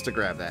 you're supposed to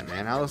grab that,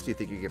 man. How else do you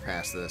think you get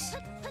past this?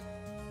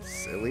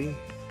 Silly.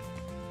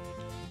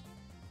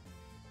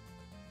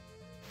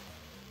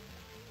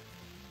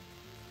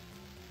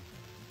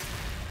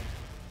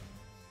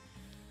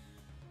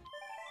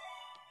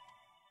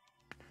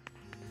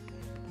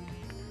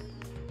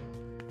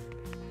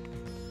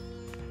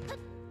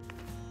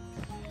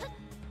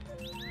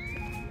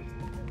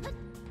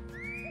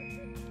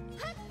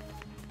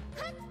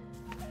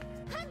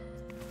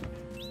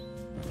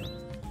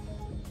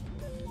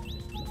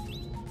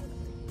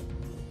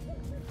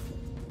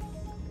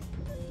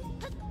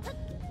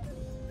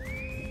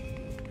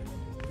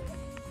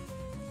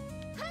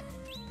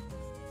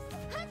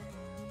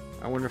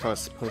 I wonder if I was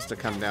supposed to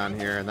come down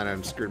here and then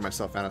I screwed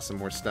myself out of some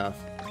more stuff.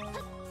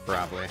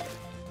 Probably.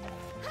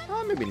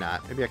 Oh, maybe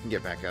not. Maybe I can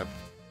get back up.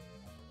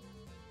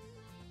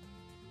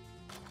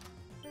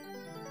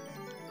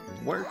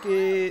 Work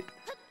it!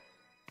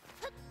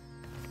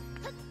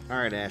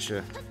 Alright,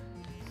 Asha.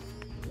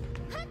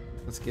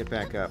 Let's get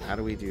back up. How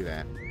do we do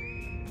that?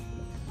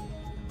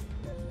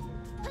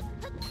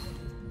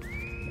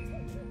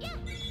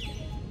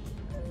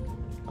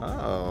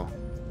 Oh.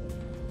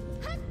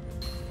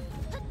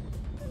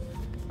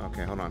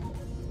 Okay, hold on.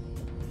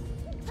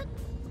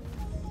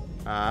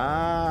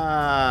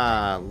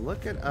 Ah,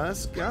 look at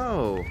us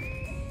go.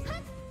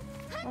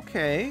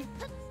 Okay.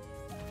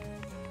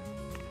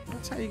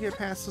 That's how you get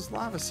past those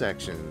lava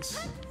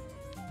sections.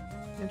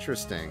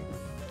 Interesting.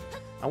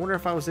 I wonder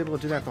if I was able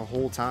to do that the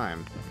whole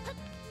time.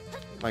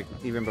 Like,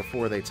 even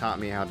before they taught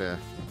me how to...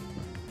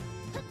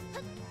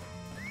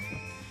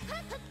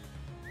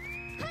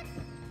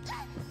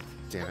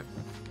 Damn it.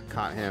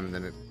 Caught him,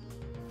 then it...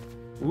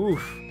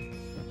 Oof.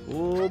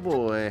 Oh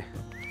boy.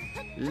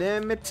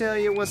 Let me tell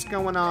you what's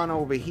going on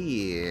over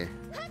here.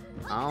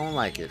 I don't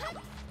like it.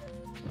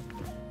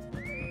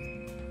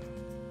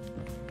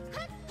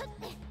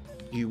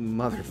 You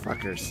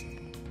motherfuckers.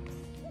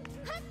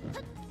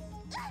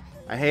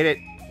 I hate it.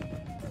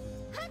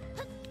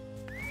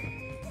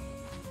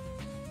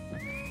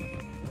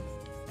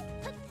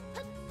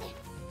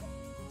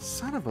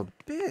 Son of a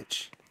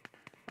bitch.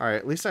 Alright,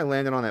 at least I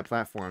landed on that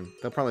platform.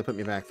 They'll probably put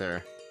me back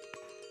there.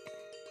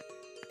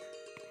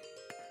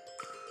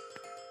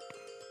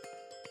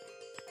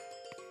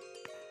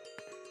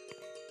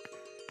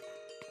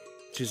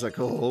 She's like,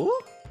 oh?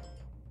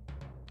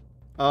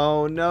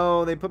 Oh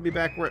no, they put me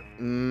back where...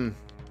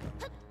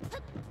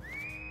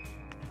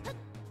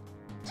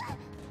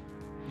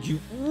 You...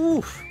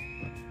 Oof.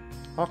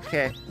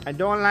 Okay, I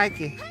don't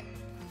like it.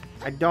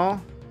 I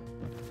don't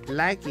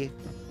like it.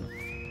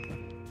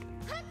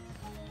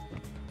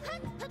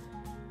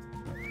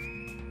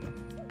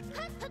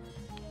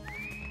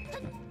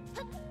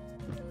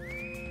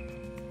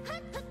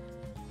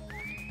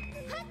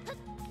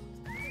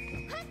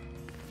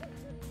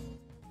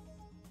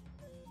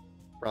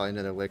 Probably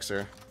another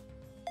elixir.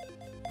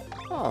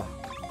 Oh.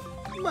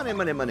 Money,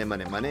 money, money,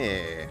 money,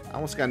 money. I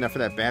almost got enough for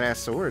that badass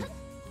sword.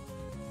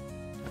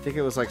 I think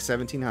it was like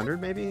 1,700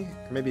 maybe?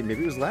 Or maybe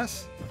it was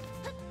less?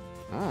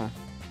 Oh.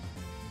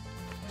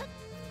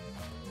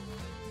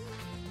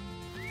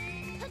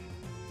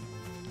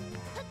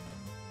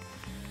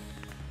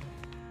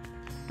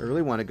 I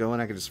really want to go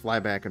and I could just fly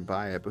back and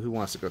buy it, but who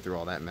wants to go through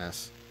all that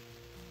mess?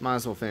 Might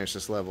as well finish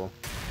this level.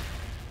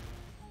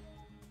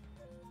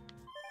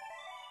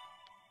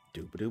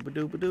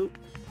 Doop-a-doop-a-doop-a-doop.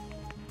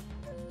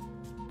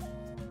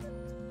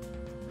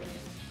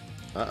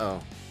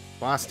 Uh-oh.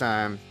 Boss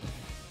time.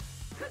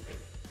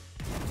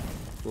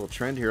 Little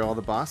trend here. All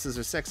the bosses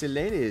are sexy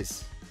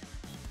ladies.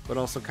 But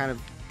also kind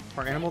of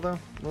part animal, though.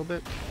 A little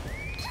bit.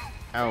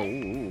 Ow.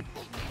 Ooh.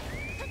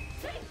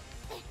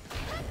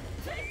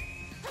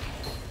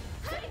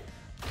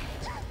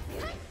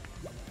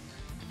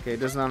 Okay, it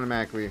doesn't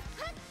automatically...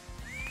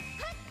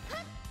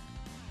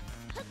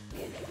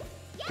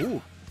 Ooh.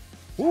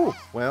 Ooh,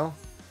 well,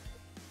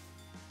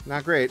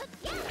 not great.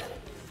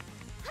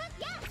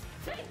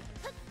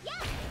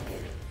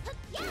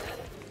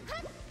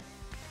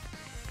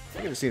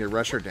 I just need to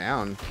rush her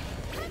down.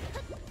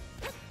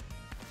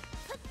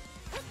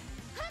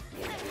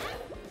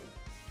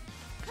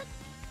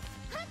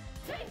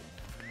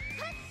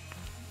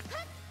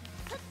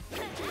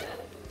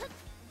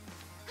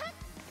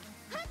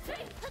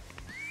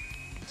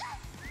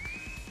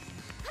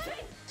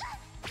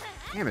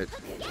 Damn it.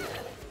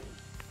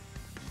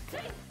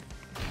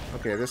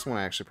 Okay, this one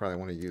I actually probably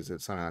want to use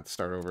it, so I don't have to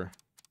start over.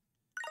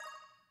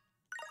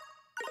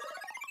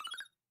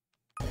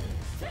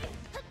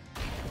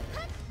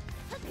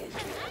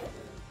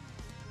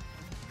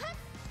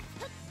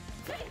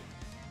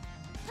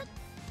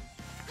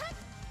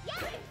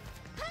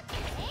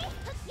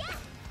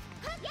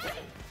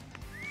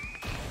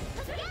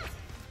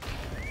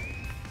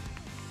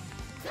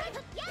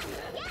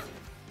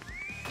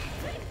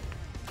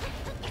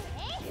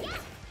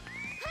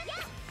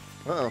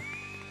 Uh-oh.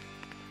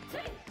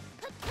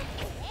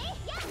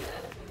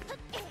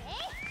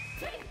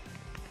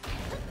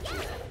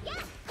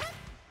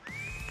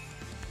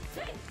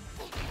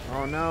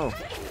 Oh no.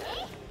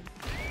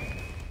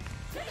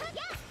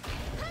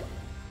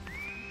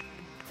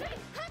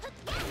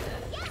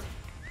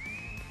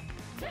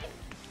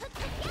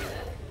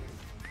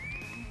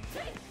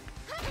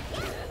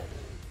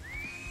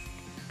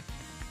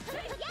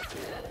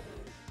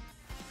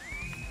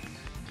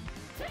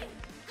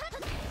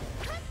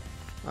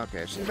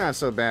 Okay, she's not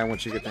so bad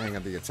once you get the hang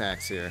of the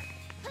attacks here.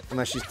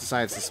 Unless she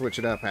decides to switch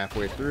it up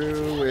halfway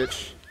through,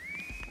 which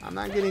I'm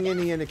not getting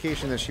any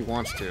indication that she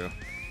wants to.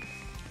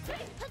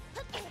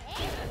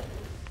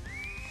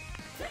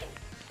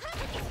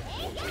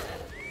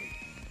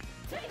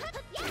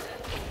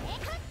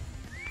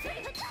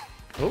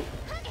 Oh,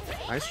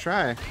 nice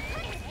try.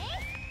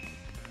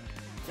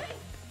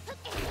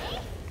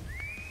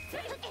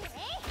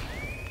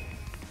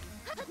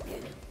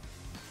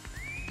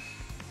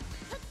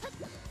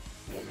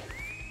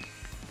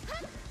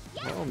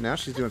 Oh, now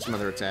she's doing some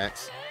other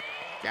attacks.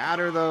 Got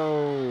her,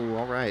 though.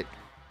 All right.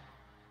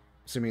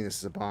 Assuming this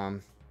is a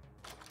bomb.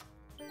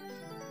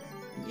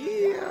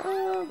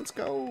 Yeah, let's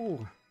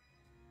go.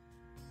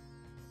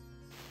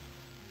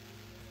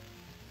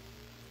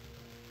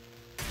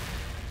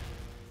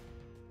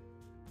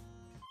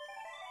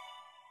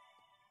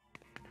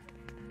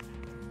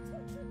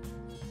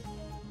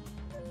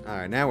 All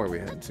right, now where are we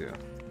heading to?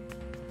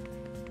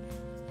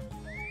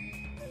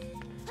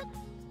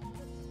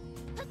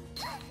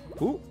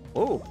 Ooh,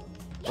 oh,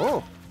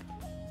 oh,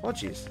 oh,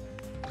 jeez.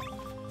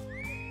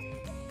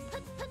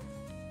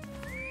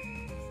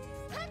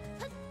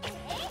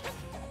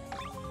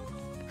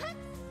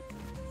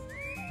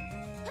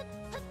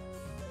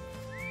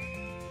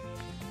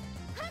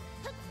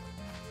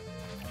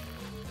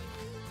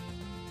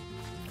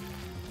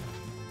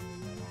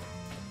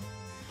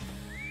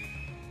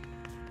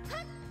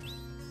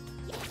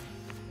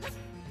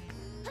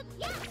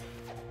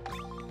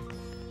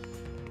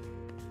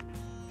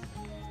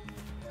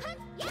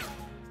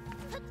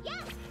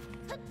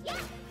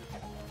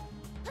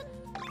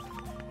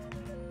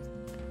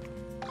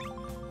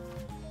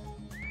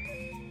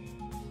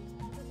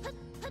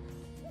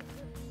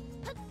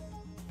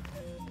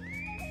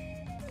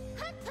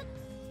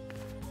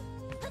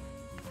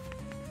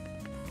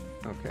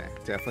 Okay,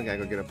 definitely gotta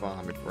go get a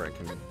bomb before I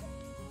can...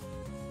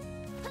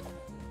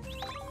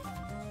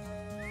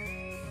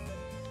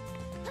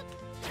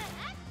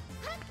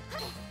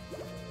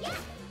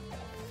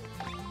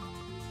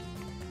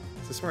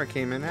 Is this where I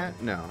came in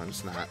at? No,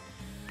 it's not.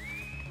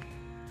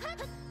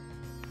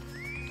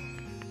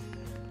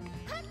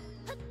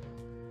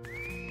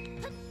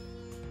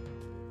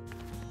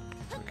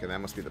 Okay, that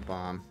must be the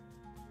bomb.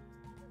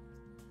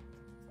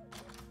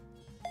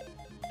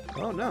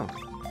 Oh, no.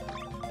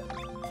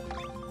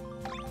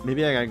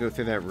 Maybe I gotta go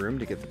through that room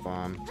to get the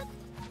bomb.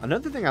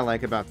 Another thing I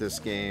like about this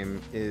game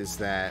is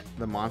that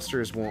the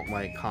monsters won't,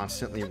 like,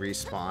 constantly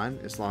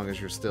respawn as long as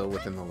you're still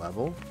within the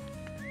level.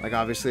 Like,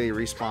 obviously, they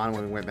respawned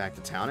when we went back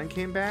to town and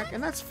came back,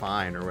 and that's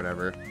fine or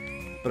whatever.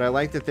 But I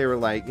like that they were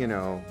like, you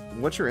know,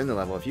 once you're in the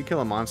level, if you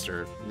kill a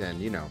monster, then,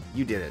 you know,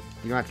 you did it.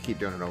 You don't have to keep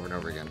doing it over and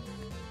over again.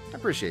 I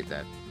appreciate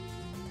that.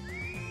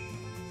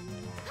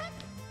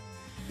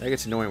 That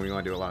gets annoying when you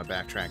want to do a lot of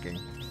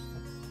backtracking.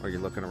 Or you're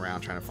looking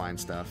around trying to find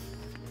stuff.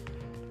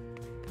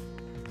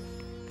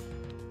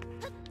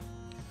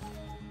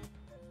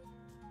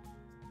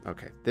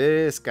 Okay,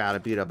 this gotta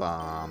be the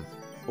bomb.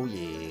 Oh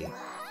yeah.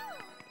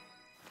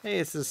 Hey,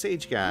 it's the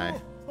sage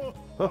guy. Ho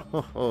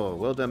ho ho,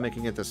 well done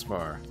making it this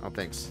far. Oh,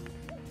 thanks.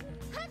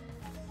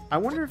 I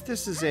wonder if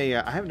this is a...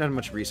 I haven't done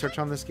much research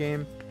on this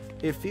game.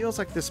 It feels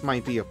like this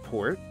might be a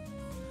port.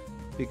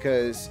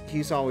 Because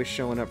he's always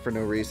showing up for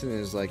no reason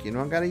and is like, you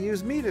know, I gotta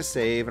use me to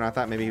save. And I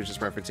thought maybe he was just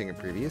referencing a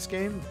previous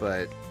game,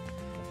 but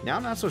now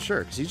I'm not so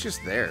sure because he's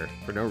just there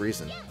for no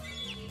reason.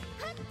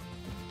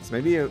 So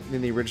maybe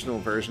in the original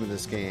version of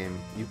this game,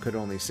 you could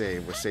only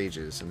save with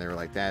sages, and they were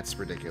like, that's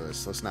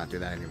ridiculous. Let's not do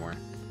that anymore.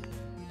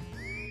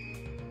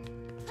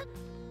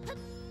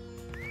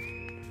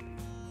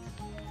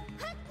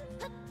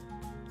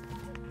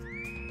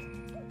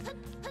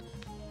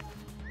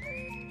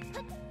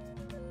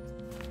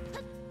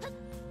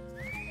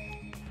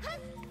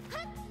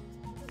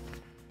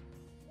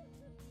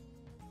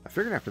 I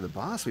figured after the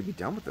boss we'd be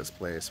done with this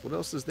place. What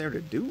else is there to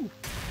do?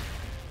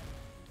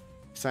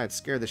 Besides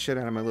scare the shit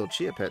out of my little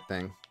chia pet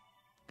thing.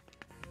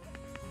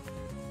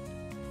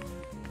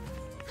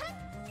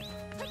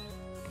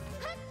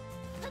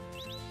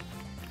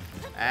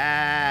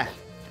 Ah!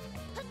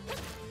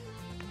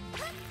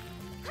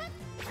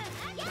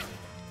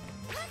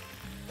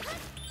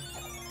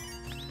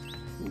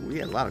 Ooh, we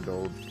had a lot of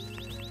gold.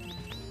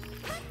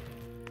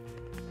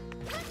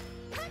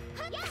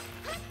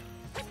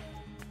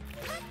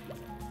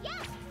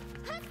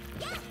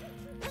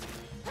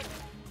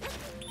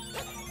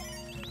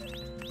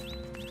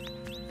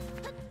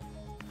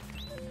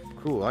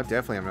 Cool, I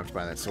definitely have enough to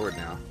buy that sword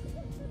now.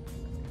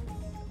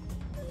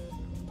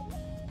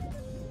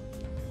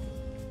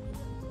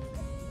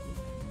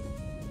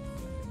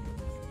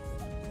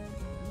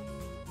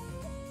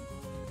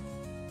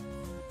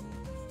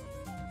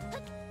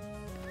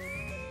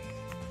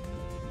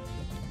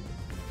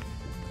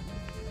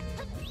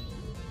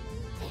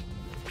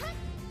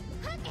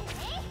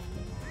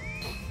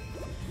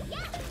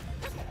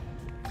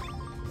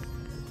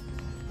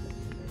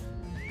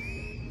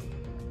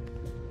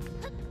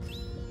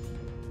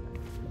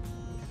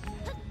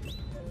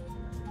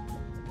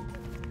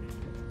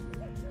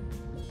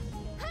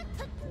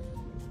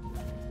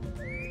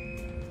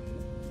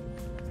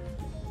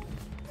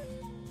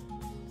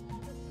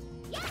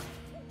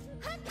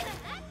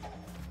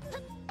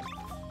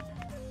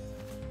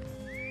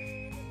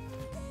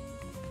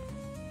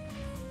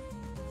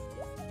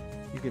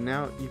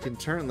 You can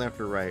turn left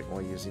or right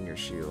while using your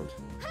shield.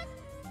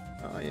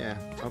 Oh yeah,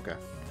 okay.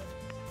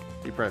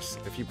 If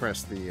you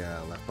press the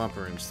left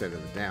bumper instead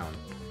of the down.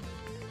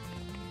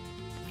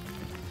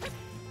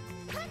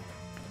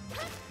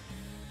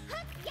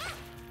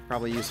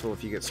 Probably useful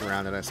if you get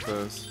surrounded, I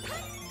suppose.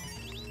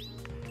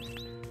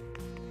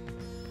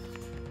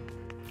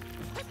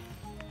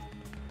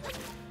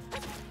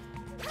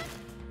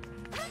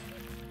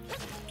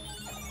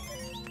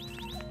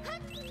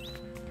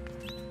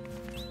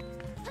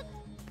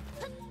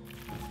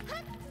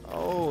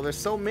 Oh, there's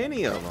so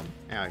many of them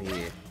out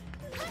here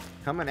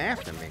coming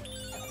after me.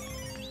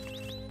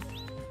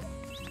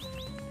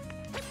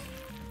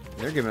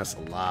 They're giving us a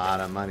lot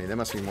of money. There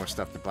must be more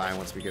stuff to buy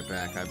once we get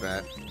back, I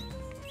bet.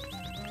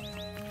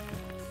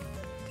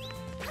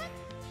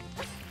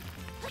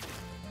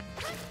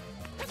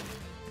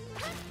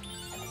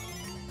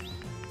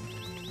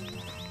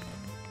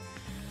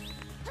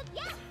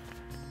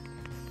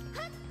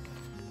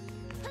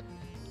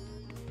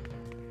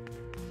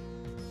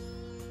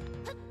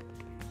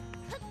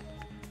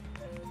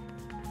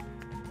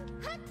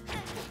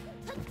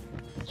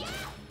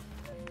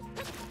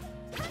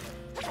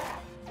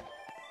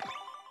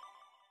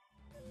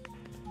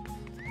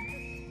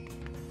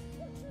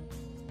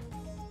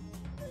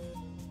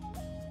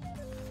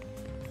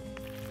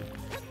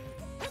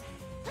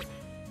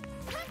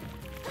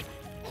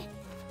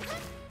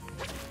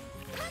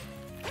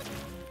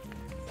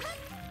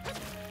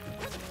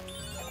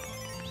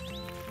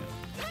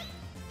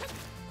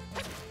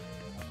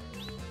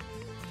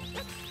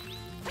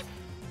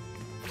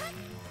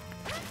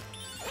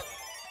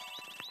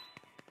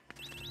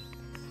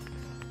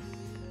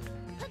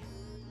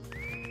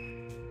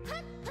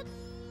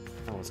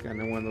 Oh, it's got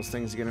one of those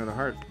things to get into the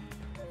heart.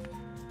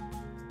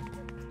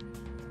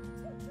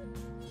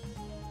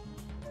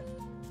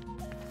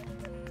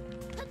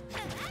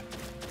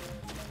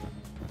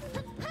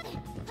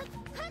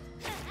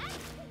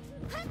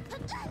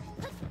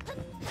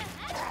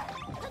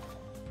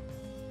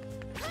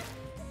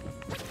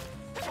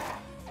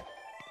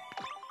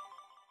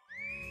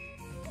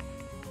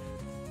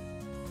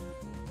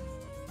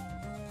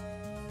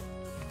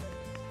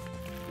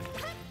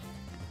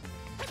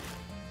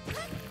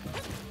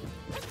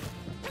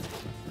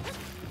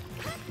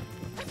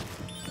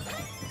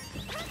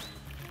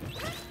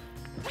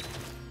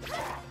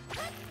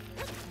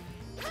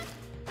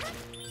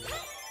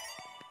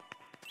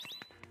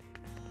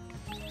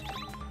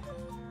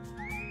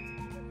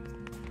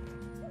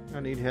 I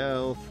need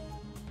health.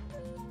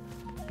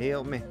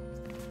 Help me.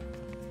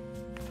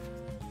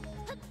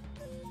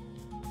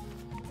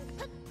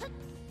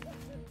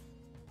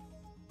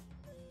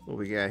 What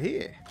we got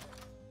here?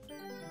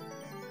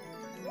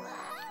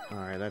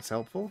 Alright, that's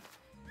helpful.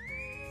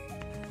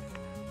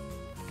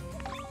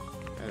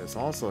 That is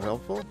also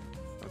helpful.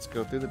 Let's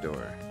go through the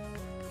door.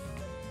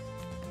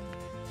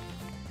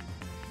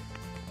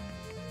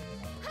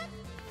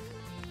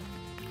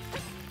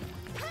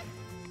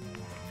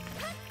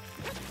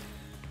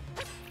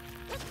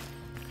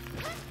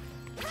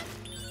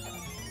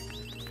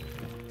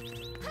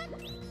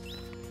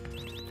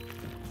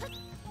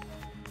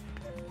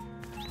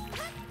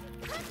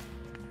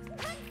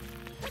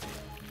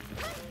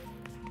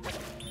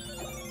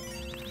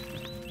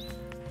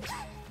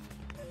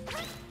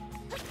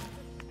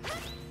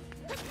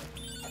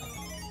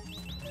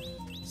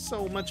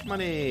 So much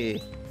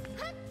money.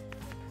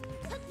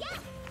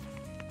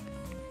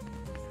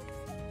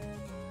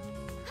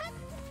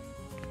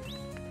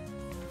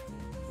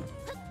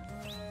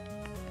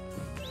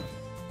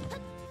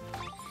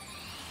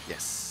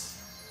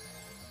 Yes.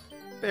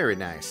 Very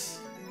nice.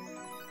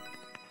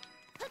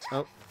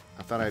 Oh,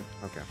 I thought I'd...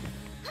 Okay.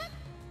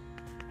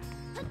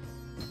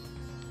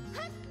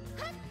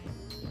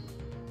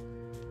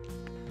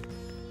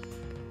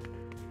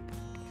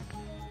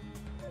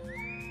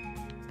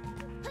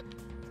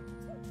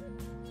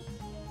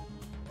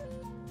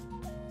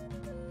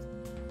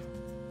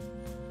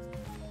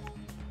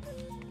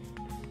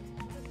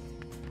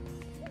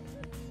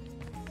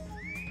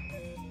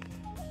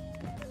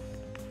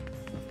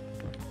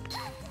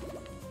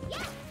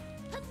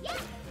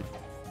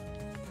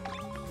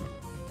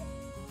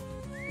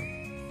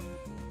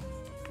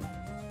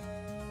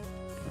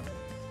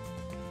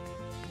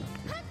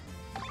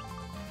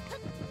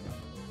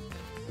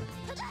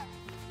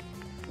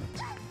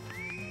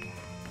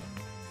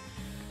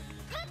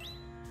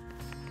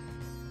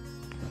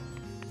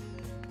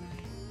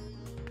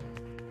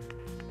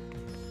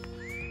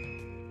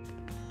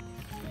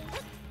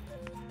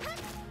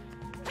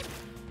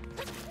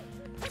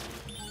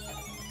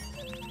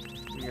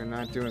 We are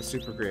not doing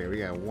super great. We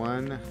got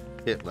one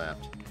hit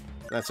left.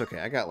 That's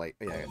okay. I got like,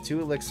 yeah, I got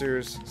 2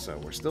 elixirs, so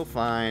we're still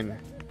fine.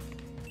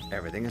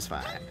 Everything is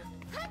fine.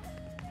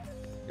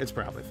 It's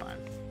probably fine.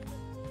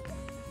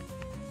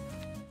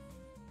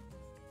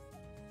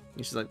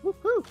 And she's like,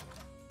 woohoo!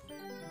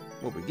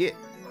 What we get?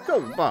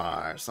 Gold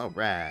bars. All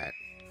right.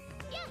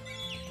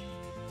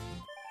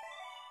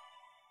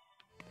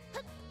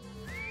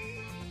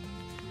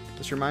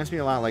 This reminds me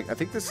a lot, like, I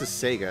think this is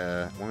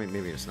Sega. Well,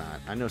 maybe it's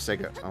not. I know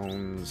Sega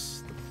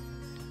owns...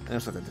 I know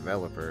it's not the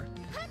developer.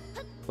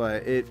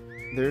 But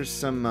there's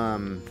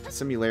some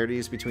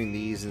similarities between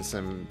these and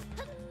some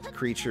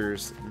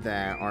creatures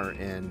that are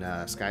in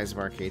Skies of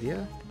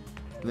Arcadia.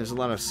 And there's a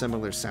lot of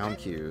similar sound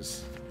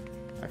cues,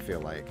 I feel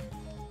like.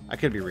 I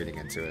could be reading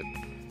into it.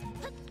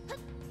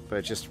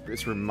 But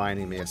it's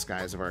reminding me of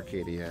Skies of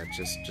Arcadia,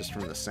 just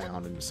from the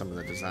sound and some of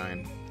the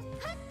design.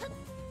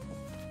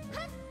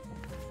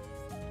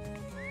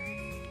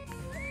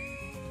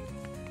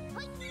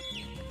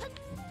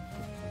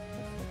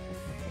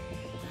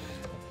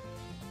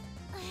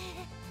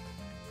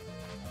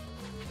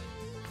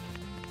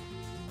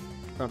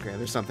 Okay,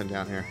 there's something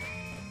down here.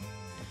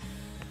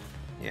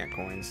 Yeah,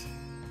 coins.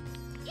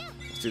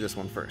 Let's do this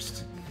one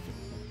first.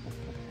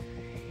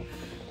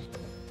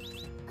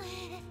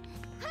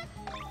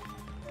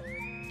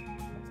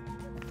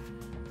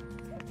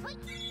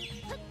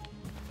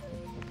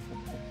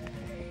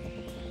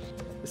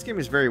 This game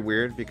is very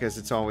weird because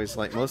it's always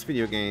like most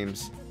video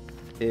games,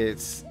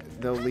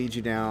 they'll lead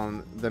you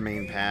down the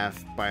main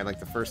path by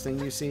like the first thing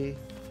you see.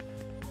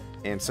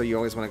 And so you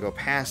always want to go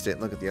past it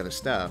and look at the other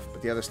stuff.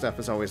 But the other stuff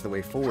is always the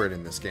way forward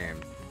in this game.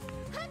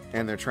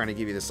 And they're trying to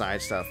give you the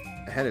side stuff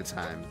ahead of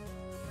time.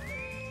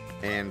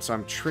 And so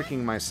I'm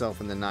tricking myself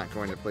into not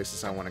going to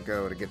places I want to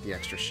go to get the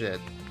extra shit.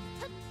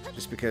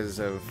 Just because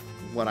of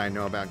what I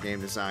know about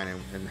game design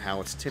and how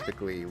it's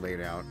typically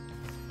laid out.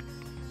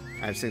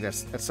 I just think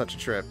that's such a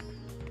trip.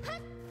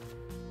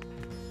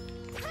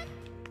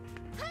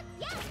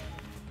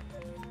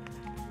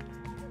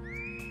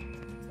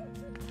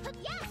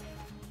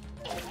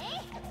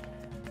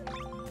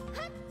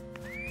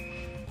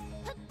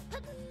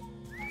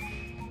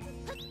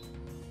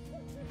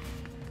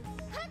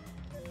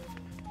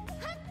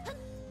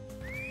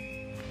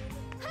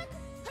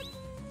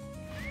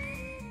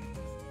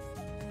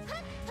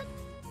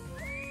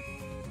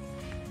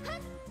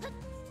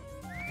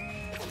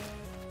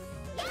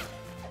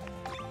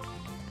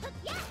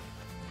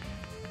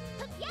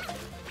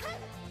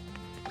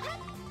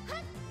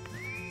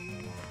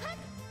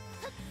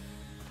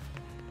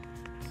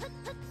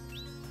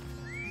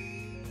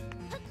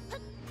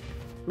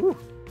 Whew.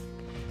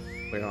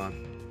 Wait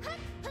on.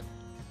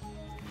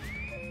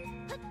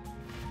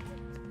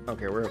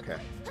 Okay, we're okay.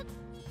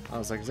 I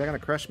was like, is that gonna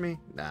crush me?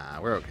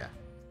 Nah, we're okay.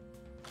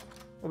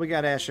 What we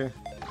got, Asha?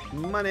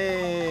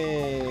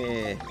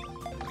 Money!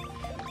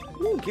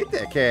 Ooh, get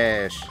that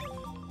cash.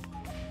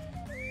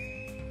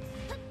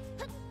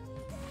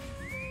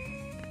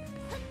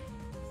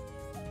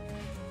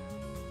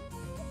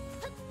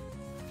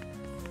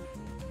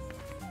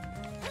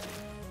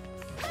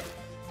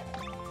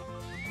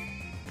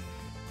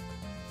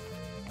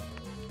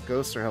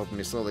 Ghosts are helping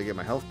me slowly get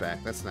my health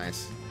back. That's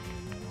nice.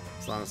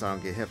 As long as I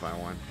don't get hit by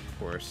one, of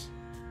course.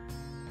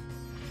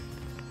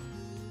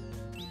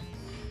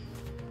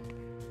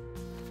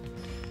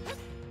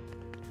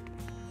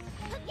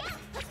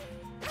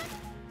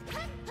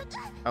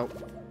 Oh.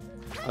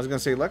 I was gonna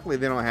say, luckily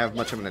they don't have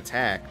much of an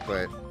attack,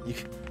 but you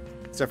can,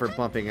 except for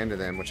bumping into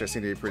them, which I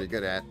seem to be pretty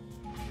good at.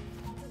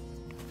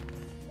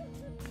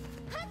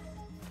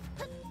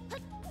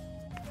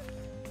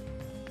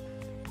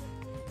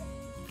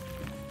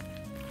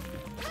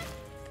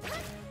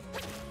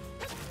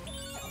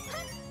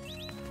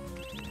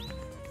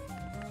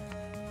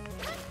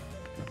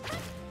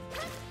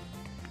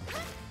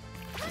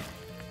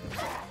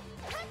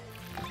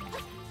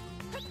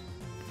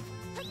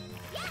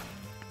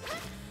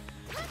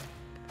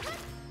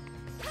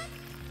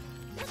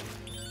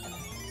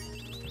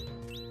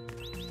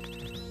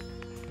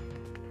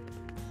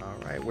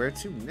 Alright, where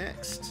to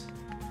next?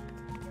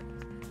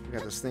 We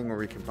got this thing where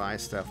we can buy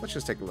stuff. Let's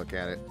just take a look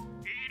at it.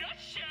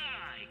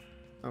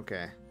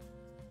 Okay.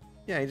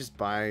 Yeah, you just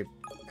buy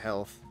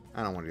health.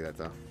 I don't want to do that,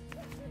 though.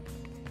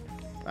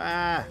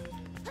 Ah!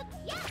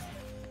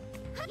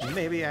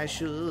 Maybe I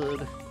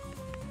should.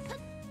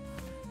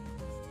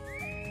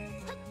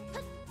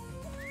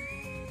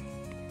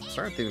 I'm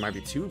starting to think there might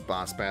be 2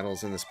 boss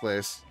battles in this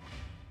place.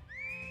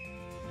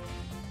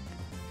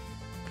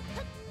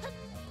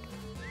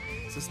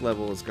 This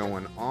level is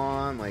going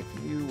on like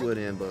you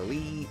wouldn't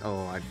believe.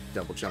 Oh, I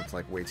double jumped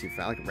like way too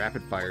fast. Like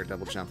rapid fire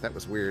double jump. That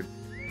was weird.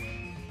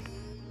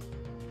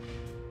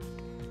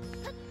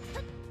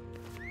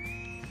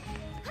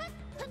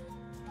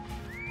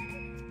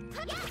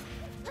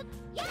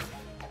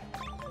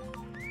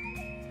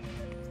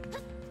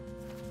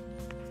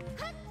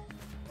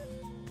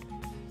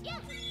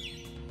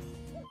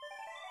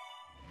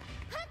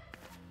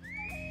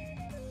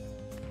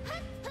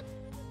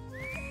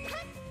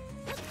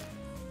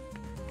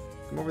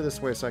 Come over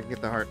this way so I can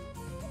get the heart.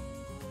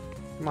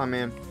 Come on,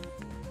 man.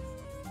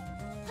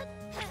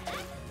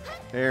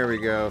 There we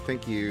go.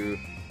 Thank you.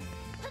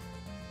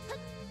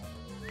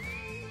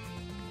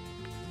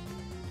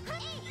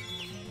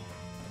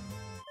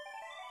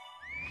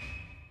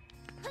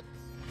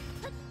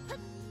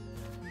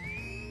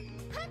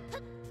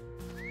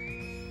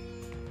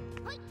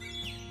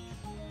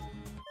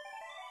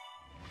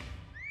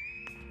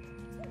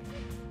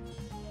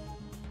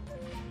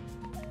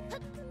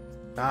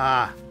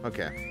 Ah,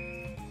 okay.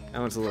 That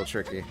one's a little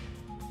tricky.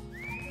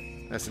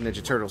 That's the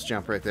Ninja Turtles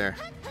jump right there.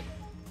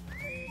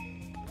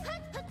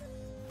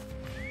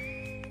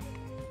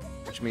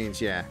 Which means,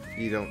 yeah,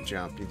 you don't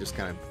jump. You just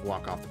kind of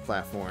walk off the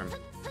platform.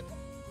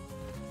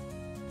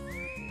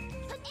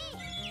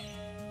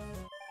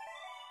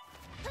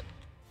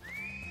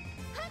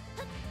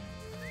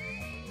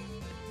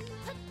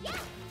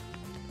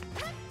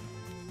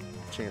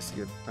 Chance to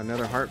get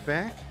another heart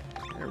back.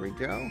 There we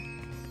go.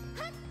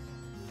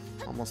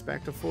 Almost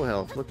back to full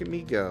health. Look at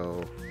me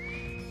go.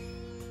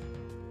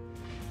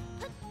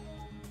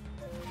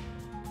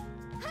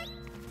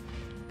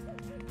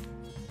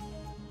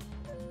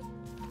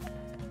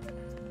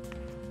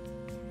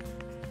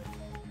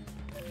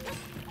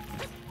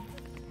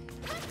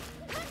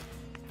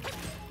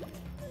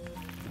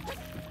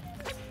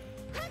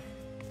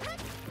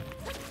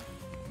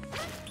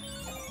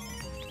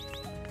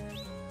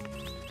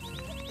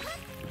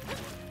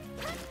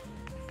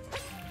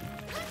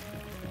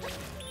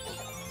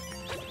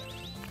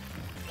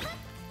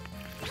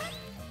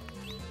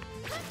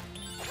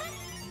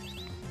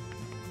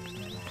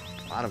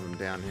 A lot of them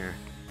down here.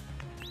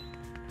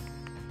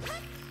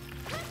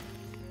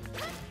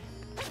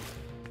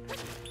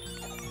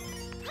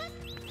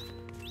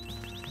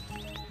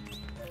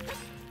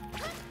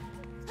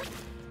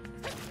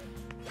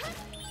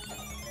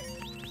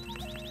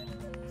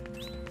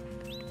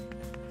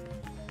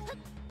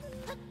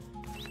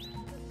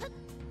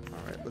 All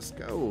right, let's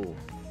go.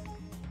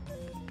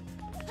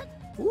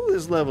 Ooh,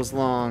 this level's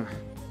long.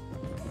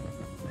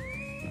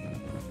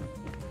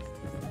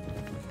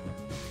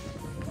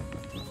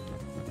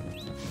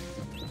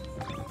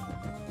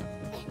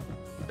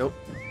 Nope.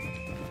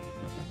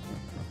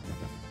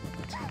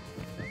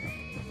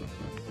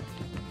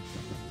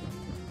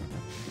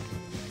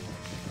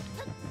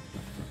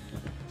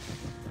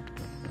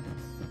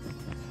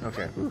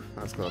 Okay, whew,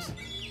 that was close.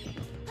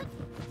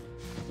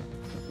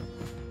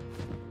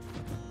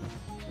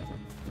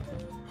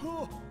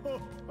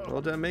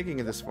 Well done making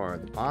it this far.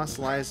 The boss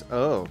lies...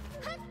 Oh.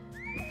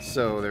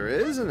 So there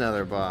is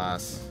another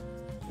boss.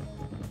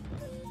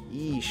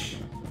 Yeesh.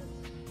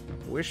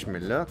 Wish me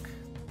luck.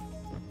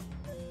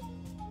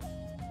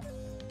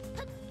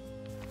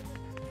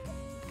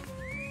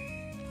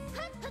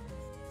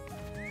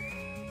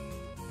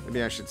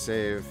 Maybe I should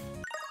save.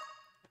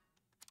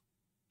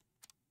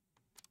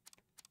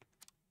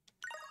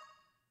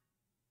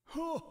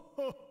 Whoop.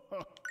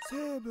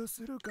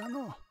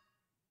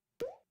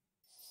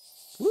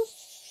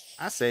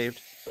 I saved.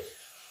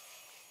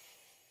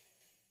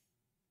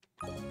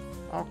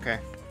 Okay.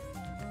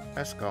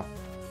 Let's go.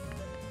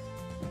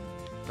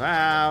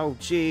 Wow,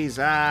 jeez.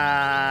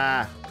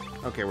 Ah.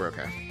 Okay, we're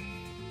okay.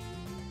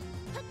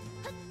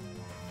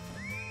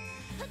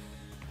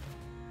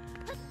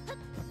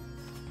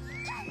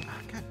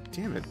 Ah, God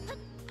damn it.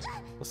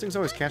 Those things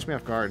always catch me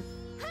off guard.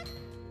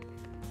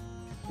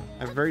 I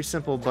have a very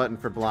simple button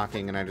for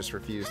blocking, and I just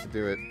refuse to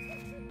do it.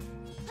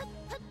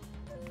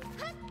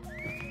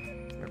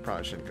 I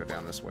probably shouldn't go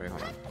down this way.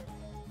 Hold on.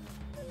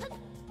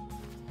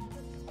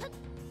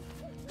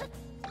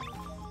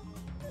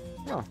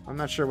 Oh, I'm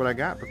not sure what I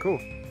got, but cool.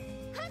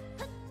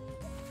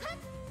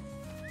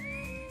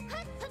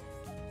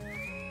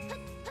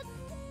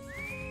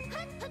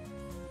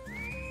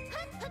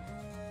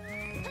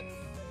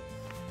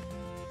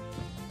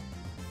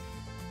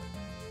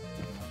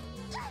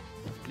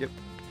 Yep,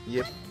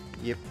 yep,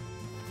 yep.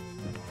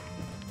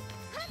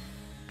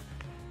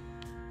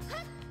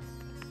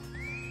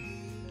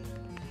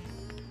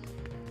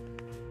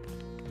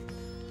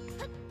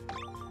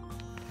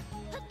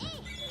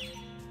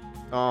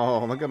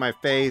 Oh, look at my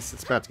face.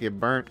 It's about to get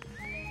burnt.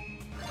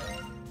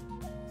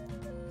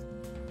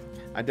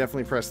 I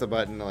definitely pressed the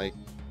button, like,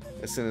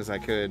 as soon as I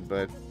could,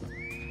 but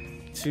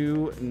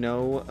to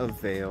no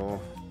avail.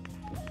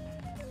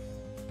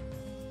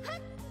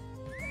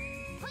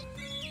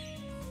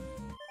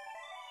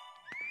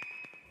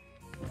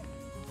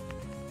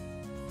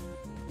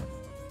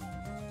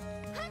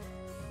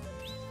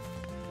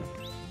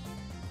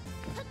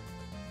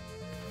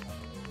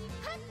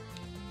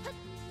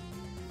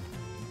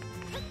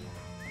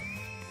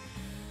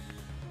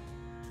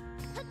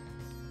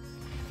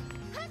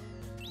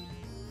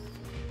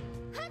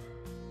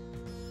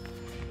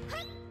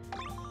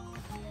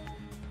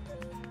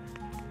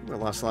 I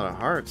lost a lot of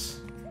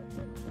hearts.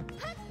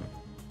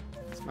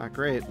 It's not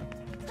great.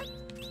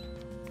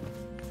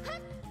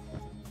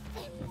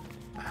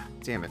 Ah,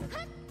 damn it.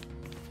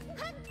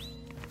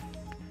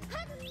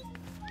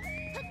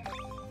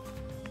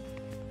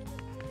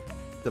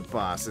 The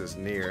boss is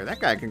near. That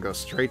guy can go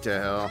straight to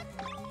hell.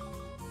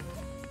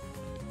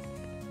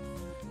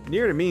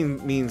 Near to me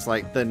means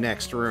like the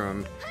next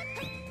room.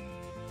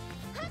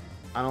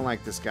 I don't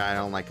like this guy. I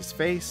don't like his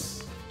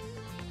face.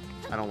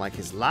 I don't like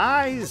his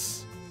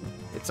lies.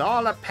 It's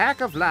all a pack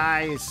of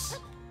lies.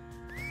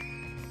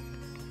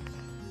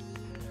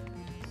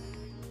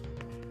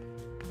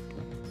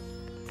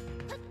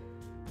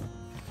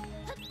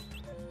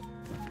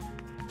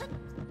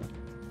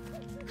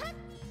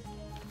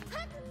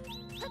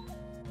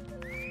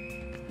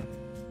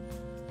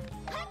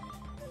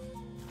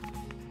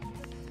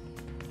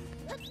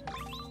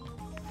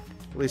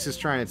 At least it's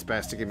trying its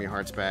best to give me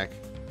hearts back.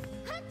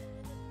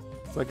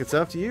 It's like it's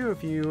up to you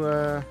if you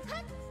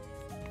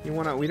you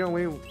wanna.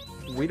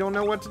 We don't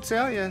know what to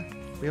tell you.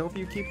 We hope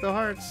you keep the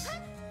hearts.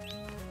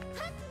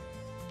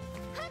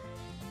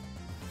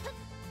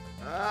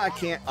 I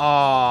can't.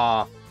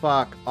 Aw,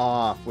 fuck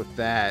off with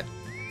that.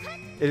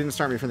 It didn't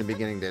start me from the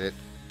beginning, did it?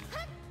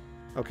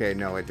 Okay,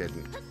 no, it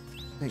didn't.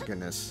 Thank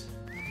goodness.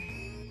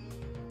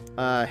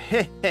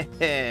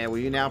 Will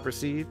you now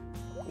proceed?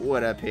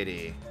 What a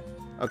pity.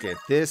 Okay,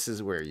 this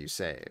is where you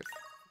save.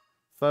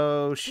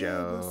 Faux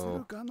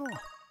show.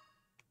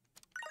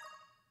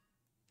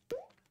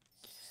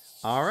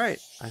 Alright,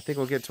 I think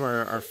we'll get to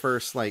our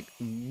first, like,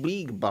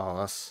 big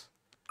boss.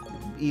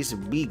 He's a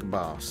big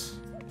boss.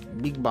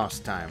 Big boss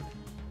time.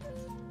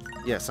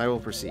 Yes, I will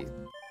proceed.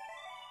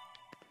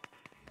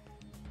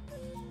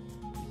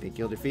 Think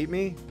you'll defeat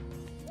me?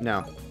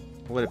 No.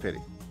 What a pity.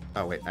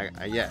 Oh, wait.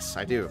 Yes,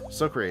 I do.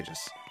 So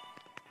courageous.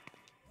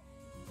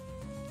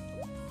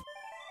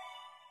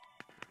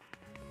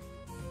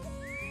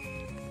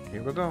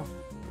 Here we go.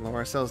 Lower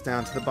ourselves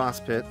down to the boss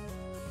pit.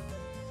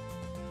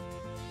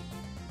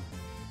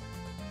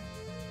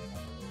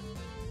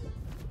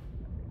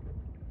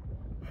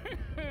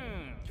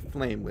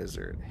 Flame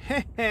Wizard.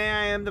 I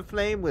am the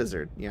Flame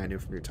Wizard. Yeah, I knew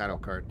from your title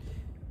card.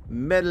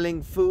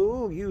 Meddling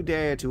fool, you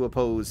dare to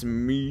oppose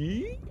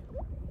me?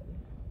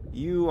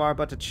 You are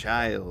but a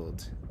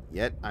child,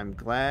 yet I'm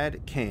glad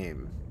it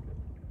came.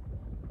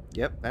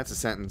 Yep, that's a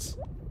sentence.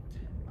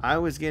 I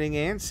was getting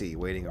antsy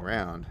waiting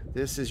around.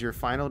 This is your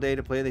final day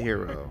to play the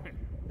hero.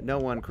 No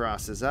one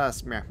crosses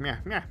us. Meh, meh,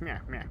 meh, meh,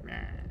 meh,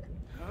 meh.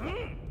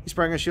 He's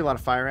probably gonna shoot a lot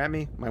of fire at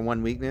me. My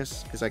one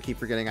weakness, because I keep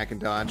forgetting I can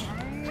dodge.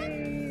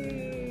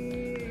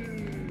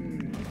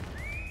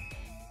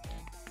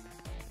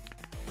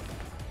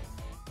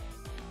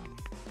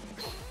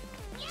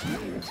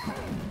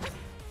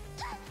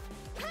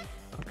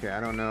 Okay, I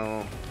don't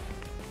know.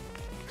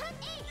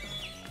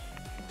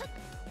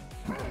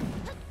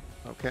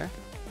 Okay.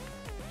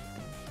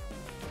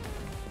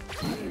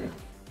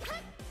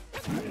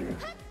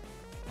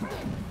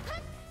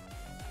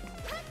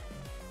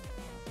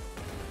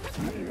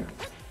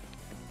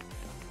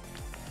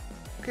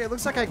 Okay, it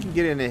looks like I can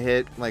get in a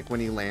hit, like, when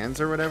he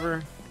lands or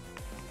whatever.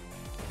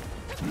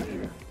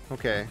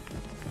 Okay.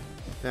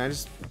 Then I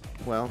just...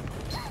 Well...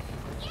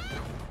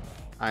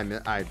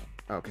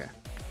 Okay.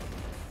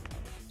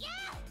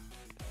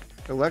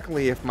 But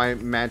luckily, if my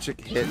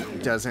magic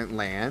hit doesn't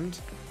land,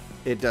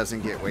 it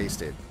doesn't get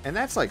wasted. And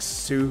that's, like,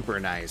 super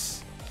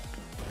nice.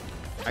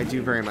 I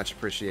do very much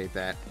appreciate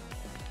that.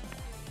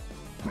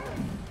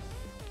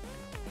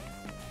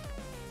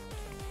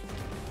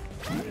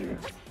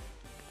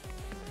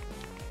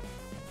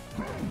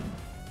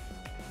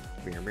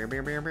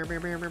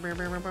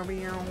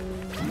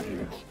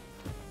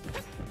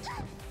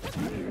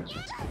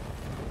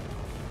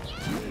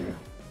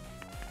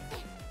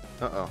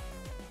 Uh-oh.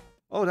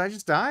 Oh, did I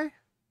just die?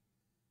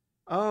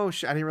 Oh, I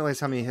didn't realize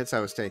how many hits I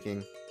was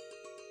taking.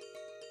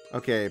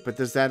 Okay, but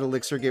does that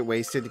elixir get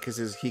wasted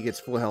because he gets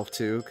full health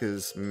too?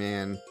 Because,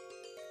 man...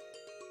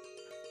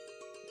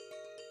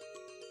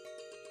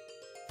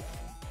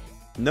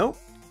 Nope,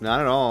 not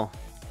at all.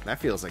 That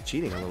feels like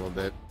cheating a little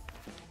bit.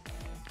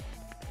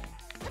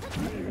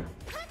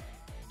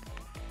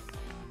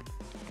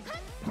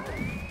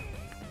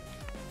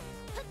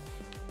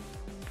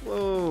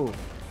 Whoa.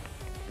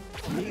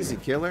 Easy,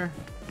 killer.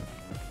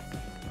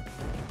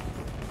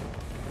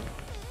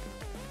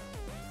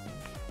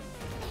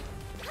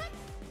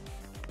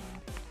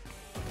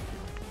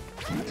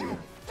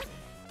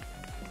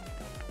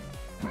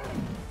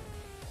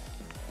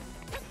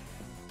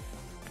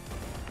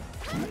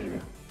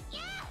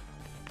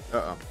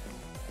 Uh-oh.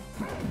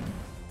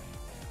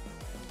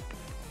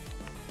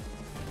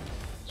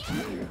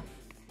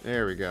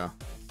 There we go.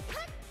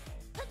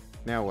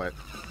 Now what?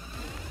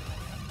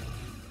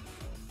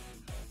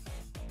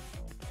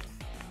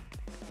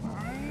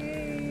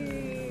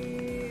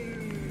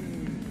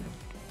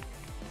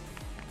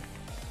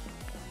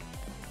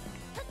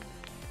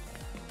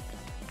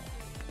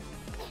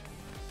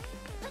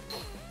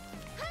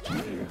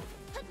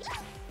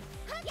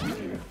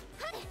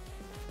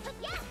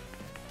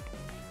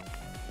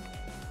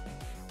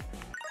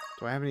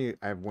 Do I have any?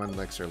 I have one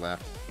elixir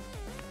left.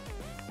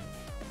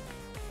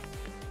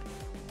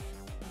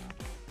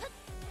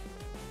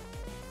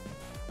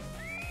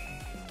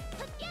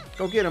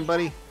 Go get him,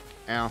 buddy.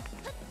 Ow.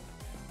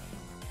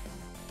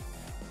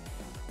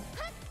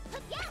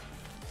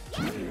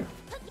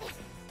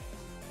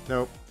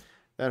 Nope.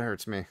 That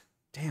hurts me.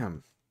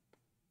 Damn.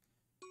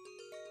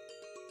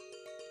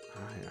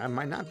 I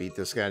might not beat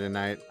this guy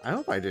tonight. I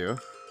hope I do.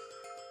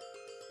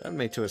 That'd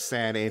make to a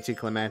sad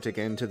anticlimactic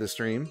end to the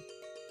stream.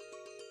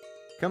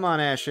 Come on,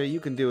 Asha, you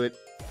can do it.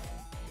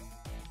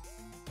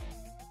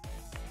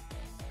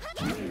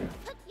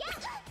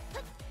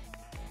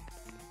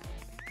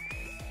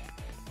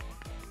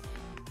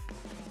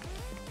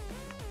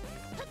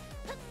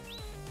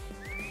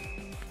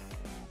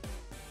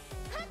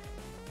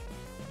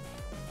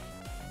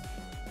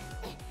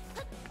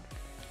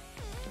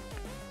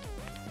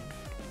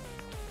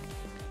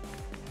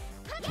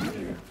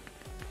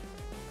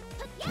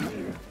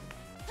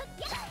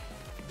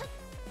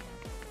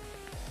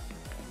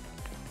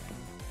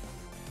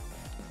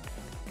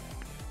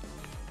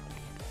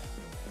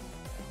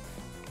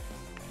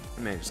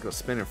 Man, just go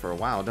spinning for a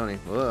while, don't he?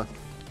 Whoa.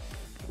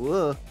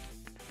 Whoa.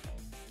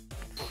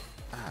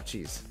 Ah,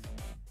 jeez.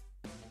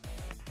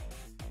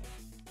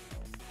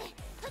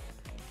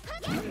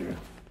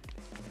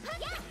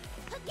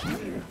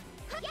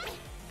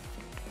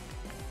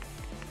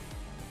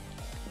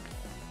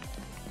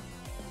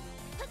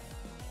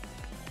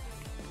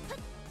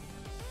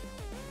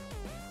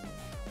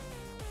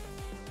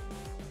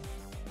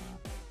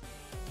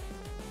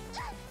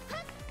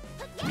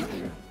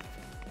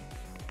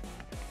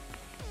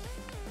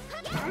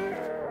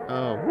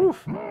 Oh,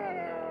 woof.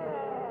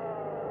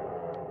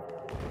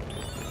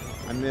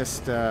 I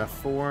missed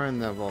 4 in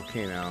the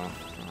volcano.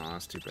 Oh,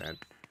 that's too bad.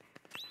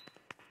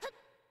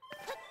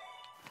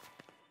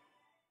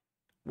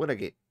 What'd I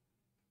get?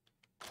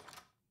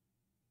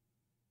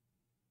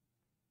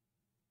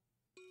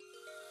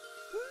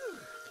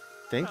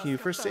 Thank you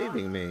for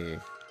saving me.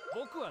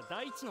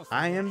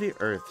 I am the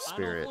Earth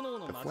Spirit.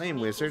 The Flame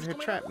Wizard had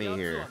trapped me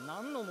here.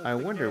 I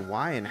wonder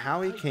why and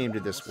how he came to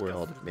this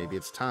world. Maybe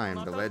it's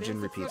time the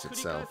legend repeats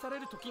itself.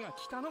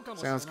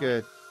 Sounds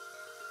good.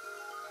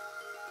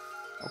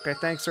 Okay,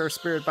 thanks, Earth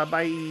Spirit.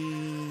 Bye-bye.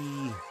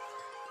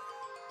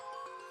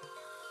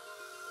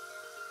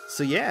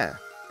 So yeah,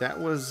 that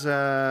was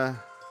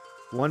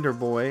Wonder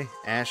Boy,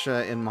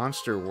 Asha in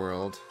Monster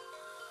World.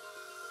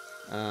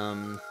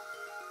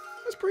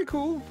 That's pretty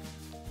cool.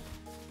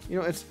 You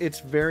know, it's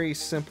very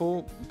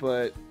simple,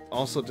 but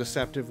also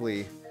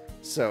deceptively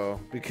so,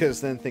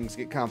 because then things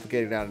get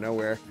complicated out of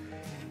nowhere.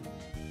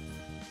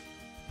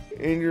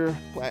 And your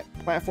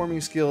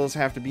platforming skills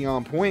have to be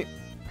on point,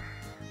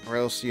 or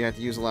else you have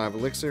to use a lot of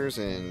elixirs,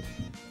 and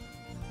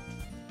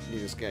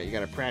you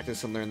gotta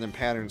practice and learn them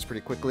patterns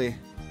pretty quickly.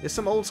 It's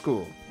some old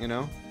school, you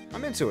know?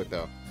 I'm into it,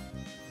 though.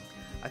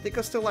 I think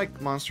I still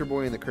like Monster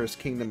Boy and the Cursed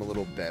Kingdom a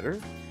little better,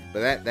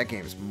 but that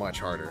game is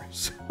much harder,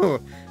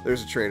 so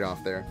there's a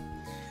trade-off there.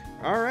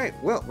 Alright,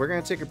 well, we're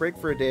going to take a break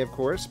for a day, of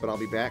course, but I'll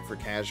be back for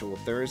casual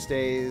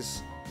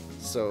Thursdays.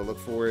 So look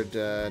forward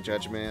to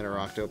Judgment or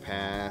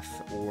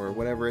Octopath or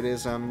whatever it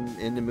is I'm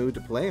in the mood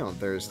to play on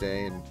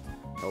Thursday, and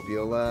hope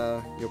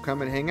you'll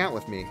come and hang out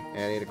with me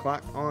at 8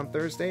 o'clock on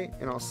Thursday,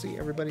 and I'll see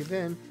everybody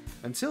then.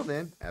 Until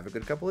then, have a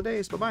good couple of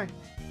days. Bye-bye.